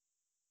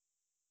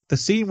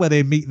scene where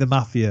they meet the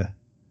mafia,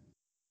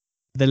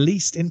 the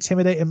least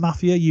intimidating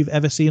mafia you've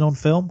ever seen on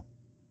film.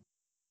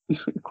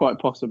 Quite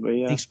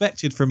possibly, yeah.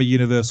 Expected from a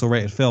Universal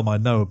rated film, I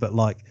know, but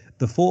like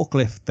the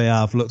forklift they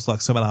have looks like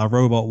something out of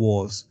Robot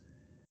Wars.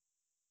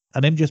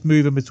 And him just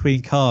moving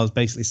between cars,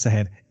 basically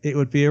saying, "It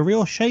would be a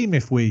real shame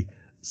if we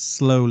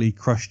slowly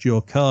crushed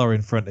your car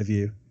in front of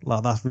you."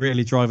 Like, that's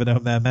really driving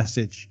home their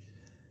message.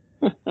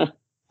 And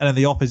then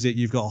the opposite,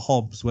 you've got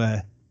Hobbs,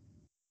 where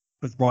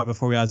right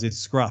before he has his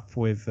scrap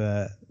with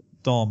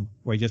Dom,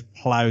 where he just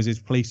plows his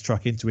police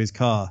truck into his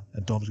car,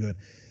 and Dom's going,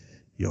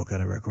 "You're going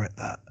to regret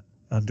that,"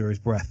 under his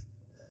breath.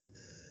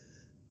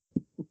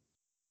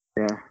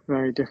 Yeah,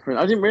 very different.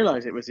 I didn't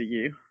realise it was a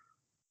U.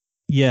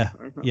 Yeah.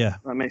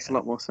 That makes a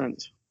lot more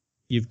sense.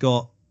 He's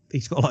got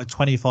like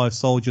 25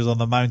 soldiers on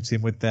the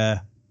mountain with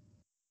their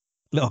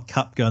little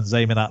cap guns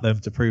aiming at them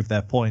to prove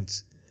their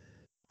point.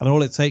 And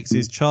all it takes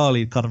is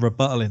Charlie kind of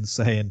rebuttaling,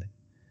 saying,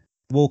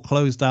 "We'll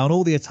close down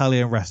all the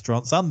Italian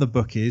restaurants and the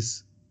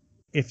bookies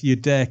if you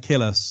dare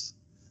kill us."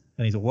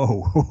 And he's like,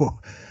 "Whoa,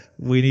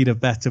 we need a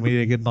bet and we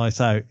need a good night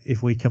out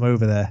if we come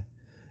over there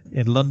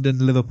in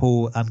London,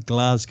 Liverpool and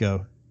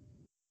Glasgow."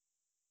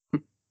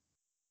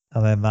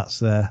 And then that's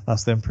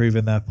them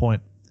proving their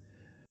point.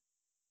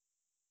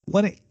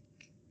 When it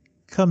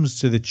comes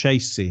to the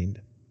chase scene,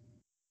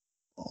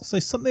 I'll say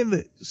something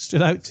that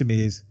stood out to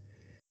me is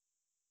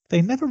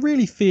they never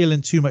really feel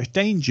in too much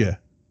danger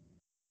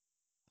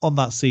on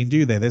that scene,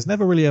 do they? There's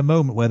never really a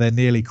moment where they're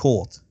nearly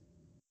caught.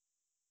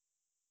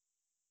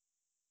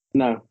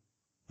 No.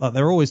 Like,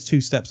 they're always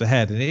 2 steps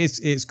ahead, and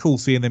it's cool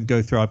seeing them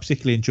go through. I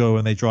particularly enjoy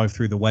when they drive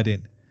through the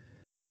wedding,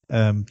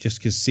 just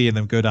because seeing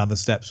them go down the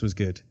steps was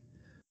good.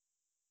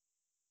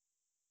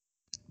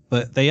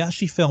 But they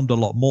actually filmed a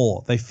lot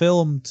more. They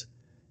filmed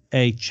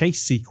a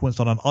chase sequence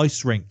on an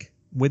ice rink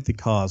with the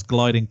cars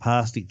gliding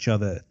past each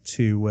other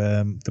to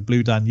the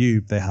Blue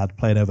Danube they had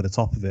playing over the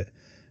top of it,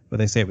 where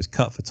they say it was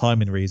cut for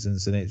timing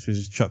reasons and it was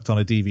just chucked on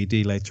a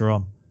DVD later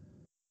on.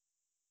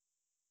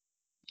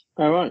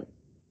 All right.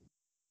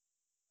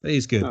 It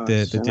is good,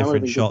 the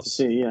different shots.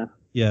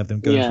 Yeah, them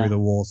going through the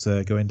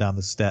water, going down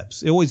the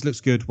steps. It always looks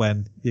good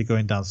when you're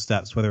going down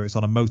steps, whether it's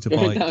on a motorbike.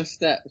 Going down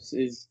steps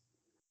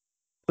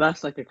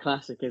that's like a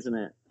classic, isn't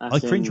it? I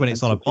cringe when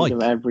it's on a bike.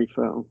 Of every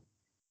film.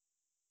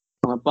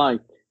 On a bike.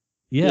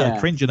 Yeah, I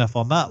cringe enough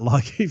on that.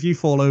 Like, if you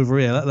fall over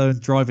here, let alone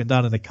driving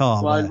down in a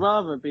car. Well, I'd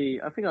rather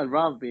be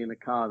in a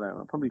car, though.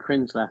 I'd probably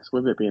cringe less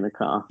with it being a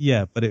car.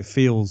 Yeah, but it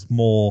feels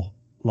more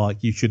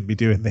like you shouldn't be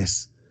doing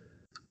this.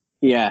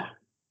 Yeah.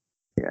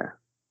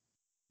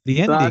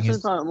 The ending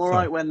is... I'm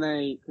alright when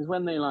they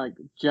like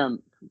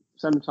jump,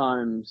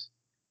 sometimes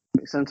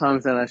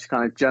they're just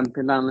kind of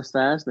jumping down the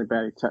stairs and they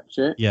barely touch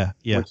it. Yeah.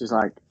 Which is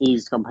like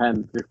easy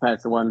compared to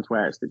the ones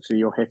where it's literally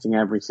you're hitting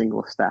every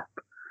single step.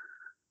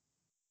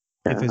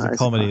 If it's a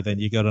comedy, then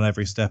you go down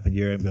every step and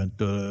you're going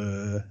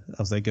duh,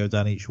 as they go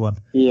down each one.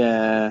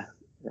 Yeah.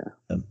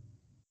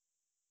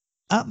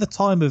 At the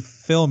time of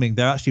filming,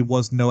 there actually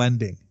was no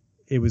ending.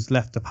 It was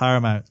left to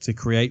Paramount to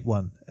create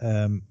one.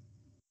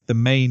 The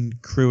main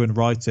crew and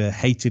writer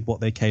hated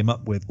what they came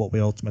up with, what we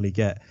ultimately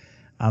get.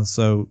 And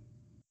so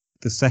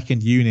the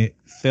second unit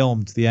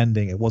filmed the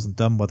ending. It wasn't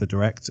done by the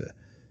director.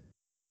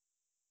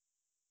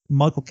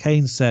 Michael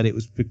Caine said it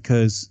was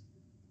because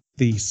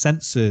the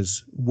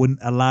censors wouldn't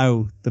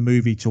allow the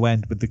movie to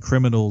end with the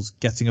criminals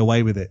getting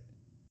away with it.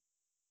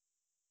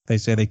 They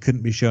say they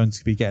couldn't be shown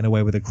to be getting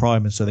away with a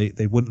crime, and so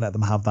they wouldn't let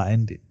them have that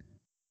ending.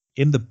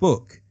 In the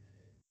book,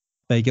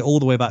 they get all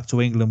the way back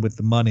to England with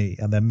the money,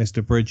 and then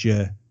Mr.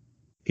 Bridger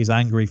is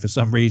angry for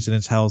some reason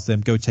and tells them,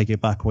 go take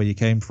it back where you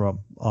came from.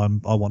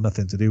 I want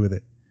nothing to do with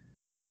it.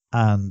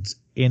 And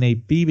in a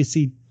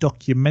BBC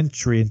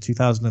documentary in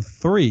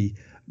 2003,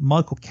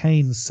 Michael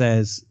Caine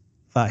says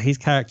that his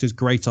character's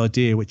great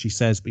idea, which he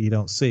says but you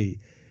don't see,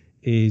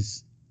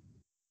 is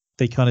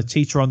they kind of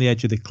teeter on the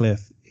edge of the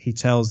cliff. He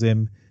tells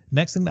him,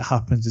 next thing that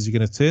happens is you're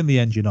going to turn the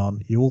engine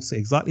on. You all sit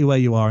exactly where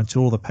you are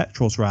until all the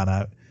petrol's ran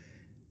out.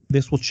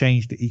 This will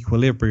change the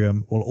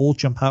equilibrium. We'll all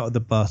jump out of the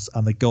bus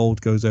and the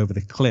gold goes over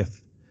the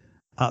cliff.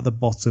 At the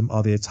bottom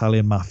are the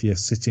Italian mafia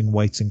sitting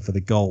waiting for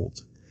the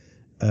gold.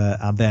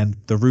 And then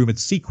the rumoured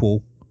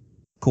sequel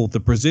called The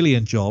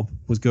Brazilian Job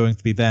was going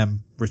to be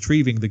them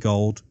retrieving the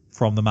gold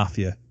from the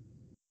mafia.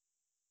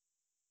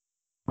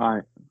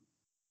 Right.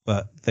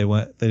 But they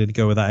didn't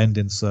go with that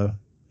ending, so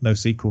no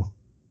sequel.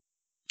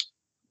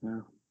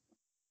 No.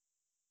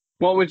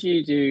 What would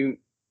you do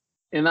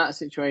in that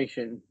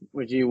situation?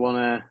 Would you want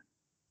to, do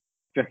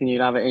you reckon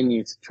you'd have it in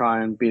you to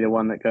try and be the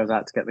one that goes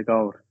out to get the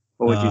gold?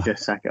 Or would you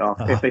just sack it off?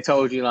 If they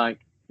told you, like,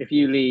 if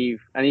you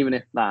leave, and even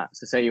if that,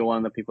 so say you're one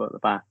of the people at the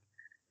back,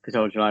 they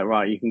told you, like,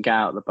 right, you can get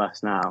out of the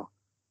bus now.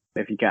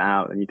 If you get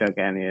out and you don't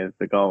get any of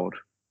the gold,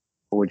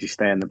 or would you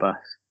stay in the bus?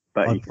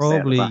 But I'd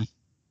probably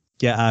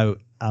get out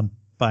and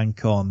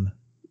bank on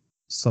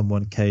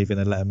someone caving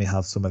and letting me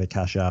have some of the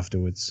cash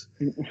afterwards.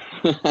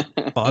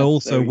 But I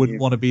also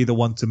wouldn't want to be the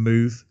one to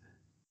move.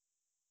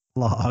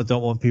 Like, I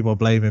don't want people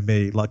blaming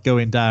me, like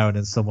going down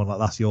and someone like,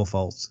 that's your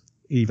fault,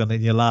 even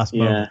in your last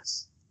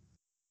moments.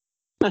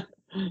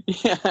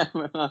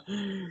 Yeah,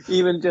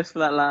 even just for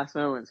that last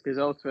moment, because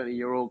ultimately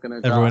you're all going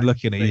to die. Everyone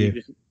looking at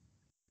you.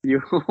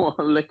 You're all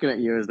looking at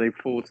you as they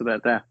fall to their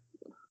death.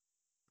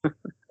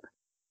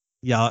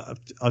 Yeah,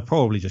 I'd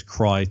probably just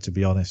cry, to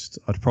be honest.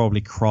 I'd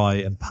probably cry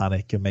and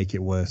panic and make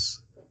it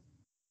worse.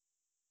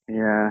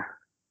 Yeah.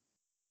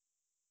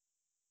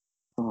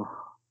 Oh.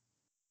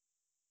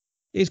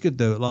 It's good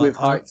though. Like, with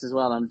heights as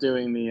well. I'm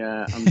doing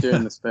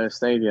the Spurs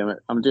Stadium.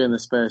 I'm doing the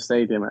Spurs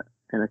Stadium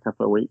in a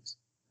couple of weeks.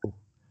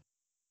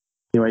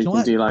 Anyway, you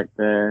can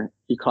do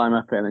you climb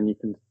up it and then you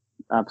can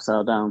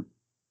abseil down.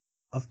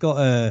 I've got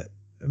a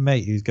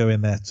mate who's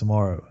going there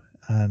tomorrow,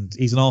 and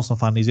he's an Arsenal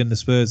fan. He's in the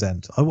Spurs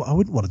end. I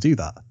wouldn't want to do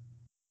that.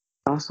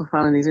 Arsenal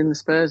fan and he's in the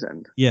Spurs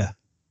end? Yeah.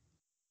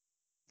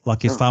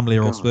 Like his family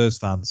are all Spurs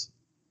fans.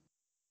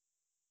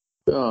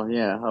 Oh,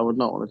 yeah. I would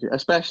not want to do,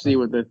 especially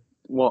with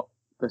what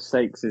the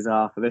stakes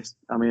are for this.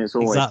 I mean, it's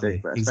always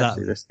big, but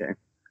especially this game.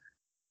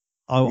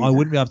 I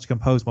wouldn't be able to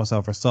compose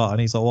myself for a start.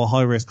 And he's like, well,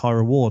 high risk, high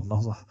reward. And I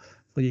was like,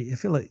 but you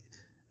feel like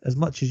as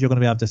much as you're going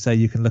to be able to say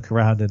you can look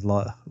around and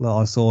like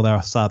I saw there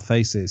are sad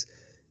faces,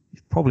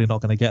 you're probably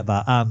not going to get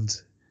that. And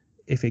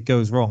if it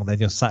goes wrong, then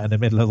you're sat in the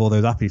middle of all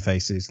those happy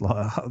faces.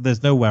 Like,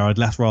 there's nowhere I'd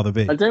less rather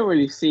be. I don't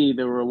really see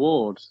the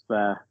reward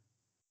there,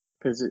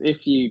 because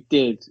if you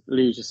did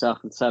lose yourself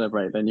and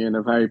celebrate, then you're in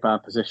a very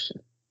bad position.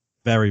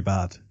 Very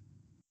bad.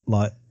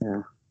 Like,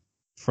 yeah.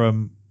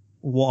 From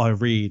what I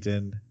read,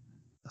 and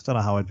I don't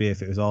know how I'd be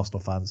if it was Arsenal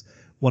fans,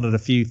 one of the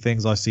few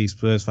things I see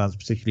Spurs fans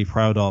particularly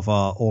proud of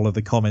are all of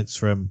the comments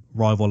from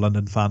rival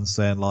London fans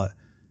saying, like,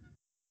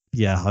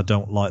 yeah, I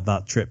don't like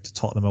that trip to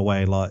Tottenham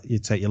away. Like, you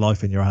take your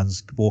life in your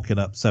hands walking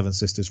up Seven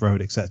Sisters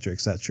Road, etc.,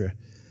 etc.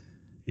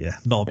 Yeah,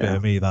 not a bit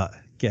of me, that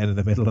getting in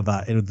the middle of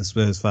that in with the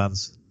Spurs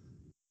fans.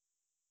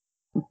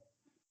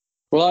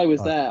 Well, I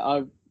was there.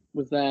 I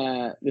was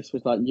there. This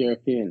was like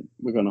European.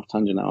 We're going off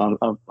tangent now.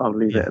 I'll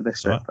leave it at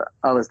this bit. But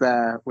I was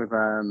there with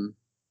when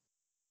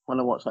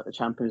I watched like the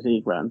Champions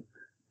League run,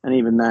 and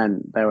even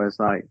then there was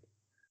like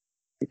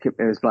it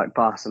was like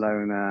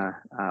Barcelona,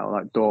 or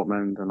like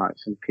Dortmund, and like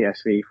some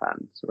PSV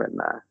fans were in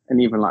there,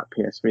 and even like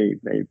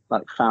PSV, they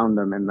like found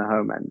them in the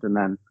home end, and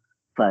then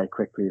very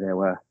quickly they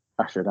were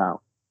ushered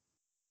out.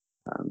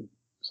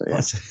 So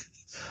yeah.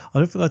 I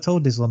don't think I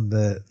told this on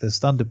the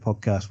Standard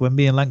podcast. When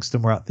me and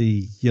Langston were at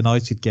the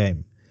United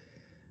game,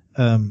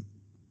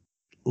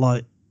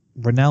 like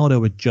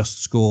Ronaldo had just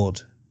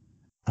scored,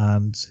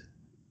 and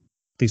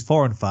these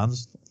foreign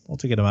fans, not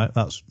to get them out,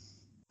 that's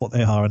what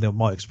they are, and it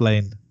might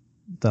explain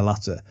the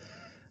latter.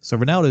 So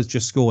Ronaldo's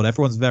just scored.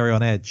 Everyone's very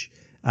on edge,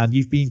 and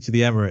you've been to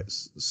the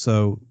Emirates,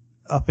 so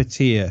up a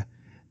tier,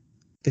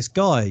 this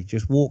guy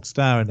just walks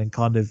down and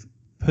kind of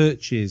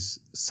perches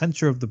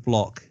center of the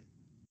block,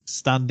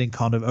 standing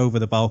kind of over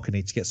the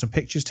balcony to get some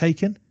pictures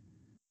taken.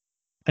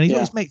 And he's got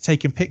his mate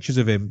taking pictures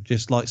of him,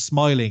 just like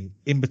smiling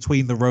in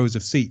between the rows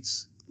of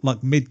seats,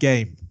 like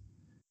mid-game.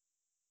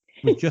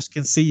 We've just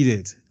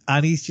conceded.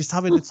 And he's just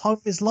having the time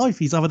of his life.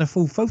 He's having a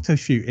full photo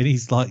shoot. And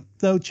he's like,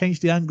 no, change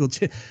the angle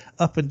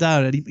up and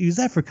down. And he was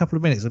there for a couple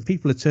of minutes. And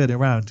people are turning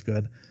around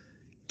going,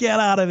 get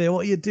out of here.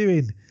 What are you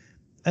doing?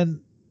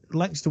 And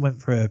Langston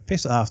went for a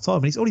piss at half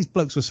time. And all these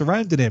blokes were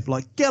surrounding him.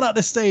 Like, get out of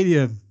the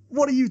stadium.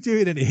 what are you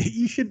doing in here?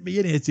 You shouldn't be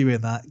in here doing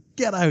that.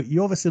 Get out.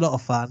 You're obviously not a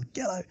fan.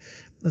 Get out.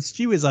 The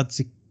stewards had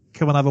to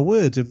come and have a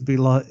word and be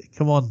like,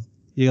 come on,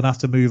 you're going to have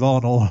to move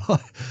on. Or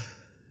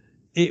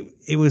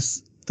it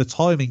was, the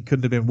timing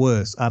couldn't have been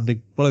worse. And the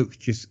bloke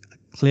just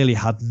clearly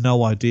had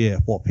no idea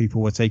what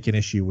people were taking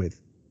issue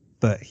with.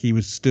 But he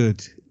was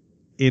stood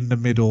in the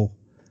middle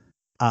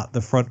at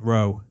the front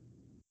row,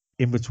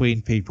 in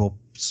between people,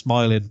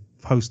 smiling,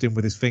 posting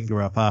with his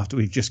finger up after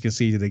we've just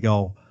conceded a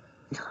goal.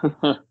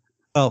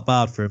 Felt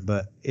bad for him,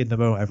 but in the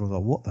moment, everyone was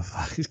like, what the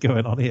fuck is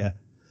going on here?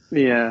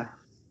 Yeah.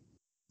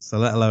 So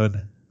let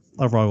alone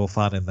a rival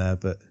fan in there,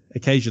 but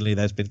occasionally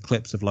there's been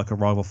clips of like a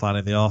rival fan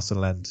in the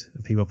Arsenal end,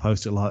 and people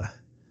post it like,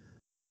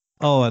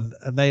 oh, and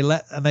they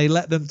let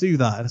them do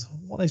that. And it's,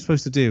 what are they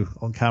supposed to do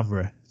on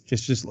camera?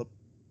 Just like,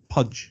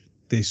 punch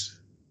this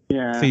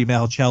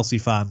female Chelsea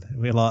fan. And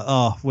we're like,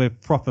 oh, we're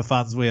proper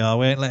fans. We are.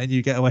 We ain't letting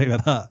you get away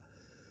with that.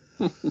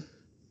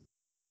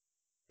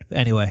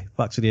 Anyway,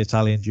 back to the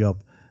Italian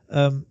job.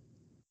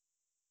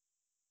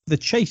 The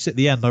chase at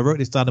the end, I wrote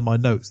this down in my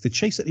notes. The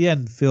chase at the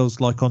end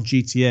feels like on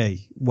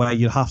GTA, where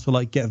you have to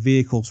like get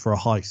vehicles for a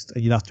heist,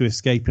 and you'd have to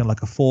escape in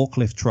like a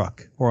forklift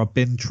truck or a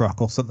bin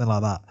truck or something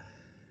like that.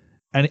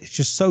 And it's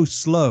just so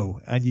slow,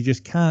 and you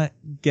just can't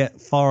get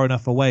far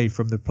enough away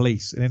from the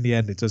police. And in the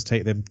end, it does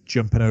take them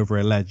jumping over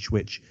a ledge,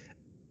 which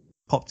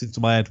popped into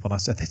my head when I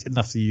said they didn't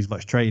have to use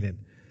much training.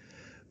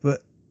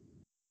 But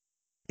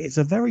it's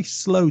a very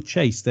slow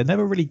chase. They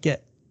never really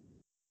get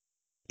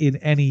in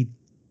any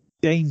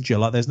danger.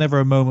 Like, there's never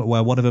a moment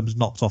where one of them's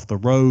knocked off the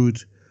road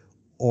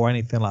or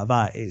anything like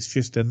that. It's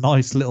just a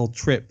nice little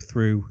trip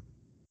through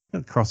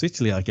across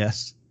Italy, I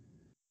guess,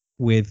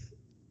 with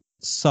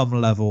some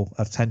level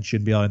of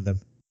tension behind them.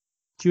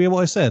 Do you hear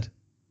what I said?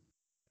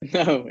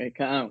 No, it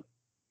cut out.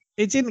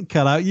 It didn't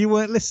cut out. You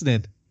weren't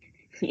listening.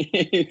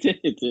 It did.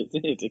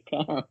 It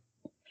cut out.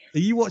 Are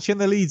you watching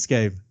the Leeds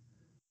game?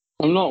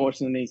 I'm not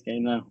watching the Leeds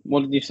game now.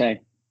 What did you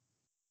say?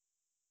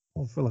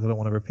 I feel like I don't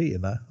want to repeat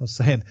it now. I was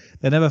saying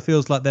there never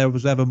feels like there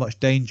was ever much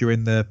danger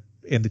in the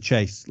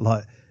chase.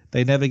 Like,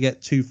 they never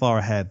get too far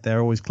ahead.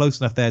 They're always close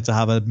enough there to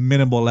have a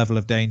minimal level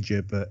of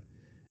danger, but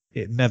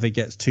it never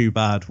gets too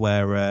bad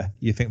where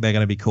you think they're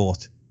going to be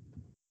caught.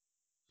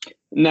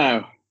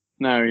 No,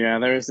 yeah,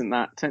 there isn't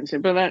that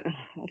tension. But I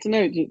don't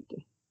know. Do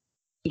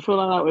you feel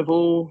like that with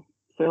all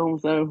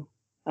films, though?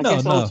 I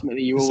guess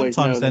ultimately you always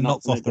sometimes know they're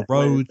knocked off the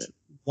road.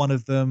 One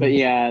of them. But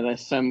yeah,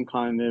 there's some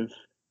kind of.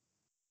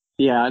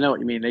 Yeah, I know what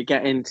you mean. They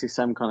get into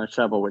some kind of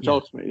trouble, which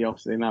ultimately,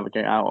 obviously, they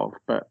navigate out of.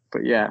 But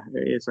yeah,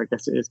 it is. I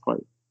guess it is quite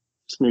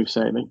smooth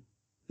sailing.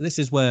 This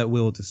is where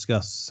we'll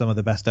discuss some of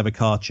the best ever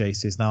car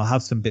chases. Now, I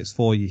have some bits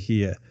for you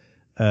here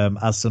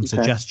as some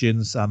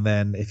suggestions, and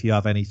then if you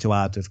have any to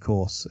add, of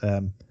course.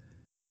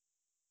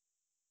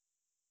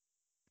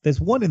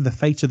 There's one in The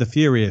Fate of the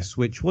Furious,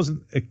 which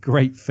wasn't a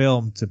great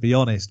film, to be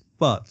honest,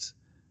 but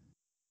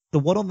the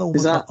one on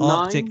the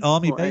Arctic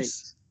Army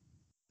base.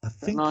 8? I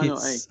think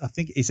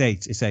it's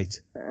 8. It's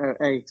 8.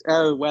 8.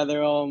 Oh,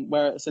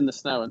 where it's in the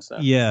snow and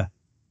stuff. Yeah.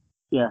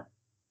 Yeah.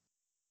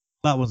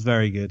 That one's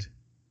very good.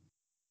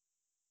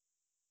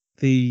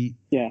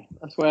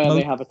 That's where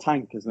they have a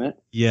tank, isn't it?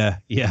 Yeah.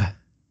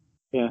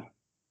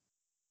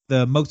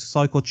 The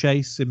motorcycle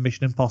chase in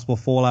Mission Impossible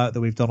Fallout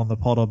that we've done on the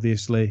pod,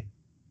 obviously.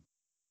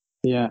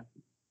 Yeah.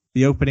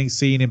 The opening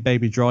scene in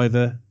Baby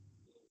Driver.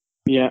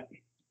 Yeah.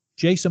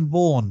 Jason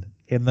Bourne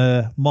in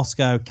the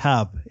Moscow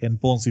cab in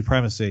Bourne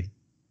Supremacy.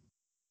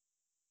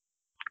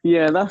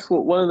 Yeah, that's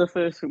one of the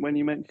first thing I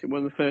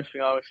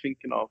was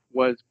thinking of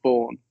was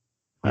Bourne.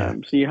 Yeah.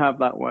 So you have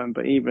that one,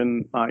 but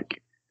even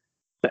like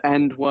the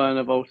end one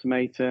of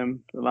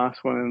Ultimatum, the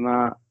last one in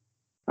that,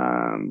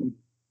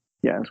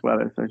 as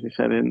well as you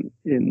said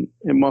in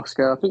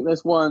Moscow. I think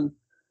there's one.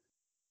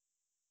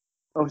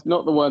 Oh, it's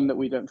not the one that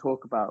we don't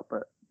talk about,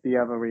 but the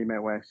other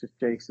remake where it's just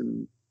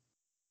Jason.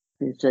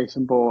 It's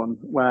Jason Bourne,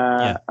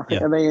 where I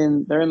think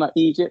they're in like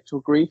Egypt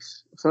or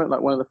Greece, something like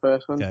one of the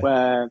first ones,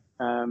 where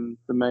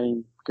the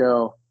main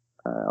girl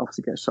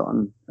obviously gets shot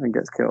and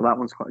gets killed. That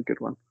one's quite a good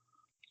one.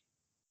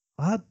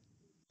 I had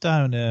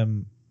down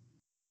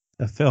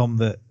a film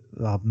that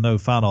I'm no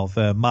fan of,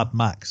 Mad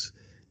Max.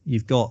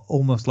 You've got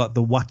almost like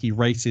the Wacky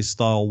Races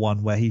style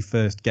one where he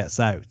first gets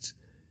out.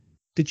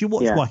 Did you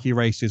watch Wacky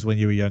Races when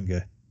you were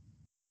younger?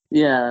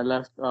 Yeah, I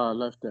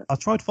loved it. I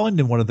tried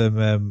finding one of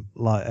them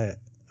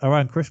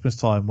around Christmas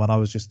time when I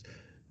was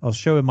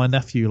showing my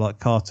nephew like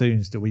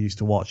cartoons that we used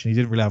to watch, and he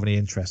didn't really have any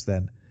interest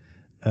then.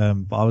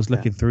 But I was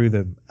looking through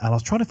them, and I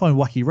was trying to find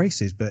Wacky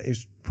Races, but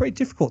it's pretty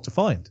difficult to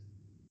find.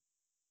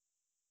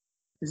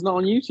 It's not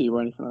on YouTube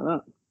or anything like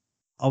that.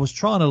 I was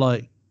trying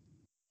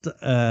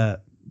to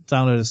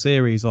download a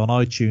series on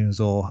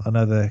iTunes or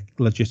another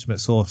legitimate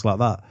source like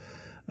that,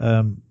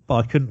 but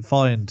I couldn't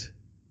find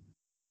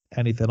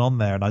anything on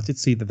there. And I did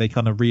see that they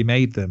kind of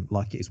remade them,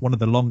 like it's one of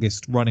the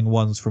longest running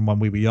ones from when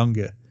we were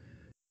younger.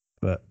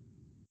 But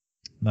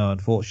no,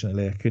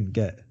 unfortunately, I couldn't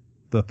get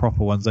the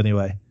proper ones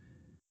anyway.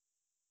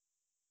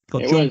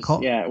 It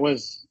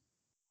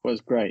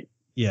was great.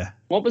 Yeah.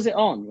 What was it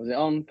on? Was it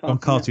on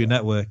Cartoon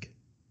Network?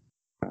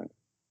 Right.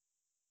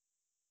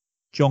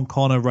 John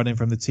Connor running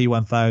from the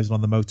T-1000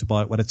 on the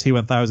motorbike, where the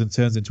T-1000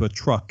 turns into a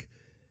truck,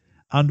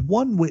 and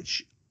one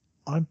which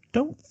I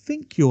don't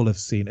think you'll have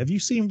seen. Have you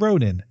seen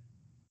Ronin?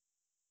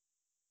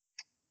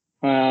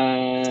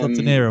 It's got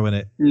De Niro in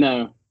it.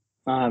 No,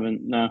 I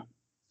haven't. No.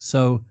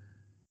 So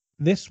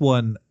this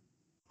one,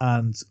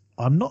 and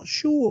I'm not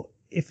sure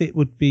if it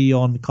would be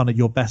on kind of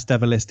your best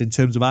ever list in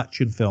terms of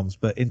action films,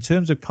 but in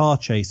terms of car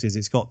chases,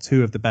 it's got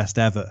 2 of the best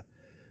ever.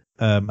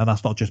 And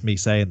that's not just me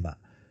saying that.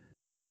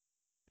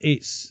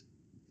 It's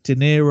De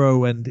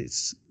Niro, and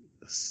it's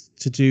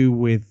to do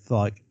with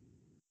like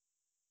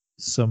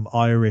some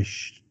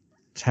Irish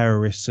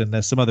terrorists, and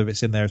there's some other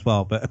bits in there as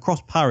well. But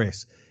across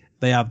Paris,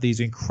 they have these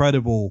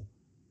incredible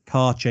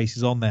car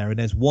chases on there, and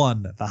there's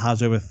one that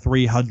has over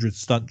 300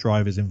 stunt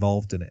drivers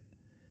involved in it.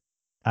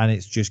 And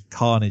it's just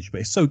carnage,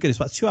 but it's so good. It's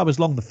about 2 hours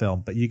long, the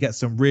film, but you get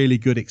some really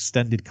good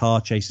extended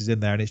car chases in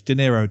there, and it's De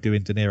Niro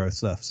doing De Niro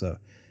stuff, so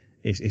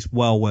it's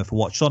well worth a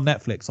watch. It's on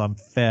Netflix, I'm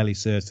fairly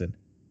certain.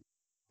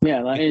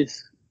 Yeah, that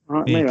is.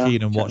 Me and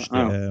Keenan watched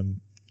it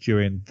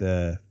during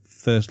the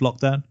first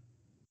lockdown.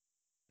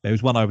 It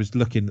was one I was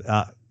looking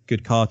at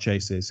good car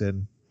chases,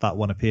 and that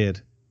one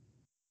appeared.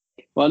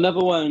 Well, another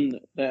one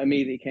that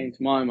immediately came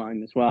to my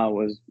mind as well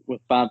was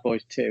Bad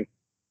Boys 2.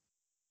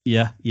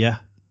 Yeah.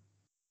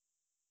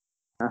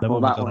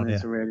 Well, that one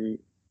is really,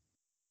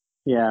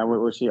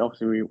 which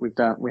obviously we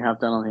have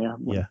done on here.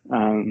 Yeah.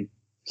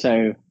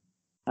 So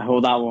I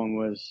thought that one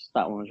was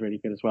really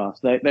good as well.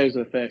 So those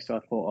are the first I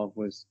thought of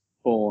was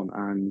Bourne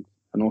and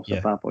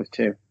also Bad Boys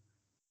 2.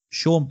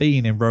 Sean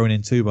Bean in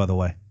Ronin 2, by the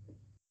way,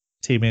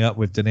 teaming up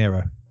with De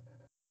Niro.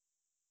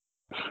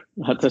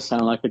 That does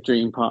sound like a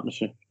dream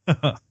partnership.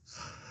 Do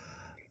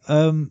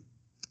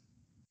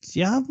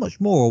you have much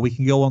more, or we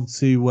can go on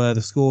to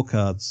the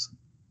scorecards?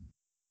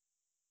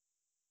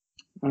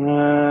 I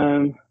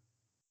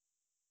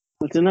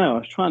don't know. I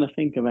was trying to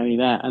think of any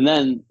there, and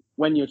then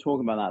when you were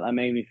talking about that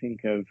made me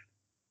think of.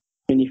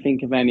 Can you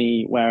think of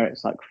any where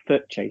it's like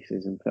foot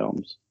chases in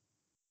films?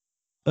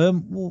 Well,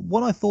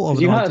 what I thought of,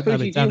 and I didn't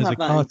have it down as a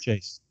car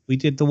chase. We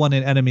did the one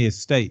in Enemy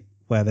Estate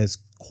where there's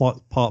quite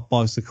part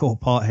bicycle,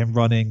 part him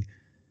running,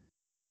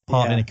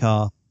 part in a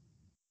car.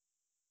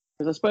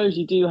 Because I suppose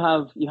you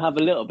have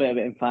a little bit of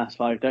it in Fast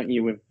 5, don't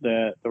you, with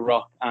the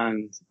Rock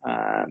and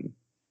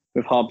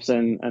with Hobbs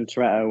and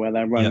Toretto, where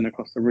they're running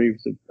across the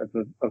roofs of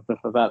the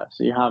favela.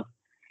 So you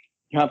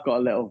have got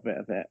a little bit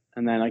of it,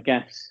 and then I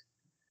guess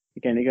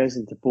again it goes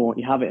into Bourne.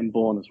 You have it in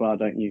Bourne as well,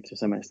 don't you, to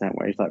some extent,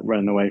 where he's like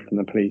running away from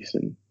the police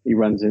and he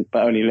runs in,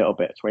 but only a little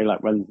bit, where he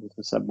like runs into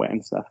the subway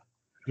and stuff.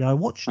 Yeah, I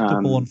watched the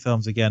Bourne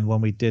films again when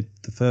we did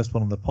the first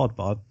one on the pod,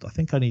 but I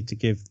think I need to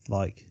give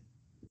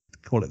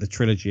call it the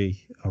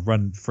trilogy a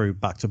run through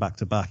back to back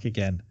to back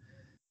again.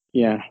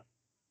 Yeah.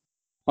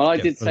 Well, I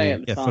did say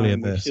at the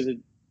time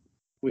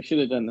we should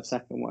have done the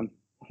second one.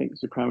 I think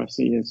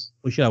Supremacy is.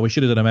 We should have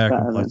done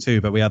American Pie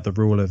 2, but we had the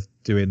rule of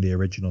doing the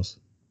originals.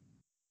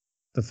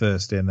 The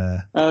first in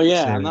there. Oh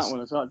yeah, series. And that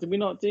one as well. Did we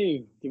not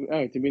do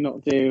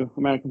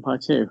American Pie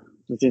 2?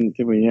 We didn't,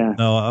 did we? Yeah.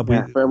 No,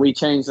 but we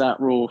changed that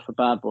rule for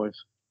Bad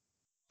Boys.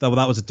 That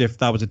was a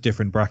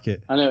different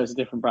bracket. I know it was a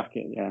different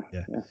bracket. Yeah.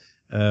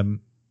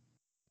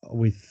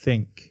 We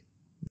think,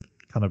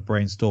 kind of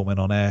brainstorming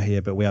on air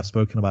here, but we have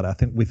spoken about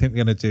it. We think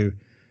we're going to do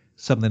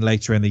something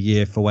later in the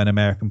year for when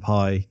American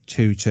Pie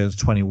 2 turns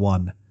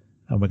 21,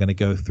 and we're going to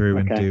go through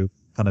and do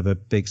kind of a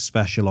big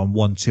special on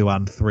 1, 2,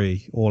 and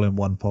 3 all in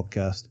one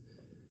podcast.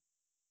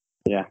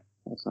 Yeah,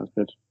 that sounds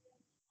good.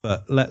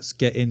 But let's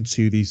get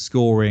into the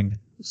scoring.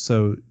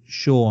 So,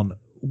 Sean,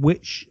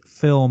 which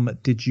film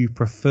did you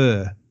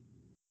prefer?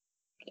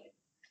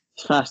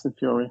 Fast and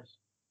Furious.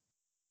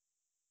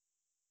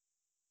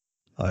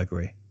 I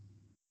agree.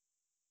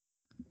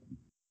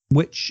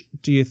 Which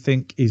do you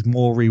think is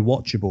more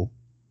rewatchable?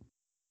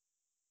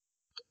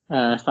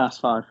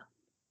 Fast 5.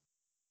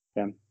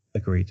 Yeah.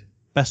 Agreed.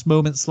 Best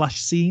moment /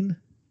 scene?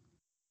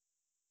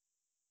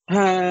 It's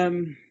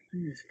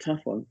a tough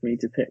one for me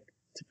to pick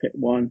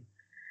one.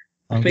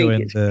 I'm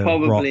going the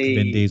probably Rock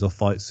Vin Diesel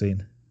fight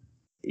scene.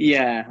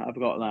 Yeah, I've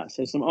got that.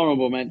 So some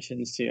honourable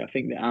mentions too. I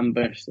think the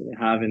ambush that they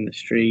have in the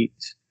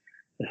streets,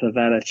 the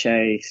favela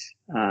chase,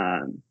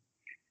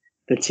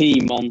 the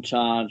team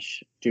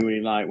montage. Do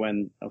really like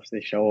when obviously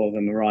they show all of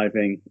them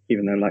arriving,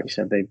 even though, like you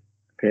said, they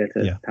appear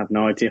to have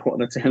no idea what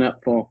they're turning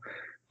up for.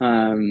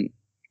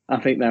 I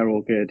think they're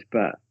all good,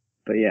 but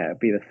yeah, it'd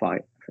be the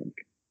fight, I think.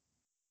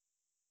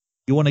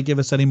 You want to give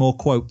us any more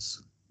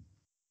quotes?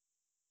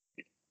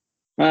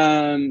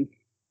 I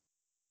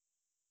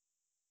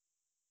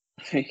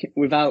think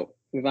without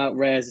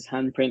Reyes'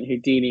 handprint,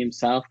 Houdini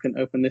himself can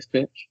open this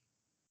bitch.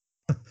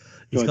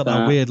 He's got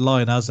that weird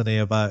line, hasn't he,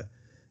 about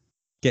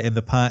getting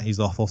the panties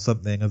off or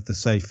something of the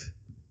safe.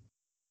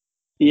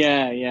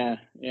 Yeah.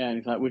 And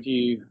he's like, when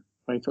he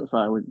talks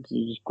about it, would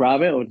you just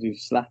grab it or do you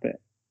slap it?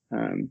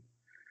 When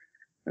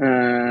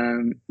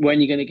are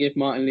you going to give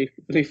Martin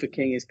Luther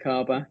King his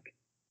car back?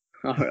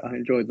 I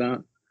enjoyed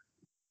that.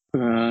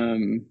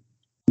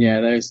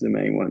 Yeah, those are the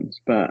main ones.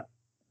 But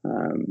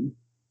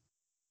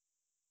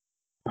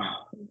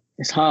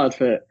it's hard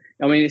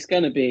I mean, it's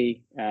going to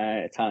be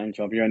Italian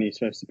Job. You're only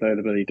supposed to blow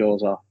the bloody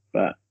doors off,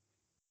 but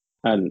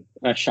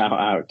a shout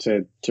out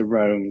to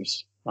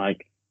Rome's,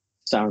 like,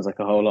 sounds like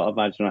a whole lot of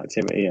vaginal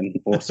activity, and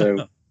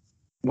also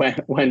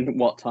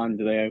what time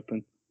do they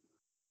open?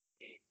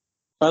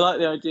 I like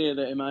the idea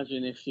that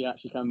imagine if she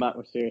actually come back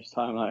with serious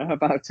time, like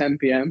about 10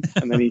 p.m.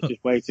 and then he's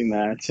just waiting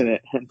there until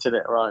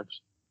it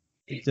arrives.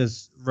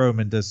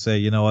 Roman does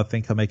say, I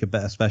think I make a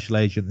better special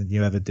agent than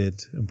you ever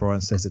did, and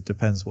Brian says it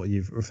depends what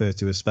you refer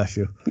to as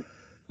special.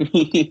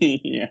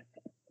 Yeah.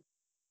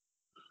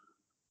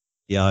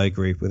 Yeah, I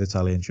agree with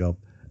Italian Job.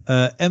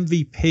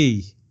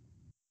 MVP,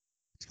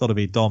 it's got to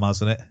be Dom,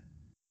 hasn't it?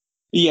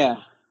 Yeah.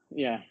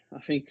 I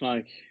think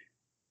like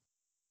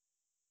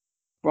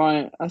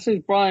Brian. I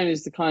think Brian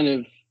is the kind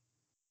of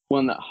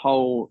one that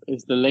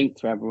is the link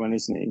to everyone,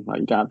 isn't he?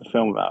 Like, you don't have the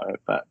film about it,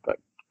 but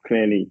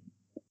clearly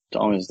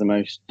Dom is the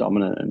most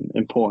dominant and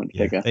important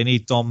figure. They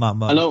need Dom that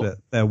much that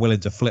they're willing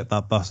to flip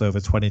that bus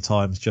over 20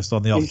 times just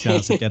on the off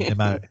chance of getting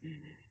him out.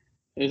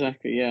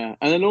 Exactly, yeah.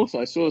 And then also,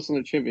 I saw this on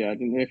the trivia. I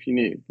didn't know if you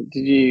knew.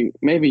 Did you?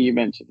 Maybe you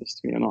mentioned this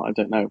to me or not. I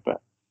don't know.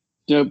 But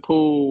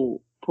Paul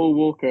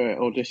Walker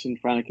auditioned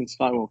for Anakin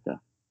Skywalker,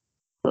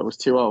 but was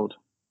too old.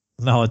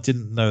 No, I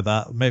didn't know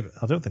that. Maybe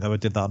I don't think I ever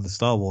did that on the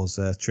Star Wars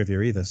trivia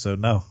either. So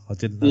no, I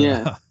didn't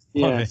know that.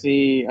 Yeah. So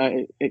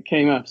it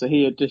came up. So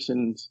he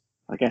auditioned.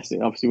 I guess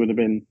it obviously would have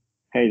been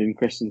Hayden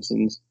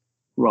Christensen's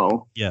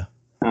role. Yeah.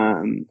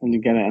 And you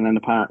get it, and then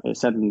apparently it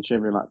said in the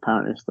trivia, like,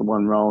 apparently it's the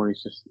one role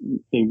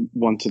he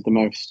wanted the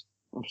most.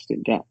 Obviously,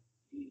 didn't get.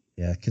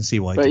 Yeah, I can see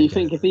why. But you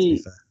think if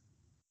he,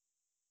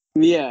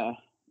 but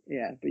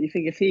you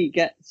think if he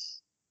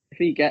gets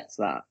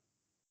that,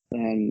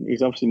 then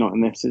he's obviously not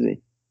in this, is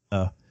he?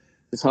 No.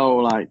 His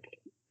whole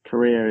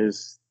career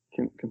is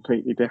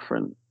completely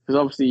different, because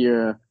obviously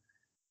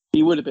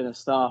he would have been a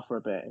star for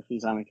a bit if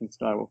he's Anakin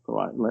Skywalker,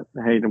 right? Like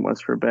Hayden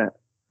was for a bit,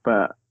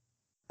 but.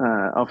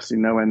 Obviously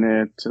nowhere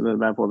near to the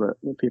level that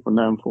people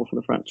know him for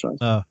the franchise.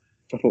 No,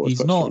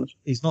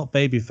 he's not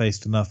baby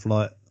faced enough.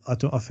 Like I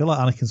feel like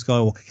Anakin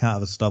Skywalker can't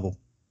have a stubble.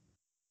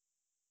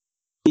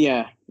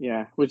 Yeah,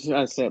 which is,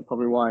 I'd say,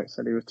 probably why it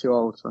said he was too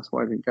old. So that's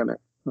why I didn't get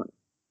it.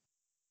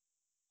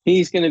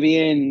 He's going to be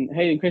in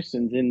Hayden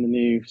Christensen's in the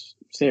new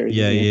series.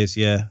 Yeah, he is.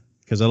 Yeah,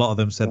 because a lot of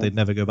them said they'd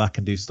never go back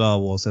and do Star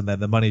Wars, and then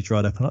the money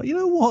dried up. And like, you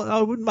know what?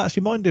 I wouldn't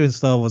actually mind doing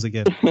Star Wars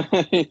again.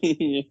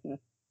 Yeah.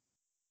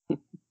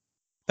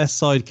 Best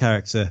side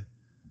character?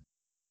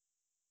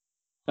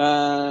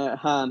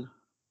 Han.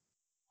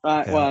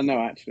 Okay. Well, no,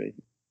 actually.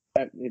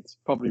 It's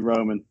probably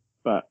Roman,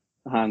 but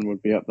Han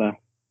would be up there.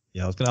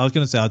 Yeah, I was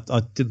gonna say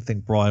I didn't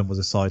think Brian was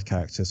a side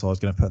character, so I was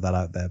gonna put that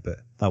out there,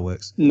 but that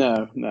works.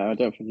 No, I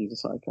don't think he's a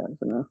side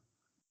character, no.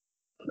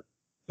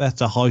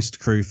 Better heist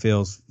crew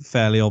feels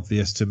fairly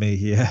obvious to me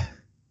here.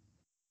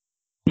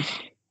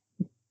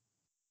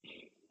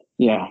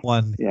 Yeah.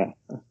 One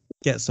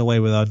gets away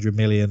with 100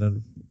 million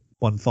and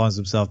one finds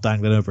himself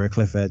dangling over a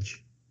cliff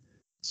edge.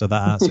 So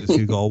that answers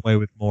who got away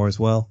with more as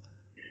well.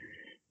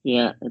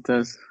 Yeah, it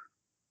does.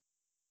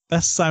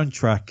 Best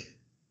soundtrack.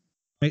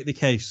 Make the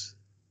case.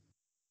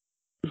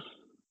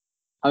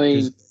 I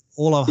mean,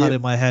 all I've had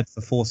in my head for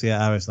 48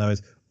 hours now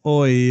is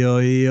oi,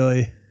 oi,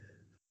 oi.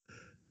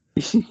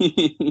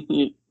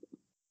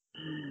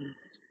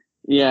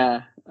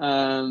 Yeah.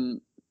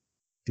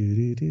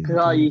 Because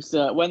I used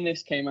to, when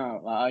this came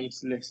out, I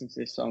used to listen to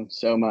this song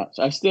so much.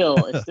 It's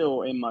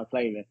still in my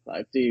playlist.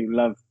 I do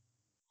love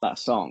that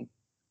song.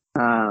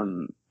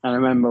 And I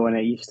remember when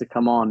it used to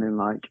come on in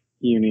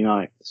uni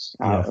nights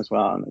out as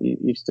well. And I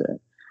used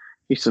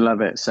to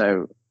love it.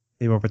 So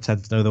people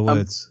pretend to know the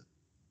words.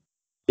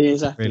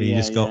 Exactly. Really, you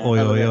just got oi,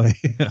 oi, oi.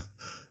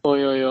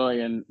 Oi, oi, oi,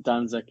 and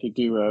Danza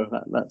Kuduro.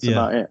 That's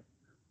about it.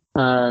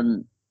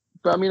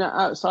 But I mean,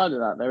 outside of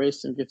that, there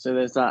is some good. So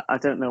there's that. I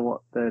don't know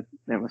what the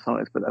name of the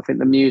song is, but I think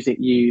the music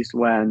used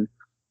when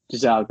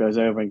Giselle goes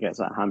over and gets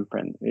that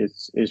handprint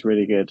is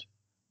really good.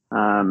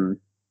 And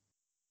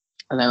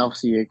then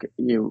obviously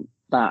you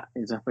that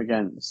is up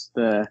against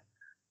the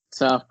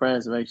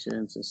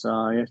Self-Preservation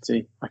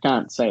Society. I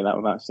can't say that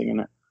without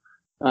singing it.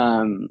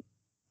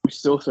 Which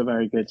is also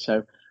very good.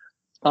 So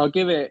I'll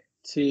give it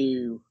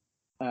to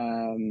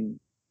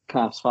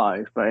Class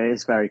 5, but it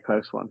is a very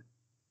close one.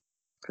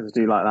 Because I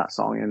do like that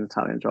song in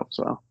Italian Job as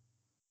well.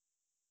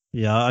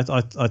 Yeah,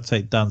 I'd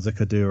take Danza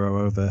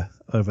Kuduro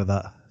over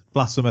that.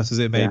 Blasphemous as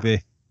it may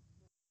be.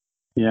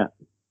 Yeah.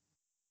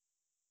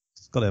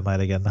 It's got it made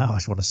again now. I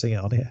just want to sing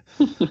it on here.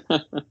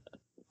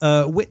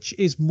 Which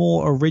is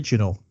more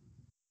original?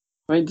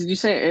 I mean, did you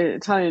say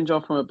Italian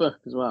Job from a book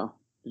as well?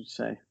 Did you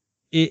say?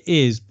 It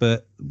is,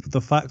 but the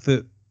fact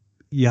that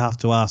you have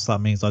to ask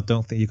that means I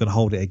don't think you can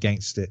hold it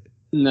against it.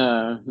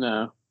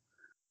 No.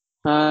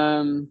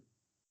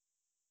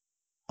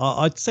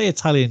 I'd say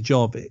Italian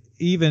Job,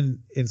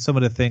 even in some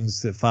of the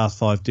things that Fast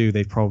Five do,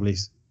 they've probably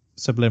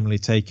subliminally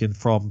taken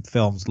from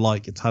films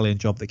like Italian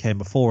Job that came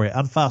before it.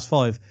 And Fast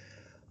Five,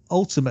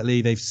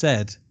 ultimately, they've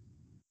said,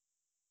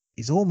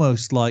 is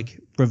almost like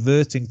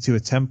reverting to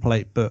a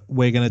template, but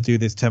we're going to do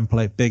this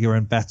template bigger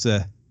and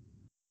better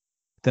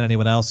than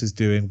anyone else is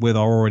doing with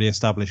our already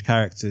established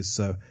characters.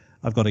 So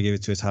I've got to give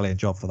it to Italian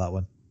Job for that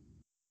one.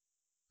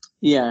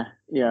 Yeah,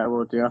 I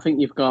will do. I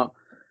think you've got,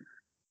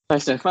 like I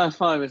said, Fast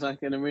Five is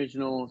like an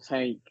original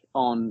take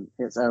on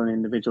its own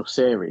individual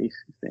series.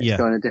 It's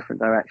going a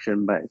different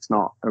direction, but it's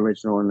not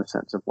original in the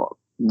sense of what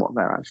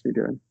they're actually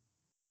doing.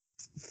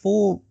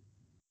 For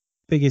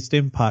biggest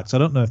impacts, I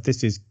don't know if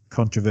this is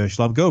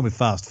controversial. I'm going with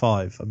Fast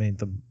Five. I mean,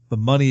 the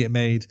money it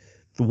made,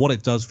 for what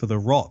it does for The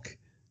Rock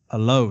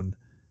alone,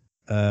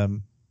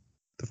 the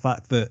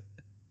fact that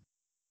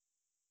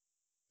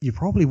you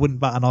probably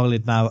wouldn't bat an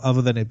eyelid now,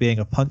 other than it being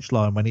a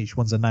punchline when each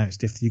one's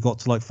announced. If you got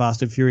to like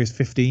Fast and Furious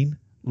 15,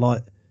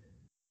 like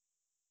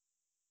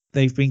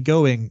they've been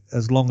going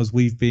as long as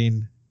we've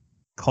been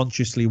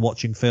consciously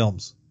watching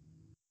films.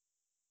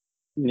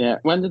 Yeah.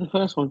 When did the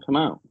first one come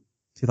out?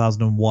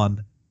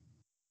 2001.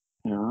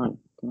 Yeah, right.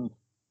 God.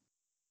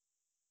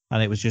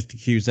 And it was just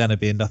accused then of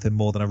being nothing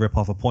more than a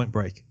rip-off of Point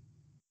Break.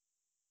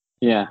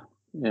 Yeah.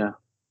 And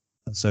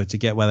so to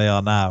get where they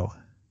are now,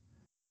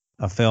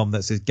 a film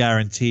that's as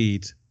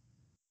guaranteed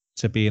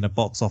to be in a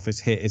box office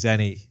hit as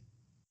any,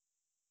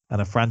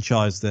 and a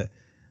franchise that,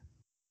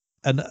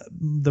 and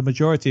the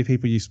majority of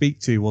people you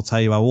speak to will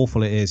tell you how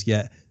awful it is,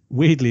 yet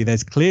weirdly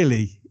there's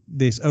clearly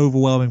this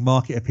overwhelming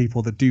market of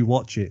people that do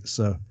watch it.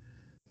 So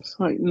it's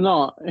clearly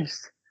not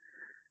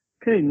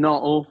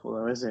awful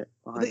though, is it?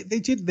 Like, they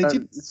did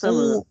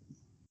four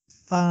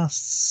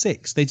Fast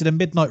 6. They did a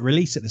midnight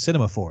release at the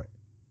cinema for it.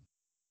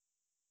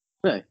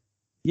 Really?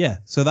 Yeah,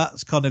 so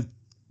that's kind of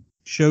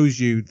shows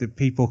you that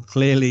people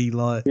clearly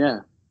like. Yeah.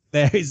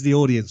 There is the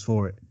audience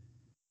for it.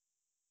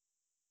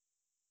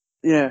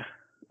 Yeah.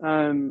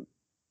 I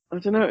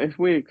don't know. It's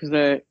weird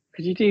because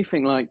you do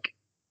think like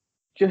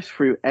just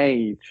through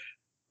age,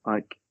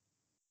 like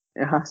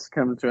it has to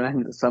come to an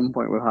end at some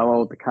point with how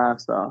old the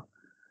cast are.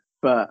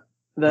 But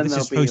then this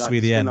is supposed to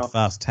be the end,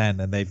 Fast 10,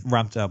 and they've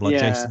ramped it up. Like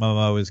Jason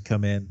Momoa has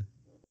come in.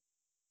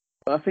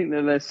 But I think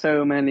that there's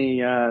so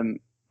many.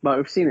 Like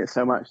we've seen it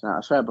so much now.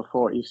 I swear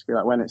before it used to be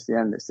like when it's the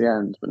end, it's the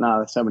end. But now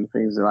there's so many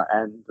things that like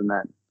end and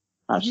then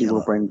actually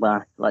will bring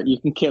back. Like you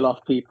can kill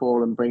off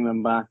people and bring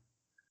them back.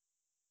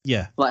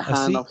 Yeah. Like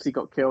Han obviously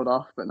got killed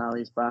off, but now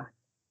he's back.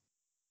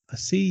 I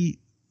see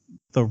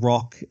The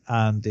Rock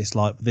and it's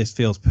like, this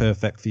feels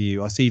perfect for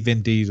you. I see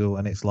Vin Diesel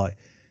and it's like,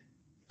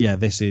 yeah,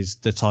 this is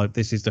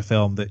the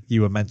film that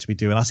you were meant to be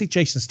doing. I see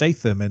Jason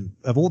Statham, and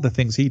of all the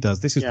things he does,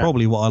 this is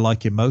probably what I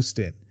like him most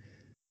in.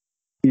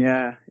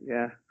 Yeah.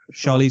 Sure.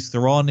 Charlize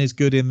Theron is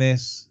good in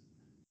this.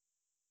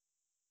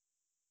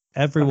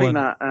 Everyone.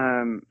 I think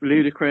that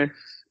Ludacris.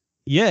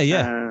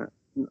 Yeah.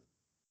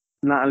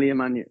 Natalie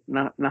Emmanuel,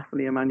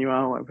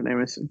 whatever her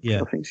name is.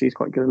 Yeah. I think she's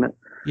quite good in it.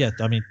 Yeah,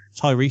 I mean,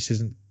 Tyrese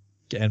isn't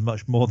getting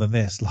much more than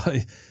this.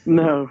 Like,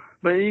 no,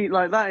 but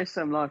that is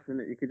some life,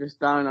 isn't it? You could just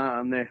down out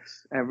on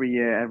this every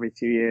year, every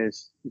 2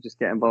 years. You just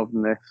get involved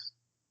in this.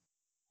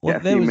 Well,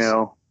 get a few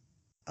mil.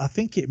 I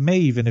think it may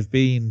even have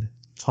been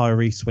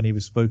Tyrese when he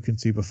was spoken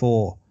to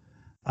before,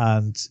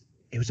 and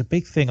it was a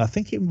big thing. I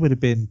think it would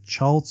have been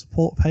child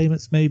support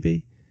payments,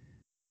 maybe.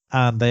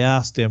 And they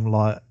asked him,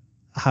 like,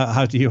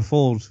 how do you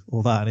afford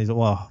all that? And he's like,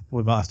 well,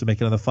 we might have to make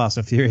another Fast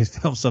and Furious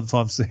film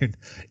sometime soon.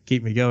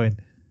 Keep me going.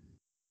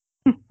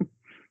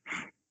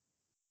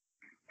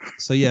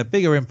 So yeah,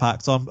 bigger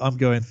impact. I'm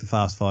going for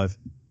Fast 5.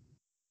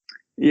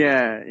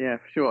 Yeah,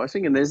 for sure. I was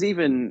thinking there's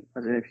even,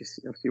 I don't know if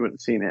you wouldn't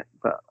have seen it,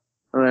 but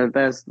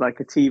there's like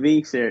a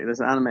TV series. There's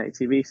an animated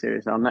TV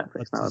series on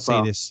Netflix now as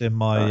well. I see this in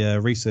my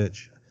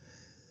research.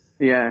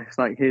 Yeah, it's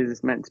like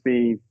it's meant to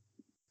be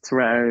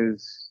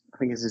Toretto's, I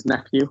think it's his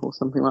nephew or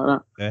something like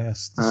that.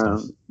 Yes.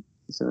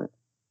 So,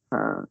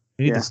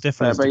 we need the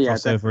Stiflers to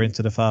cross over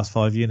into the Fast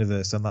 5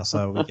 universe, and that's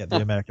how we get the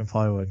American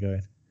Firework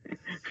going.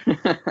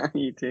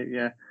 You do,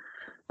 yeah.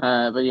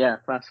 But yeah,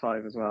 Fast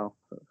 5 as well.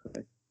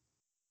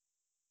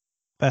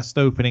 Best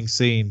opening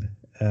scene,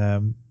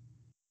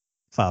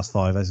 Fast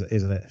 5,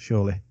 isn't it?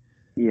 Surely.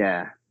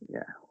 Yeah.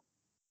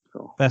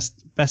 Cool.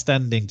 Best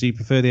ending. Do you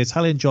prefer the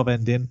Italian Job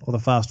ending or the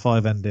Fast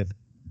 5 ending?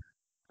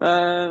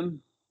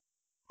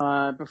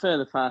 I prefer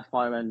the Fast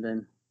 5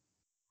 ending.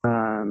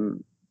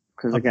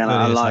 Because I again, prefer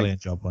I the like. Italian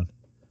Job one.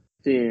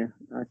 Do you?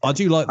 Okay. I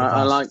do like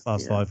the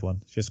Fast 5 one.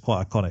 It's just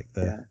quite iconic.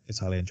 The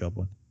Italian Job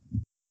one.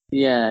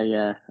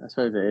 Yeah. I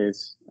suppose it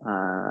is.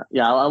 I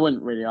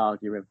wouldn't really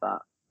argue with that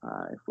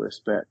if we're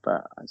split,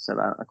 but I said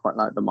I quite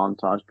like the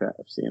montage bit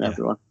of seeing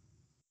everyone.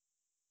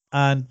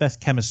 And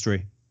best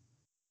chemistry.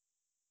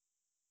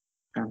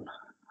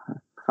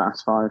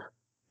 Fast 5.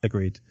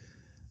 Agreed.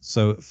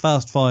 So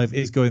Fast 5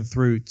 is going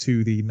through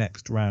to the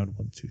next round.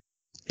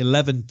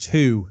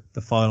 11-2,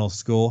 the final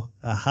score.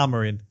 A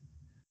hammering,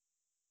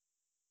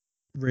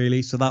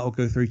 really. So that will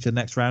go through to the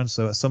next round.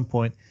 So at some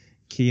point,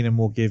 Keenan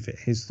will give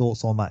his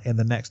thoughts on that in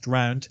the next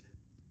round.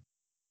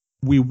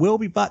 We will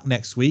be back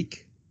next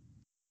week.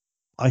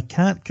 I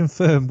can't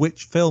confirm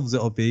which films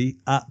it'll be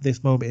at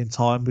this moment in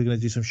time. We're going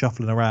to do some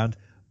shuffling around.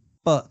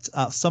 But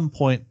at some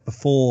point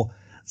before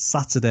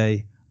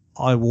Saturday,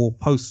 I will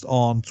post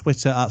on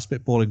Twitter at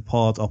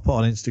SpitballingPod. I'll put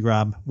on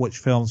Instagram which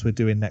films we're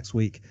doing next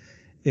week.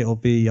 it'll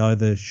be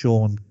either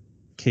Sean,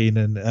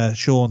 Keenan,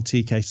 Sean,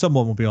 TK,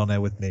 someone will be on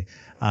there with me,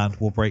 and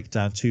we'll break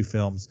down 2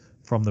 films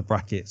from the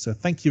bracket. So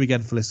thank you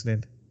again for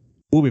listening.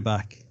 We'll be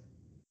back.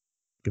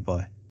 Goodbye.